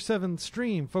 24/7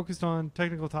 stream focused on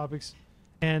technical topics,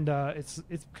 and it's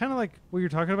kind of like what you're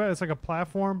talking about. It's like a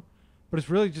platform, but it's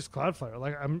really just Cloudflare.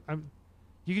 Like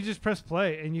you can just press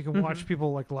play and you can watch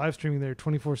people like live streaming there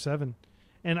 24/7,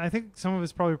 and I think some of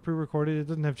it's probably pre-recorded. It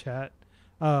doesn't have chat,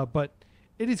 but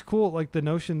it is cool. Like the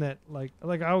notion that like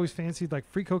I always fancied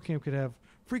like freeCodeCamp could have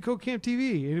freeCodeCamp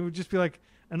TV, and it would just be like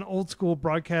an old school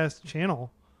broadcast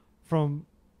channel from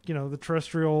the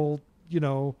terrestrial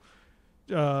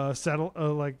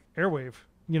like airwave,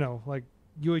 like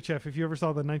UHF. If you ever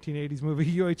saw the 1980s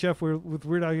movie UHF with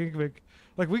Weird Al Yankovic,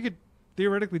 like we could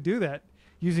theoretically do that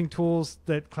using tools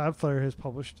that Cloudflare has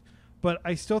published. But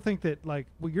I still think that like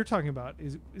what you're talking about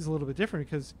is a little bit different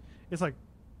because it's like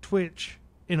Twitch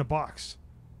in a box,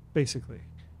 basically.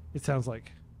 It sounds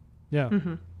like, yeah,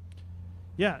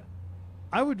 yeah.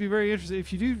 I would be very interested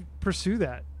if you do pursue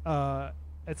that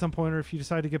at some point, or if you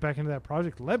decide to get back into that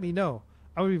project. Let me know.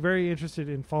 I would be very interested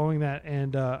in following that,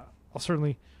 and I'll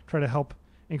certainly try to help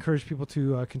encourage people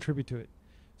to contribute to it.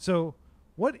 So,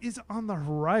 what is on the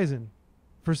horizon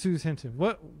for Suz Hinton?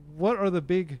 What are the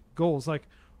big goals? Like,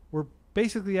 we're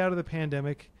basically out of the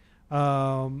pandemic.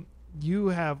 You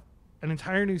have an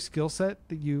entire new skill set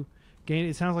that you gained.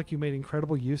 It sounds like you made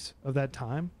incredible use of that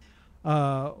time.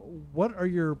 What are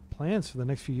your plans for the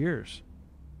next few years?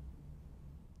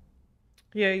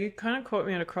 Yeah, you kind of caught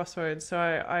me at a crossroads. So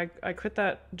I quit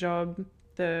that job,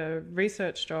 the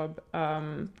research job,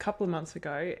 a couple of months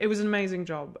ago. It was an amazing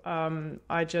job.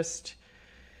 I just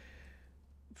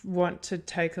want to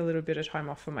take a little bit of time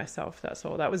off for myself. That's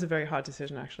all. That was a very hard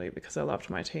decision, actually, because I loved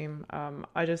my team.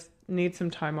 I just need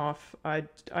some time off. I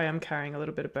am carrying a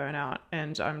little bit of burnout,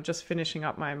 and I'm just finishing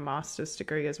up my master's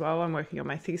degree as well. I'm working on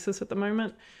my thesis at the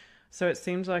moment. So it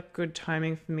seems like good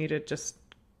timing for me to just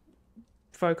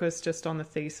focus just on the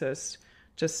thesis,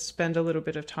 just spend a little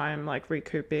bit of time like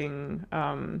recouping,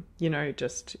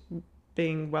 just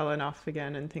being well enough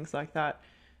again and things like that.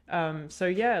 So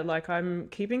yeah, like I'm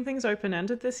keeping things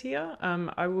open-ended this year.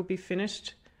 I will be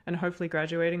finished and hopefully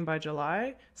graduating by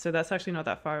July. So that's actually not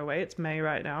that far away. It's May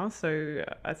right now. So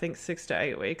I think 6 to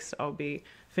 8 weeks, I'll be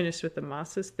finished with the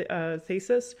master's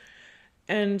thesis.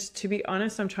 And to be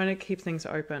honest, I'm trying to keep things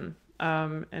open.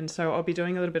 And so I'll be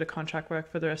doing a little bit of contract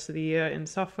work for the rest of the year in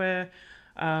software.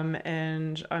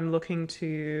 And I'm looking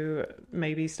to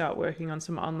maybe start working on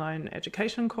some online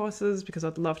education courses because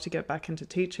I'd love to get back into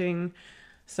teaching.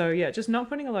 So yeah, just not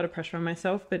putting a lot of pressure on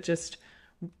myself, but just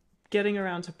getting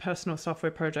around to personal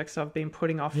software projects I've been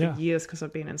putting off for years because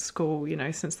I've been in school,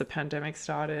 since the pandemic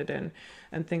started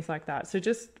and things like that. So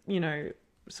just,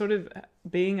 sort of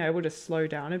being able to slow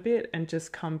down a bit and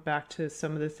just come back to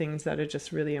some of the things that are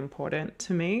just really important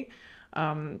to me,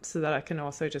 so that I can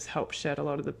also just help shed a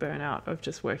lot of the burnout of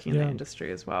just working in the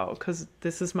industry as well. Because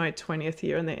this is my 20th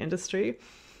year in the industry.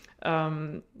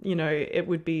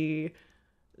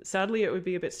 Sadly, it would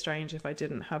be a bit strange if I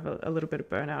didn't have a little bit of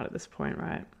burnout at this point,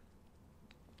 right?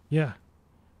 Yeah.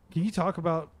 Can you talk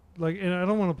about, like, and I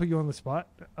don't want to put you on the spot,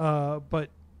 but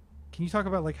can you talk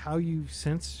about, like, how you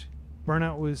sensed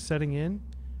burnout was setting in?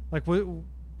 Like,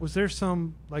 was there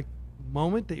some, like,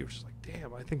 moment that you were just like,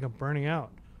 damn, I think I'm burning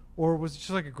out? Or was it just,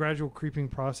 like, a gradual creeping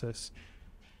process?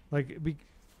 Like,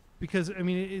 because, I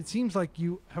mean, it seems like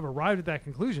you have arrived at that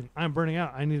conclusion. I'm burning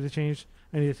out. I need to change.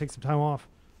 I need to take some time off.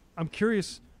 I'm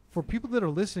curious, for people that are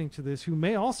listening to this who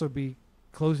may also be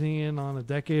closing in on a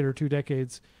decade or 2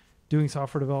 decades doing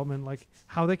software development, like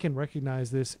how they can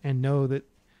recognize this and know that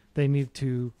they need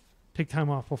to take time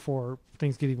off before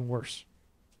things get even worse.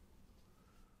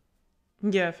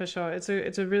 Yeah, for sure. It's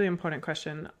a really important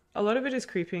question. A lot of it is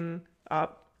creeping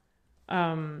up.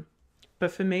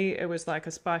 But for me, it was like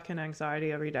a spike in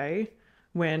anxiety every day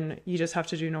when you just have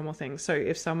to do normal things. So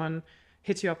if someone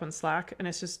hits you up on Slack and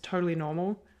it's just totally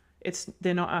normal,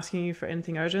 they're not asking you for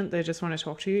anything urgent. They just want to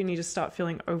talk to you, and you just start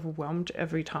feeling overwhelmed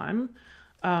every time.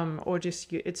 Or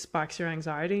just it spikes your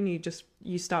anxiety, and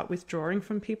you start withdrawing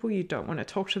from people. You don't want to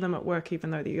talk to them at work,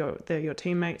 even though they're your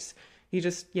teammates.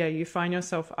 You find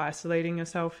yourself isolating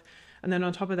yourself. And then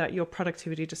on top of that, your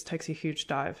productivity just takes a huge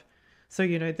dive. So,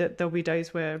 that there'll be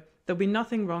days where there'll be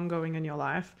nothing wrong going in your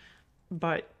life,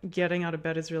 but getting out of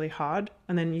bed is really hard.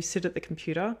 And then you sit at the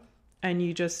computer and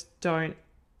you just don't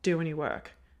do any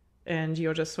work. And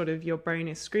you're just your brain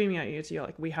is screaming at you. So you're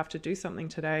like, we have to do something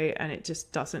today. And it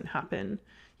just doesn't happen,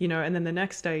 and then the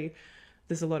next day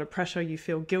there's a lot of pressure. You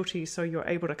feel guilty. So you're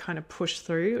able to kind of push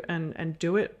through and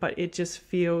do it. But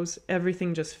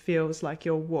everything just feels like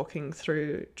you're walking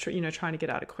through, trying to get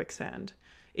out of quicksand.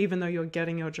 Even though you're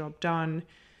getting your job done,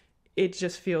 it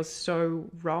just feels so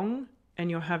wrong.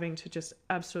 And you're having to just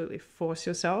absolutely force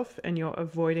yourself, and you're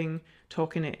avoiding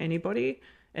talking to anybody.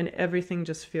 And everything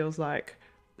just feels like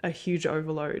a huge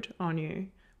overload on you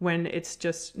when it's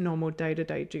just normal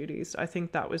day-to-day duties. I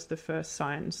think that was the first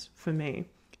signs for me,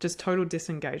 just total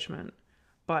disengagement.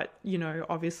 But,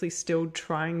 obviously still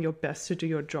trying your best to do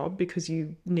your job because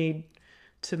you need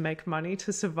to make money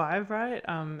to survive, right?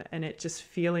 And it just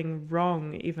feeling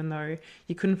wrong, even though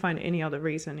you couldn't find any other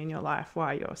reason in your life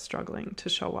why you're struggling to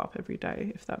show up every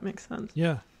day, if that makes sense.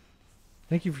 Yeah.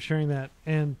 Thank you for sharing that.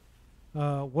 And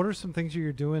What are some things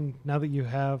you're doing now that you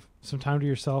have some time to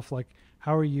yourself? Like,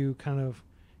 how are you kind of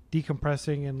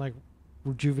decompressing and like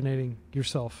rejuvenating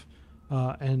yourself,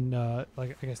 and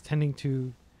like I guess tending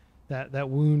to that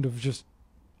wound of just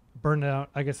burnout?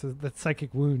 I guess that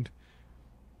psychic wound.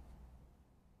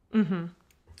 Mm-hmm.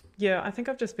 Yeah, I think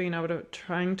I've just been able to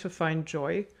trying to find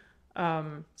joy,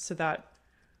 so that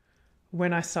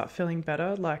when I start feeling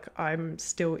better, like I'm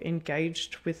still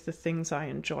engaged with the things I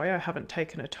enjoy. I haven't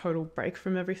taken a total break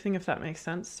from everything, if that makes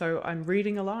sense. So I'm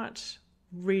reading a lot,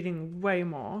 reading way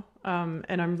more,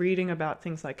 and I'm reading about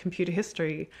things like computer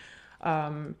history,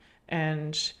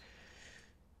 and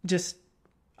just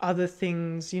other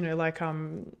things, like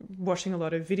watching a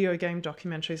lot of video game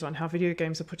documentaries on how video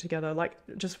games are put together, like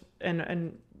just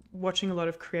and watching a lot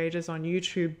of creators on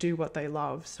YouTube do what they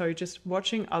love. So just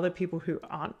watching other people who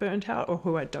aren't burnt out or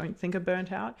who I don't think are burnt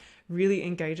out, really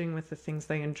engaging with the things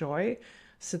they enjoy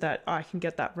so that I can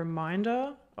get that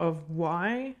reminder of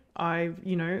why I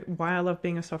love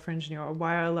being a software engineer, or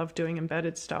why I love doing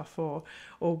embedded stuff, or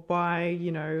why,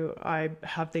 I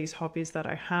have these hobbies that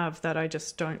I have that I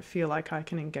just don't feel like I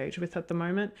can engage with at the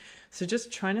moment. So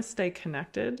just trying to stay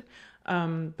connected,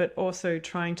 but also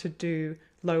trying to do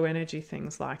low energy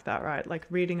things like that, right? Like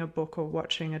reading a book or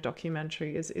watching a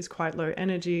documentary is quite low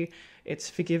energy.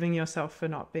 It's forgiving yourself for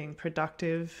not being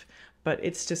productive, but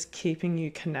it's just keeping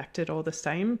you connected all the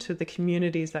same to the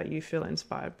communities that you feel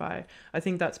inspired by. I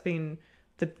think that's been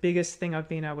the biggest thing I've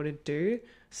been able to do,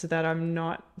 so that I'm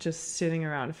not just sitting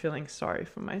around feeling sorry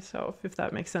for myself, if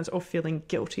that makes sense, or feeling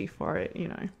guilty for it,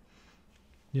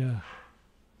 Yeah.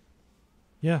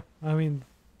 Yeah. I mean,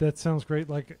 that sounds great.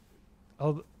 Like,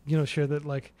 I'll, share that,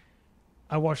 like,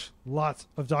 I watch lots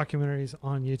of documentaries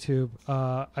on YouTube.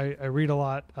 I read a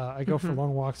lot. I go for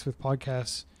long walks with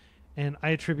podcasts, and I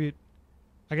attribute,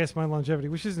 I guess, my longevity,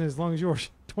 which isn't as long as yours,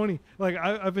 20. Like,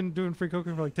 I've been doing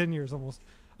freeCodeCamp for like 10 years almost.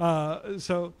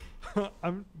 So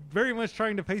I'm very much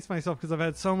trying to pace myself, because I've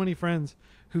had so many friends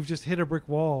who've just hit a brick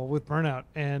wall with burnout.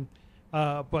 And,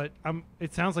 but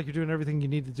it sounds like you're doing everything you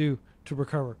need to do to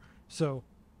recover. So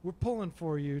we're pulling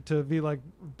for you to be like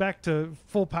back to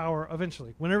full power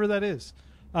eventually, whenever that is.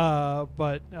 I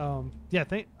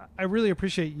really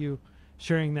appreciate you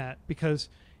sharing that, because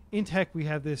in tech we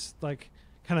have this like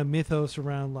kind of mythos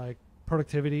around like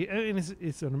productivity, and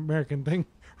it's an American thing,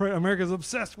 right? America's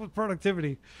obsessed with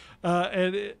productivity,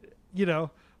 I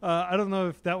don't know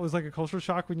if that was like a culture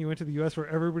shock when you went to the US, where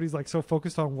everybody's like so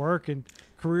focused on work and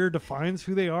career defines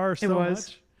who they are so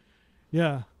much.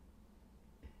 Yeah.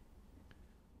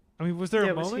 I mean, was there a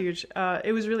moment? It was huge.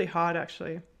 It was really hard,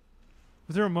 actually.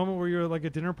 Was there a moment where you were like at a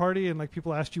dinner party and like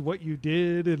people asked you what you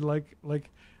did, and like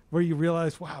where you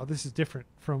realized, wow, this is different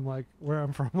from like where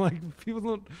I'm from? Like, people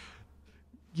don't,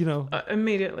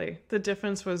 immediately. The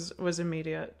difference was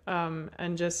immediate.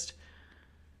 And just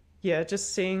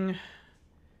seeing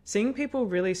people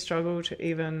really struggle to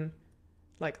even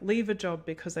like leave a job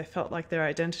because they felt like their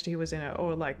identity was in it,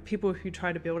 or like people who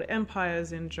try to build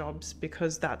empires in jobs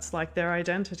because that's like their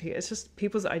identity. It's just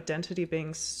people's identity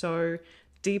being so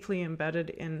deeply embedded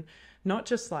in not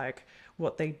just like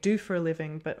what they do for a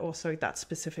living, but also that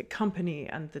specific company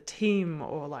and the team,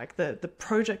 or like the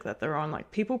project that they're on. Like,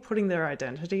 people putting their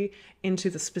identity into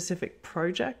the specific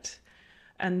project,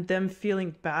 and them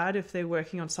feeling bad if they're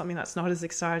working on something that's not as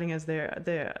exciting as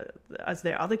their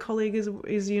other colleague is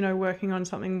working on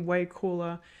something way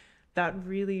cooler. That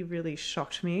really, really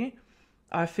shocked me.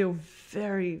 I feel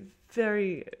very,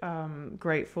 very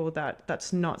grateful that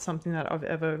that's not something that I've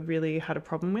ever really had a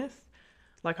problem with.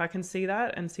 Like, I can see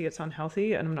that and see it's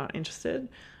unhealthy, and I'm not interested.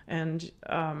 And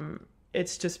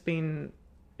it's just been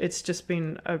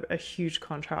a huge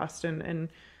contrast, and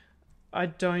I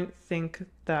just don't think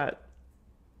that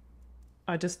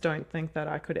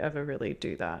I could ever really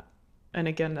do that. And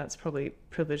again, that's probably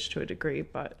privilege to a degree,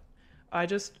 but I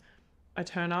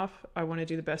turn up, I want to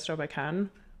do the best job I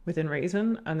can within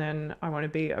reason, and then I want to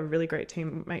be a really great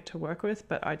teammate to work with,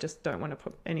 but I just don't want to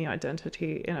put any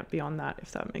identity in it beyond that,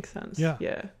 if that makes sense.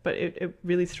 Yeah. But it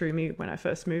really threw me when I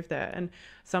first moved there, and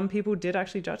some people did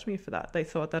actually judge me for that. They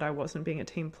thought that I wasn't being a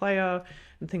team player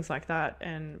and things like that,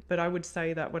 but I would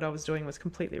say that what I was doing was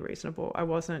completely reasonable. I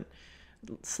wasn't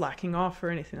slacking off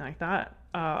or anything like that.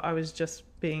 I was just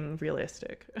being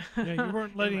realistic. Yeah, you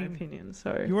weren't letting, in my opinion,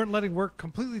 so you weren't letting work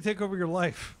completely take over your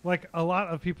life. Like, a lot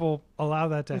of people allow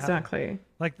that to happen. Exactly.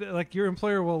 Like your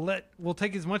employer will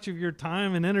take as much of your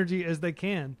time and energy as they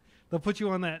can. They'll put you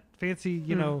on that fancy,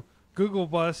 Google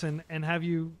bus and have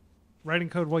you writing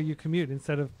code while you commute,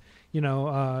 instead of,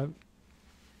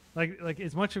 like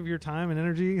as much of your time and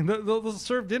energy. And they'll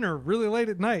serve dinner really late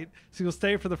at night, so you'll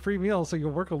stay for the free meal, so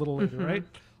you'll work a little later, right?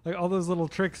 like all those little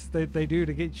tricks that they do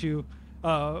to get you,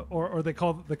 or they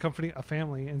call the company a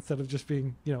family instead of just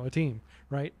being, a team,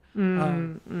 right?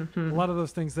 A lot of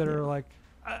those things that are like,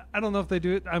 I don't know if they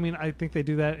do it. I mean, I think they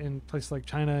do that in places like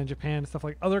China and Japan and stuff,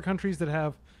 like other countries that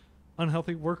have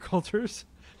unhealthy work cultures.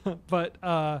 but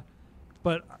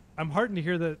I'm heartened to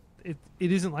hear that it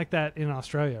isn't like that in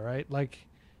Australia, right? Like,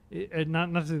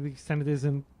 not to the extent it is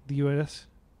in the US.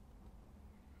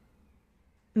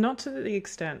 Not to the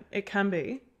extent it can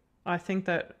be. I think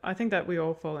that we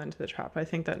all fall into the trap. I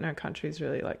think that no country is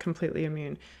really like completely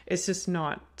immune. It's just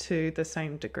not to the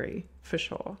same degree, for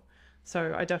sure.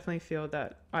 So I definitely feel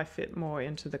that I fit more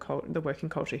into the working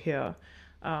culture here.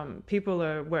 People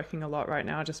are working a lot right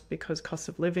now just because cost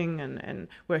of living and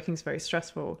working is very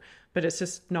stressful, but it's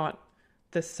just not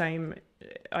the same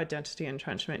identity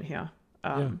entrenchment here.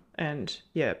 And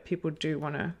yeah, people do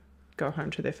want to go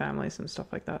home to their families and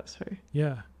stuff like that. So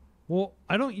yeah. Well,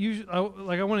 I don't usually I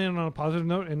want to end on a positive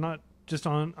note and not just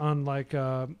on like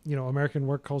American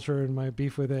work culture and my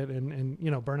beef with it and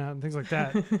burnout and things like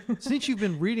that. Since you've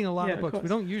been reading a lot of books, we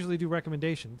don't usually do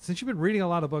recommendations. Since you've been reading a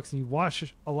lot of books and you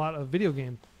watch a lot of video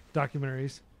game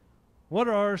documentaries, what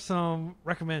are some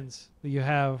recommends that you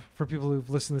have for people who've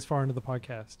listened this far into the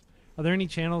podcast? Are there any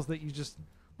channels that you just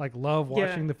like love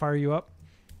watching that fire you up?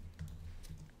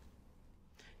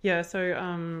 Yeah,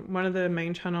 so one of the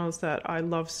main channels that I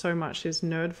love so much is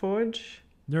Nerdforge.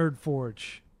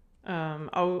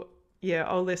 I'll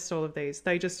list all of these.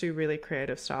 They just do really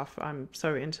creative stuff. I'm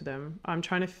so into them. I'm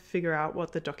trying to figure out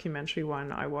what the documentary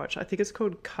one I watch. I think it's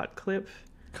called Cut Clip.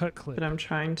 But I'm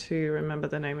trying to remember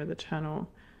the name of the channel.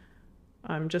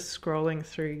 I'm just scrolling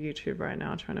through YouTube right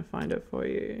now trying to find it for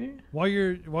you. While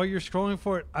you're scrolling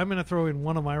for it, I'm going to throw in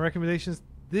one of my recommendations.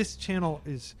 This channel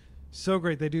is so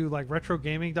great. They do like retro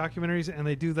gaming documentaries and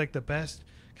they do like the best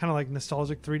kind of like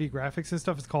nostalgic 3D graphics and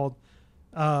stuff.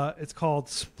 It's called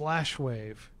Splash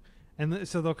Wave. And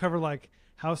so they'll cover like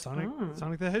how Sonic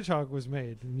the Hedgehog was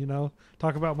made and,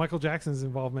 talk about Michael Jackson's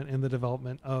involvement in the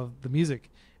development of the music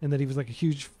and that he was like a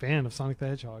huge fan of Sonic the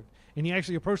Hedgehog. And he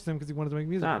actually approached them because he wanted to make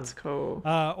music. That's cool.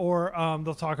 Or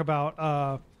they'll talk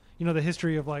about, the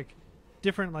history of like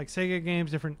different like Sega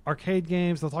games, different arcade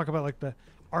games. They'll talk about like the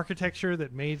architecture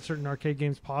that made certain arcade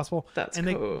games possible. That's and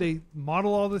cool. They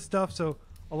model all this stuff. So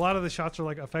a lot of the shots are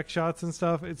like effect shots and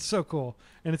stuff. It's so cool.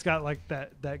 And it's got like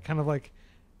that kind of like,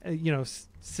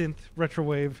 synth retro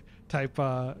wave type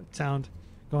sound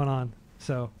going on.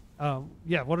 So,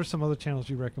 what are some other channels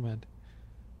you recommend?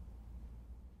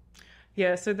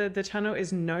 Yeah, so the channel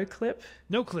is No Clip.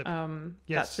 No Clip.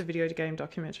 Yes. That's the video game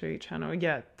documentary channel.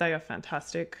 Yeah, they are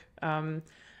fantastic. And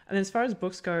as far as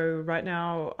books go, right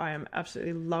now I am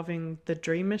absolutely loving The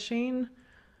Dream Machine.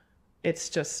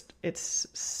 It's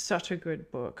such a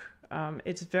good book.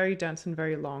 It's very dense and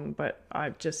very long, but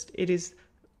it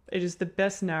is the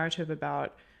best narrative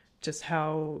about just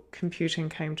how computing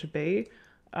came to be.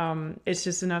 It's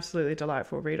just an absolutely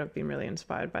delightful read. I've been really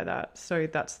inspired by that. So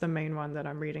that's the main one that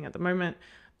I'm reading at the moment.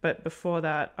 But before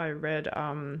that, I read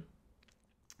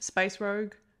Space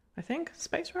Rogue, I think.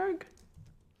 Space Rogue?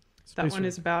 That one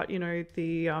is about,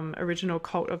 the original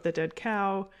Cult of the Dead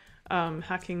Cow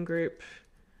hacking group.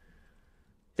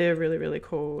 They're really, really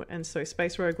cool. And so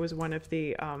Space Rogue was one of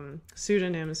the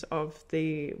pseudonyms of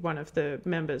one of the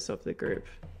members of the group,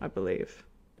 I believe.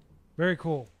 Very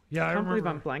cool. Yeah, I can't believe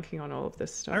I'm blanking on all of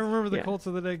this stuff. I remember the Cults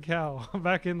of the Dead Cow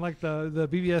back in like the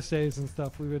BBS days and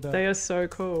stuff. We would. They are so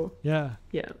cool. Yeah.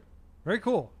 Yeah. Very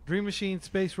cool. Dream Machine,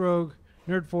 Space Rogue,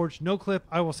 Nerdforge, No Clip.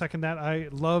 I will second that. I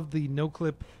love the No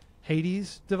Clip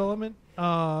Hades development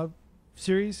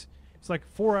series. It's like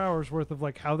 4 hours worth of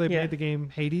like how they made the game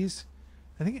Hades.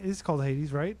 I think it is called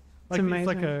Hades, right? Like it's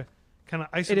like a kind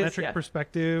of isometric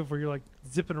perspective where you're like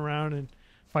zipping around and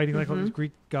fighting like all these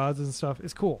Greek gods and stuff.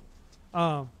 It's cool.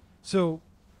 So,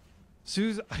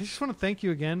 Suz, I just want to thank you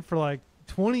again for like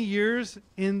 20 years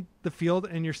in the field,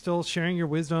 and you're still sharing your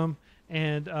wisdom.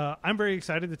 And I'm very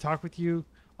excited to talk with you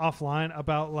offline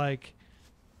about like,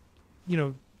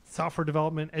 software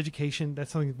development, education.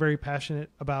 That's something I'm very passionate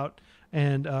about.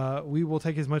 And we will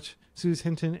take as much Suz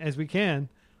Hinton as we can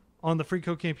on the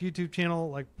freeCodeCamp YouTube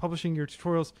channel, like publishing your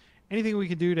tutorials, anything we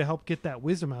can do to help get that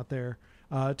wisdom out there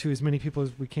to as many people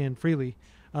as we can freely.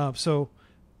 So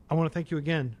I want to thank you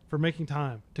again for making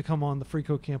time to come on the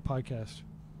FreeCodeCamp podcast.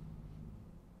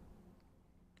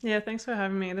 Yeah, thanks for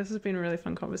having me. This has been a really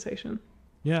fun conversation.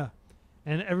 Yeah.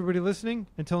 And everybody listening,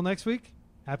 until next week,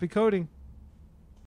 happy coding.